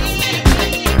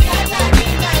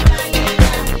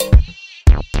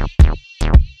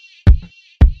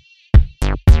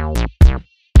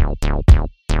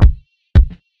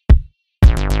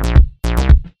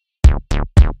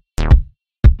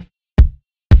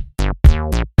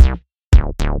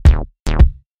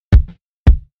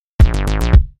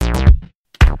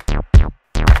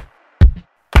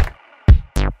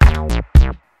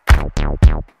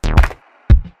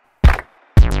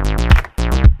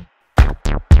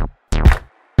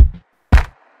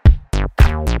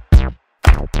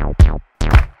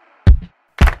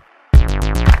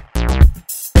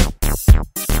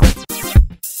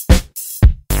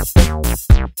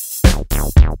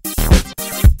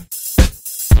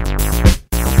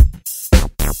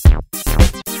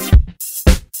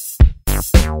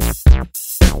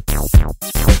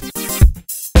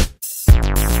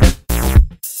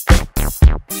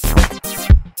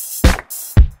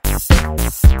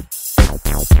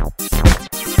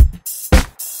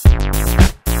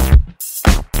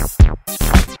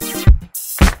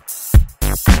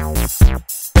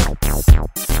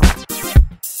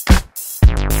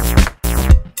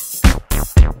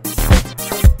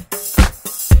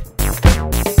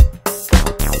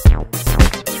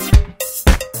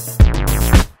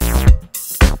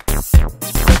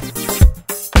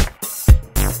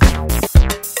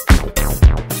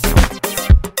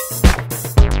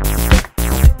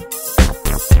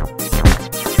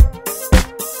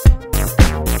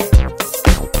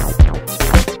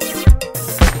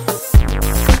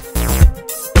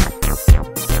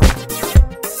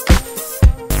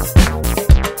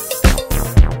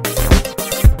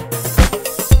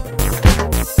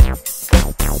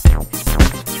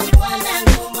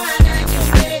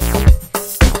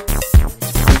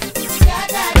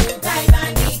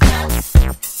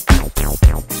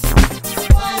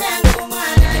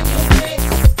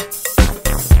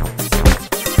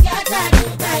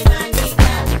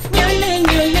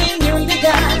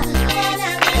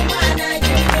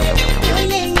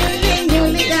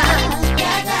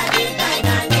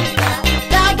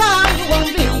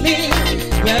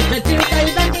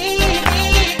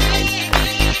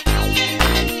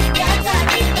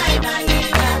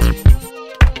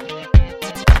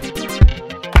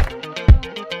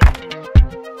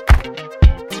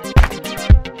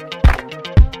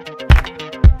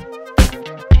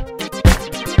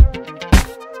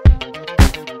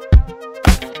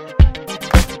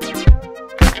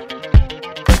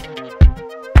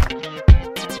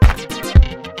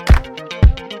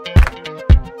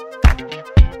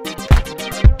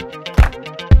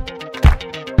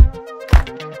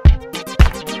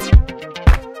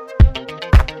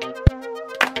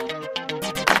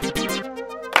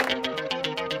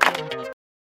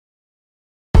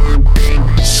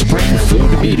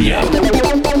 Springfood Media.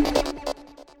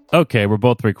 Okay, we're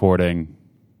both recording.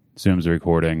 Zoom's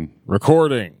recording.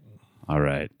 Recording. All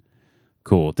right.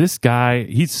 Cool. This guy,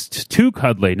 he's too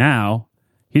cuddly now.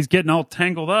 He's getting all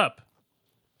tangled up.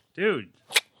 Dude.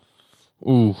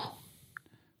 Ooh.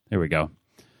 There we go.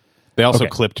 They also Okay.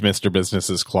 clipped Mr.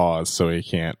 Business's claws, so he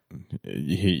can't.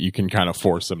 You can kind of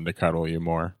force him to cuddle you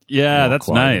more. Yeah, More that's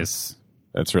clawing. nice.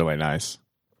 That's really nice.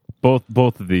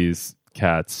 Both of these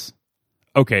cats.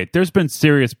 Okay, there's been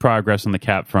serious progress on the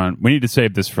cat front. We need to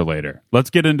save this for later. Let's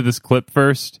get into this clip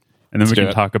first, and then Let's we do can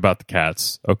it. talk about the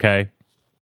cats. Okay.